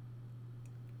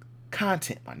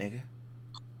 Content, my nigga.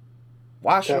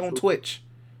 Watch her on Twitch.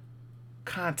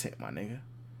 Content, my nigga.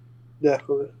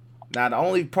 Definitely. Now, the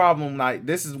only problem, like,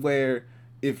 this is where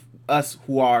if us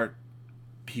who are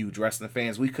huge wrestling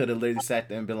fans, we could have literally sat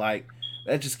there and been like,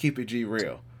 let's just keep it G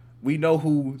real. We know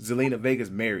who Zelina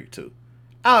Vega's married to.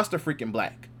 Aleister freaking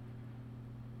Black.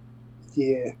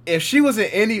 Yeah. If she was in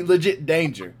any legit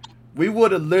danger, we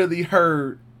would have literally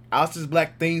heard Aleister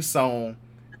Black theme song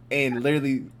and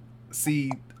literally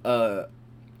see Bianca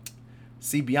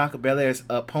Belair's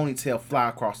ponytail fly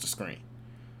across the screen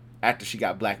after she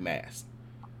got black masked.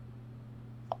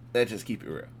 Let's just keep it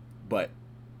real. But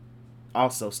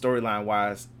also, storyline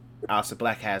wise, Aleister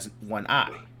Black has one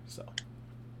eye. So,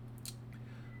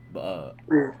 but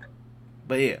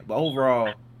but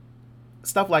overall,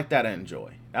 stuff like that I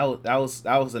enjoy. That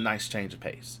was a nice change of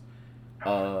pace.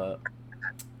 Uh,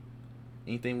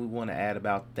 Anything we want to add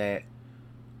about that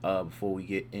before we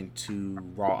get into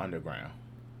Raw Underground?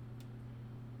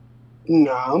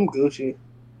 Nah, I'm Gucci.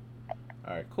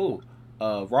 All right, cool.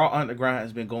 Raw Underground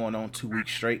has been going on 2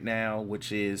 weeks straight now,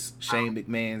 which is Shane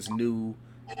McMahon's new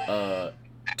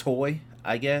toy,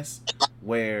 I guess,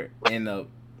 where in the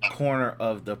corner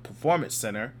of the performance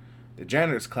center, the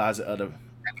janitor's closet of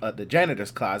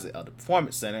the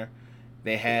performance center,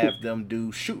 they have them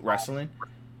do shoot wrestling.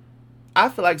 I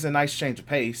feel like it's a nice change of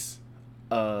pace.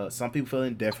 Some people feel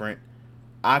indifferent.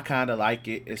 I kind of like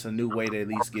it. It's a new way to at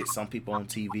least get some people on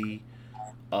TV.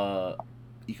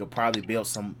 You could probably build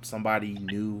somebody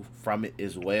new from it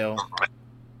as well,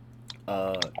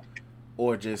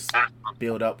 or just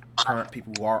build up current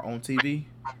people who are on TV.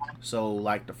 So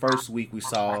like the first week we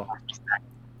saw,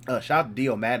 shout out to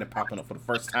Dio Madden popping up for the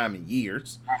first time in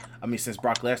years. I mean since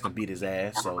Brock Lesnar beat his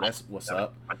ass, so that's what's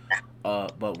up.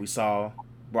 But we saw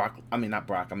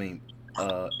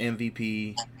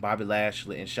MVP, Bobby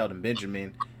Lashley, and Shelton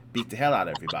Benjamin beat the hell out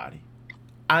of everybody.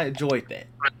 I enjoyed that.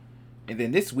 And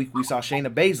then this week we saw Shayna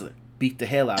Baszler beat the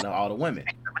hell out of all the women.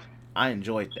 I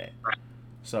enjoyed that.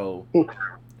 So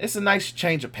it's a nice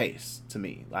change of pace to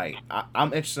me. Like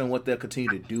I'm interested in what they'll continue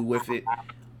to do with it.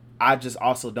 I just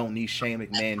also don't need Shane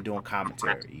McMahon doing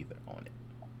commentary either on it.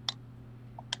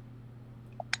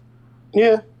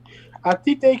 Yeah, I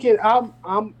think they can.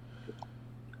 I'm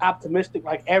optimistic,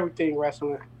 like everything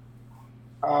wrestling,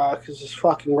 because it's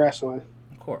fucking wrestling.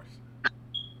 Of course.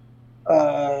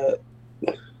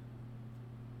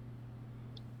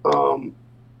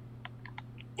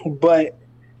 But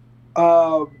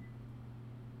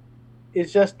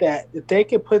it's just that if they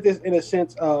can put this in a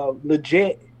sense of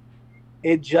legit,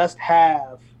 it just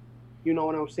have, you know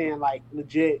what I'm saying, like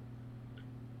legit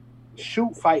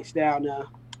shoot fights down there.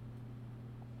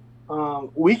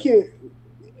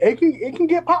 It can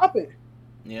get popping.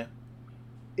 Yeah.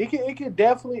 It can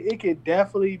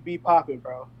definitely be popping,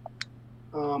 bro.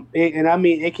 And I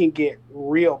mean it can get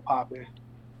real popping.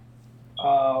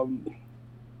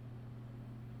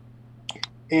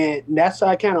 And that's how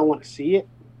I kind of want to see it.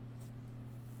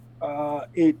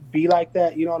 It be like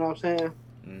that, you know what I'm saying?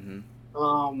 Mm-hmm.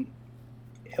 And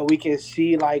we can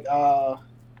see like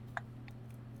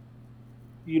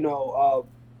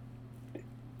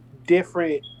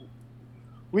different.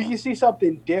 We can see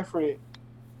something different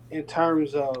in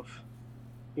terms of,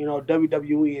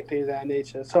 WWE and things of that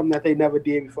nature. Something that they never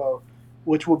did before,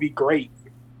 which will be great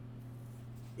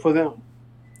for them.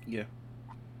 Yeah.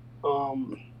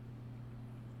 And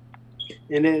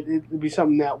it'd be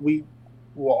something that we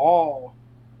will all,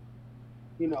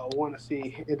 want to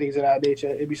see and things of that nature.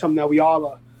 It'd be something that we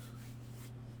all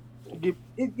if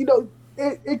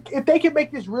they can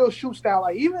make this real shoot style,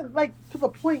 like even like to the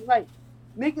point, like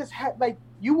niggas like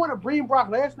you want to bring Brock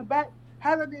Lesnar back,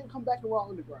 have that nigga come back and Raw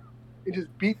Underground and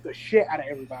just beat the shit out of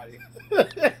everybody.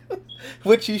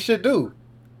 Which he should do,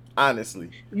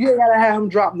 honestly. You ain't gotta have him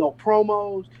drop no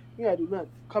promos. You gotta do nothing.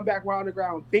 Come back Raw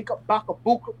Underground, think up Baka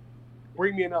Buka,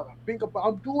 bring me another. Think up,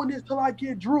 I'm doing this till I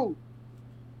get Drew.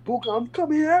 Buka, I'm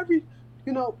coming here every.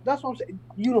 That's what I'm saying.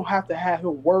 You don't have to have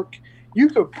him work. You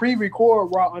could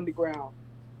pre-record Raw Underground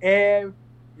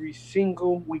every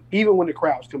single week. Even when the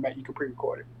crowds come back, you can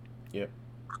pre-record it. Yep.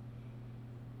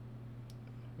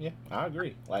 Yeah, I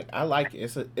agree. Like, I like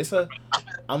it. It's a.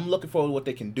 I'm looking forward to what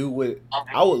they can do with it.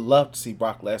 I would love to see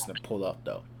Brock Lesnar pull up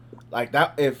though. Like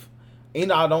that. If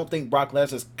I don't think Brock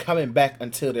Lesnar's coming back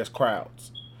until there's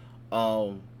crowds.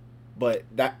 But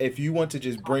that if you want to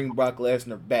just bring Brock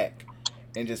Lesnar back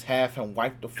and just have him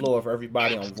wipe the floor of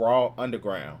everybody on Raw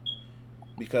Underground.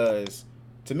 Because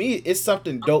to me, it's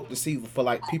something dope to see for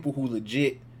like people who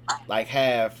legit like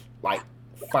have like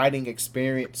fighting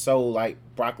experience. So like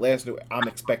Brock Lesnar, I'm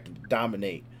expected to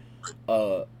dominate.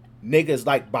 Niggas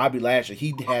like Bobby Lashley,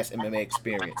 he has MMA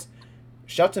experience.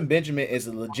 Shelton Benjamin is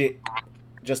a legit,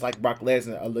 just like Brock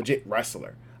Lesnar, a legit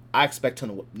wrestler. I expect him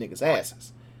to whip niggas'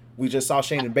 asses. We just saw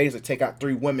Shayna Baszler take out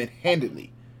 3 women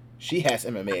handedly. She has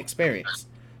MMA experience.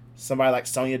 Somebody like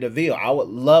Sonya Deville, I would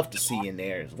love to see in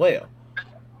there as well.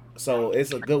 So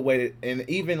it's a good way to, and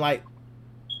even like,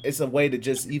 it's a way to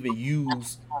just even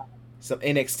use some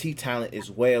NXT talent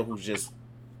as well, who's just,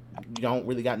 you don't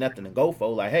really got nothing to go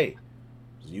for. Like, hey,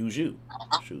 just use you.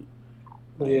 Shoot.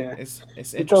 Yeah. It's You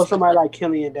interesting. throw somebody like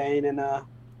Killian Dane and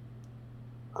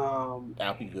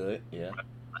That'll be good, yeah.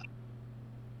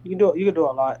 you can do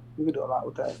a lot. You can do a lot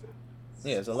with that.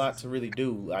 Yeah, there's a lot to really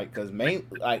do. Like, cause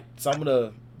some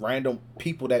of random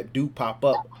people that do pop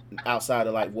up outside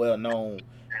of like well-known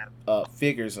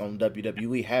figures on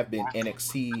WWE have been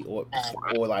NXT or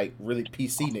like really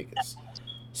PC niggas.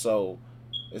 So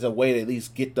it's a way to at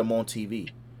least get them on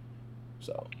TV.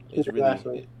 So it's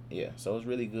really so it's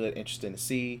really good, interesting to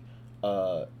see.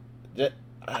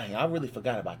 I really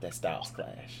forgot about that Styles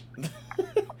Clash.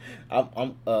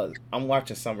 I'm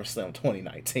watching SummerSlam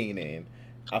 2019 and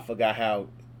I forgot how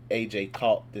AJ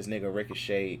caught this nigga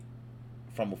Ricochet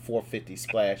from a 450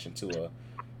 splash into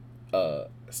a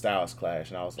Styles Clash,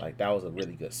 and I was like, that was a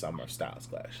really good summer of Styles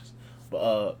Clashes.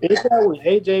 But is that when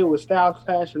AJ was Styles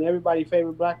Clash and everybody's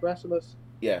favorite black wrestlers?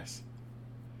 Yes.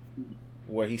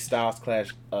 Where he Styles Clash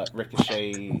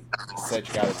Ricochet,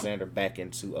 Cedric Alexander back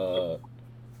into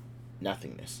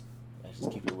nothingness. Let's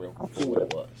just keep it real for what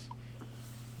it was.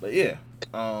 But yeah,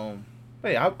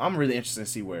 I'm really interested to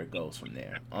see where it goes from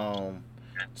there.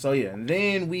 So yeah, and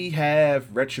then we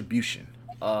have Retribution.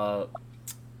 How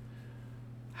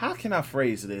can I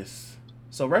phrase this?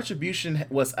 So Retribution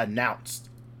was announced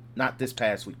not this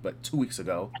past week, but 2 weeks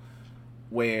ago,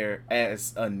 where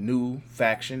as a new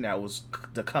faction that was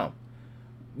to come.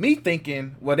 Me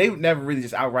thinking, well, they never really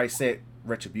just outright said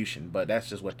Retribution, but that's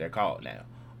just what they're called now.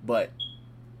 But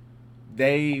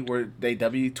they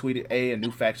tweeted a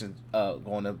new faction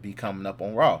going to be coming up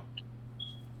on Raw.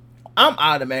 I'm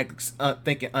automatically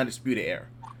thinking Undisputed Era.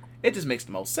 It just makes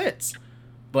the most sense.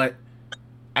 But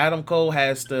Adam Cole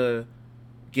has to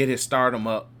get his stardom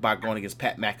up by going against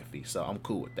Pat McAfee, so I'm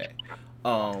cool with that.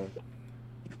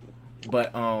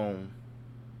 But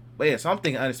yeah, so I'm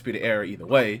thinking Undisputed Era either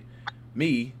way.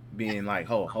 Me being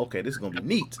like, oh, okay, this is gonna be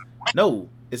neat. No,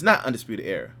 it's not Undisputed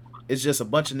Era. It's just a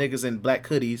bunch of niggas in black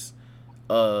hoodies,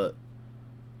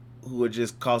 who are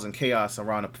just causing chaos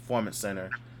around a performance center.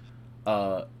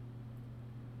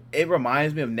 It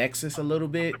reminds me of Nexus a little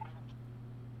bit,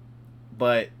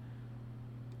 but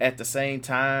at the same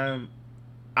time,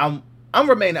 I'm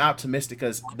remaining optimistic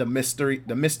because the mystery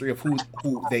of who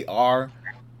they are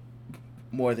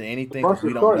more than anything, because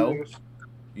we don't know. Niggas.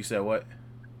 You said what?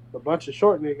 A bunch of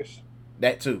short niggas.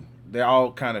 That too. They're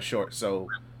all kind of short. So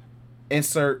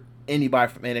insert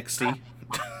anybody from NXT.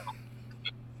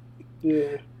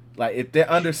 Yeah. Like if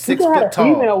they're under 6 foot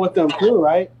tall. Female with them too,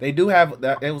 right? They do have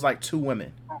that. It was like 2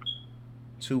 women.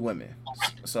 2 women.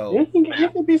 So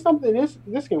it can be something.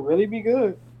 This can really be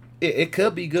good. It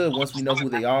could be good once we know who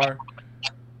they are.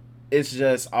 It's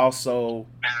just also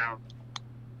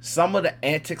some of the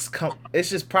antics come. It's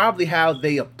just probably how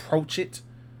they approach it.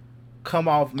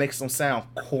 Makes them sound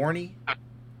corny.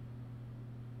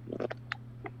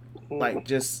 Like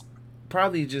just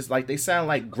like they sound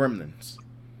like gremlins.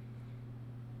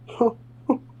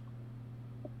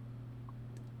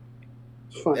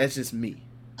 That's just me.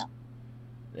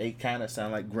 They kind of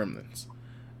sound like gremlins.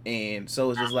 And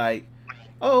so it's just like,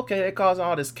 oh, okay, they caused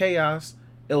all this chaos.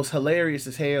 It was hilarious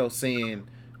as hell seeing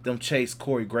them chase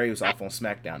Corey Graves off on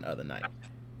SmackDown the other night.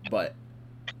 But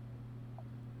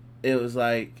it was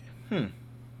like,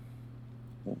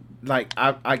 like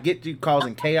I get you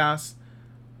causing chaos.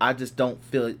 I just don't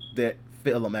feel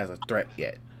them as a threat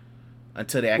yet.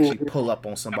 Until they actually pull up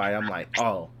on somebody, I'm like,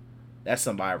 oh, that's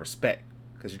somebody I respect.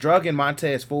 Because Drug and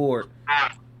Montez Ford,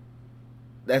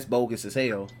 that's bogus as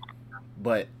hell.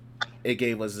 But it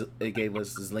gave us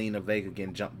Zelina Vega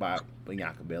getting jumped by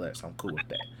Bianca Belair, so I'm cool with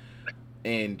that.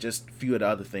 And just a few of the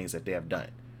other things that they have done,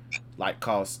 like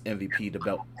cost MVP the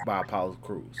belt by Apollo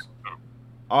Crews.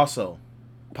 Also,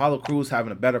 Apollo Crews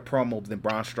having a better promo than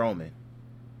Braun Strowman.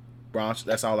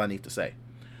 That's all I need to say.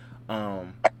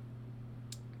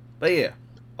 But yeah,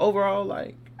 overall,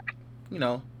 like, you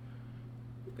know,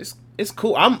 it's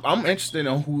cool. I'm interested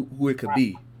in who it could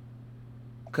be,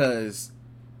 cause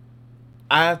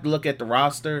I have to look at the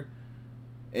roster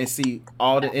and see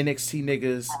all the NXT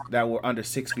niggas that were under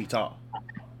 6 feet tall,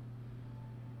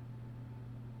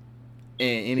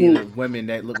 and any of the women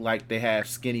that look like they have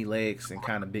skinny legs and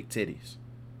kind of big titties.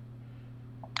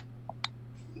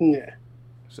 Yeah.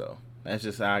 So that's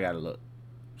just how I gotta look.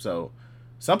 So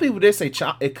some people did say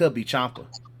it could be Ciampa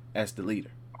as the leader.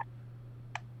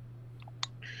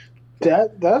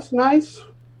 That's nice.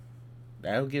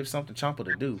 That'll give something Ciampa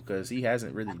to do because he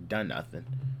hasn't really done nothing.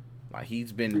 Like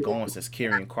he's been going since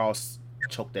Karrion Kross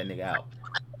choked that nigga out.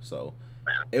 So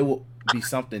it will be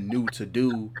something new to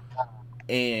do.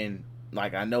 And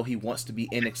like I know he wants to be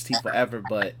NXT forever,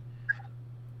 but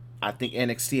I think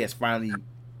NXT has finally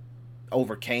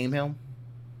overcame him.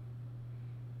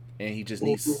 And he just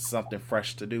needs something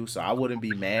fresh to do. So I wouldn't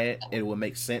be mad. It would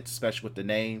make sense, especially with the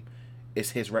name.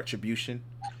 It's his Retribution.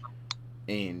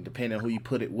 And depending on who you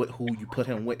put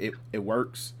him with, it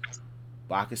works.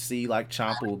 But I could see like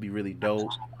Ciampa would be really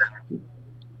dope.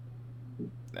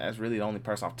 That's really the only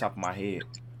person off the top of my head.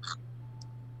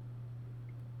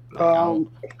 Like, I don't.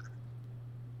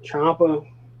 Ciampa,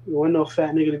 you want no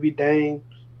fat nigga to be Dane.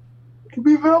 Could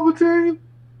be Velveteen.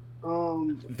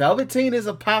 Velveteen is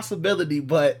a possibility,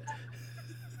 but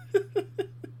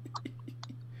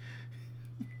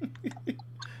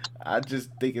I just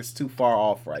think it's too far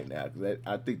off right now. Cause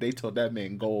I think they told that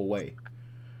man go away.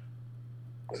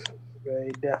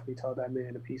 They definitely told that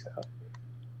man to peace out.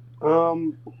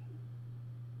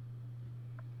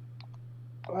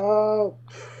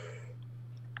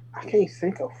 I can't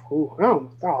think of who.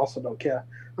 I also don't care.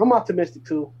 I'm optimistic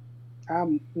too.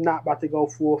 I'm not about to go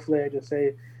full fledged and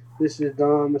say this is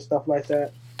dumb and stuff like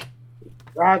that.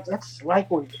 I just like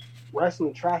when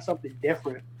wrestling tries something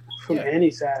different from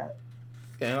any side.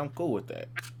 Yeah, and I'm cool with that.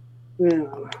 Yeah.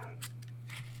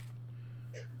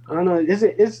 I don't know. It's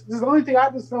the only thing I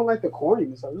just don't like the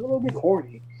corniness. It's a little bit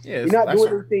corny. Yeah, you're not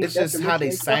doing anything. It's just how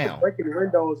they sound. Breaking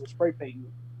windows and spray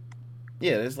painting.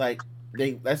 Yeah, it's like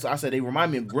that's what I said. They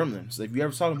remind me of Gremlins. If you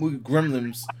ever saw the movie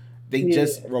Gremlins, they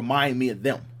just remind me of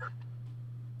them.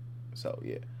 So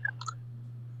yeah.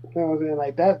 You know what I'm saying?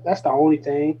 Like that's the only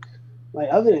thing. Like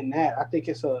other than that, I think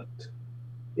it's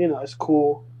it's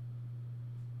cool.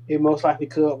 It most likely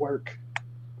could work.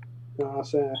 You know what I'm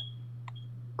saying?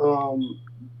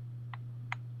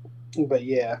 But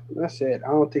yeah, that's it. I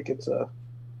don't think it's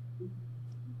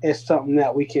something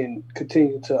that we can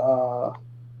continue to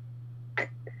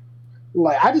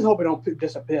like. I just hope it don't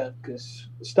disappear because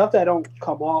stuff that don't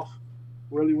come off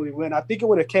really, really well. I think it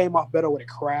would have came off better with a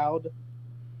crowd.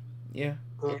 Yeah.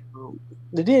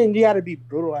 Then you got to be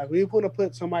brutal. Like we want to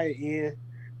put somebody in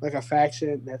like a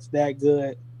faction that's that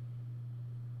good.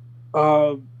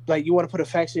 Like you want to put a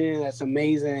faction in that's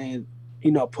amazing.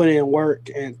 Put in work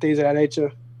and things of that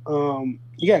nature. You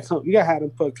got to have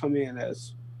them come in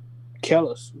as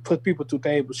killers, put people through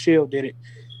tables. Shield did it.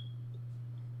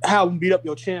 Have them beat up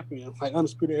your champion like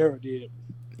Undisputed Era did.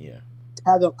 Yeah.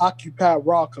 Have them occupy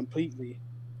Raw completely,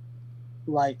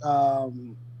 like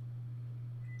the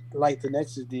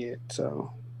Nexus did.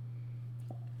 So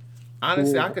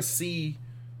honestly, I could see.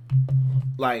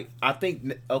 Like I think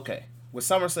with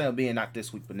SummerSlam being not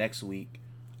this week but next week,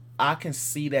 I can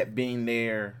see that being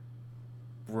their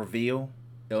reveal.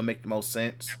 It'll make the most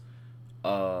sense.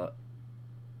 I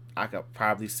could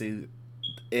probably see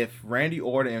if Randy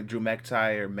Orton and Drew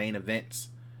McIntyre main events,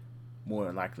 more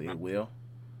than likely it will.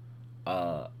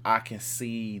 I can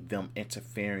see them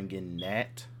interfering in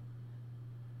that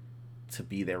to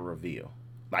be their reveal.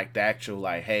 Like the actual,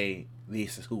 like, hey,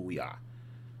 this is who we are.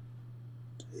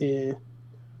 Yeah.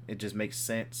 It just makes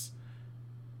sense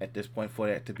at this point for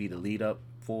that to be the lead up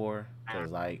for,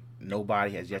 because like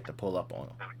nobody has yet to pull up on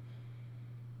them.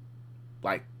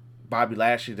 Like Bobby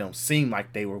Lashley don't seem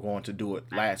like they were going to do it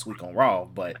last week on Raw,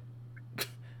 but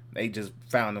they just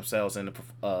found themselves in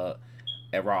the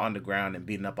at Raw Underground and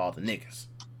beating up all the niggas.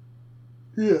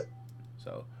 Yeah.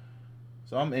 So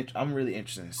I'm really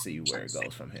interested to see where it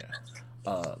goes from here.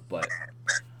 But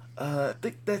I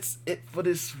think that's it for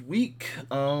this week.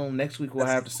 Next week we'll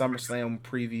have the SummerSlam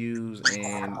previews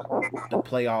and the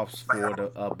playoffs for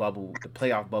the bubble. The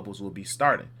playoff bubbles will be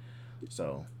starting.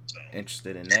 So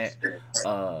interested in that.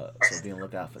 So be on the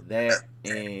lookout for that.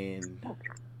 And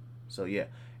so yeah.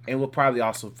 And we'll probably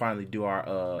also finally do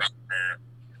our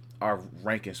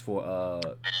rankings for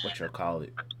what you'll call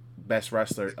it, best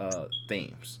wrestler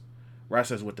themes.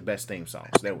 Wrestlers with the best theme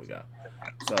songs. There we go.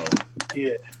 So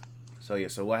yeah.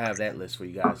 So we'll have that list for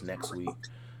you guys next week.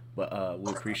 But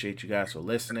we appreciate you guys for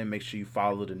listening. Make sure you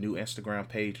follow the new Instagram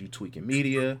page, You Tweaking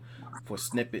Media, for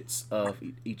snippets of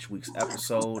each week's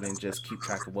episode and just keep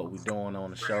track of what we're doing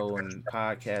on the show and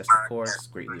podcast, of course.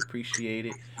 Greatly appreciate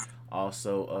it.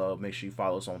 Also, make sure you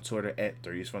follow us on Twitter at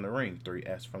 3S from the Ring,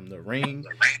 3S from the Ring.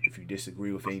 If you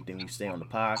disagree with anything we say on the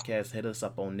podcast, hit us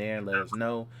up on there and let us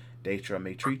know. Dave Trell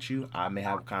may treat you. I may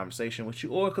have a conversation with you,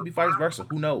 or it could be vice versa.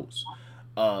 Who knows?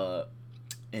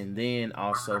 And then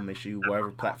also make sure you, wherever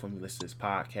platform you listen to this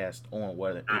podcast on,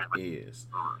 whether it is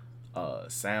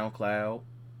SoundCloud,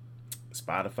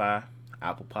 Spotify,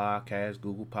 Apple Podcasts,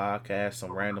 Google Podcasts,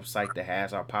 some random site that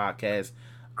has our podcast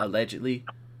allegedly,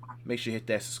 make sure you hit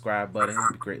that subscribe button.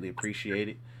 It'd be greatly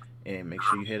appreciated. And make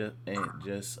sure you hit it and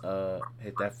just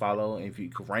hit that follow. And if you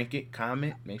can rank it,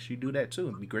 comment, make sure you do that too.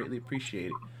 It'd be greatly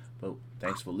appreciated. But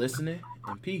thanks for listening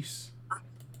and peace.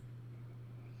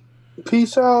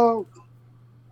 Peace out.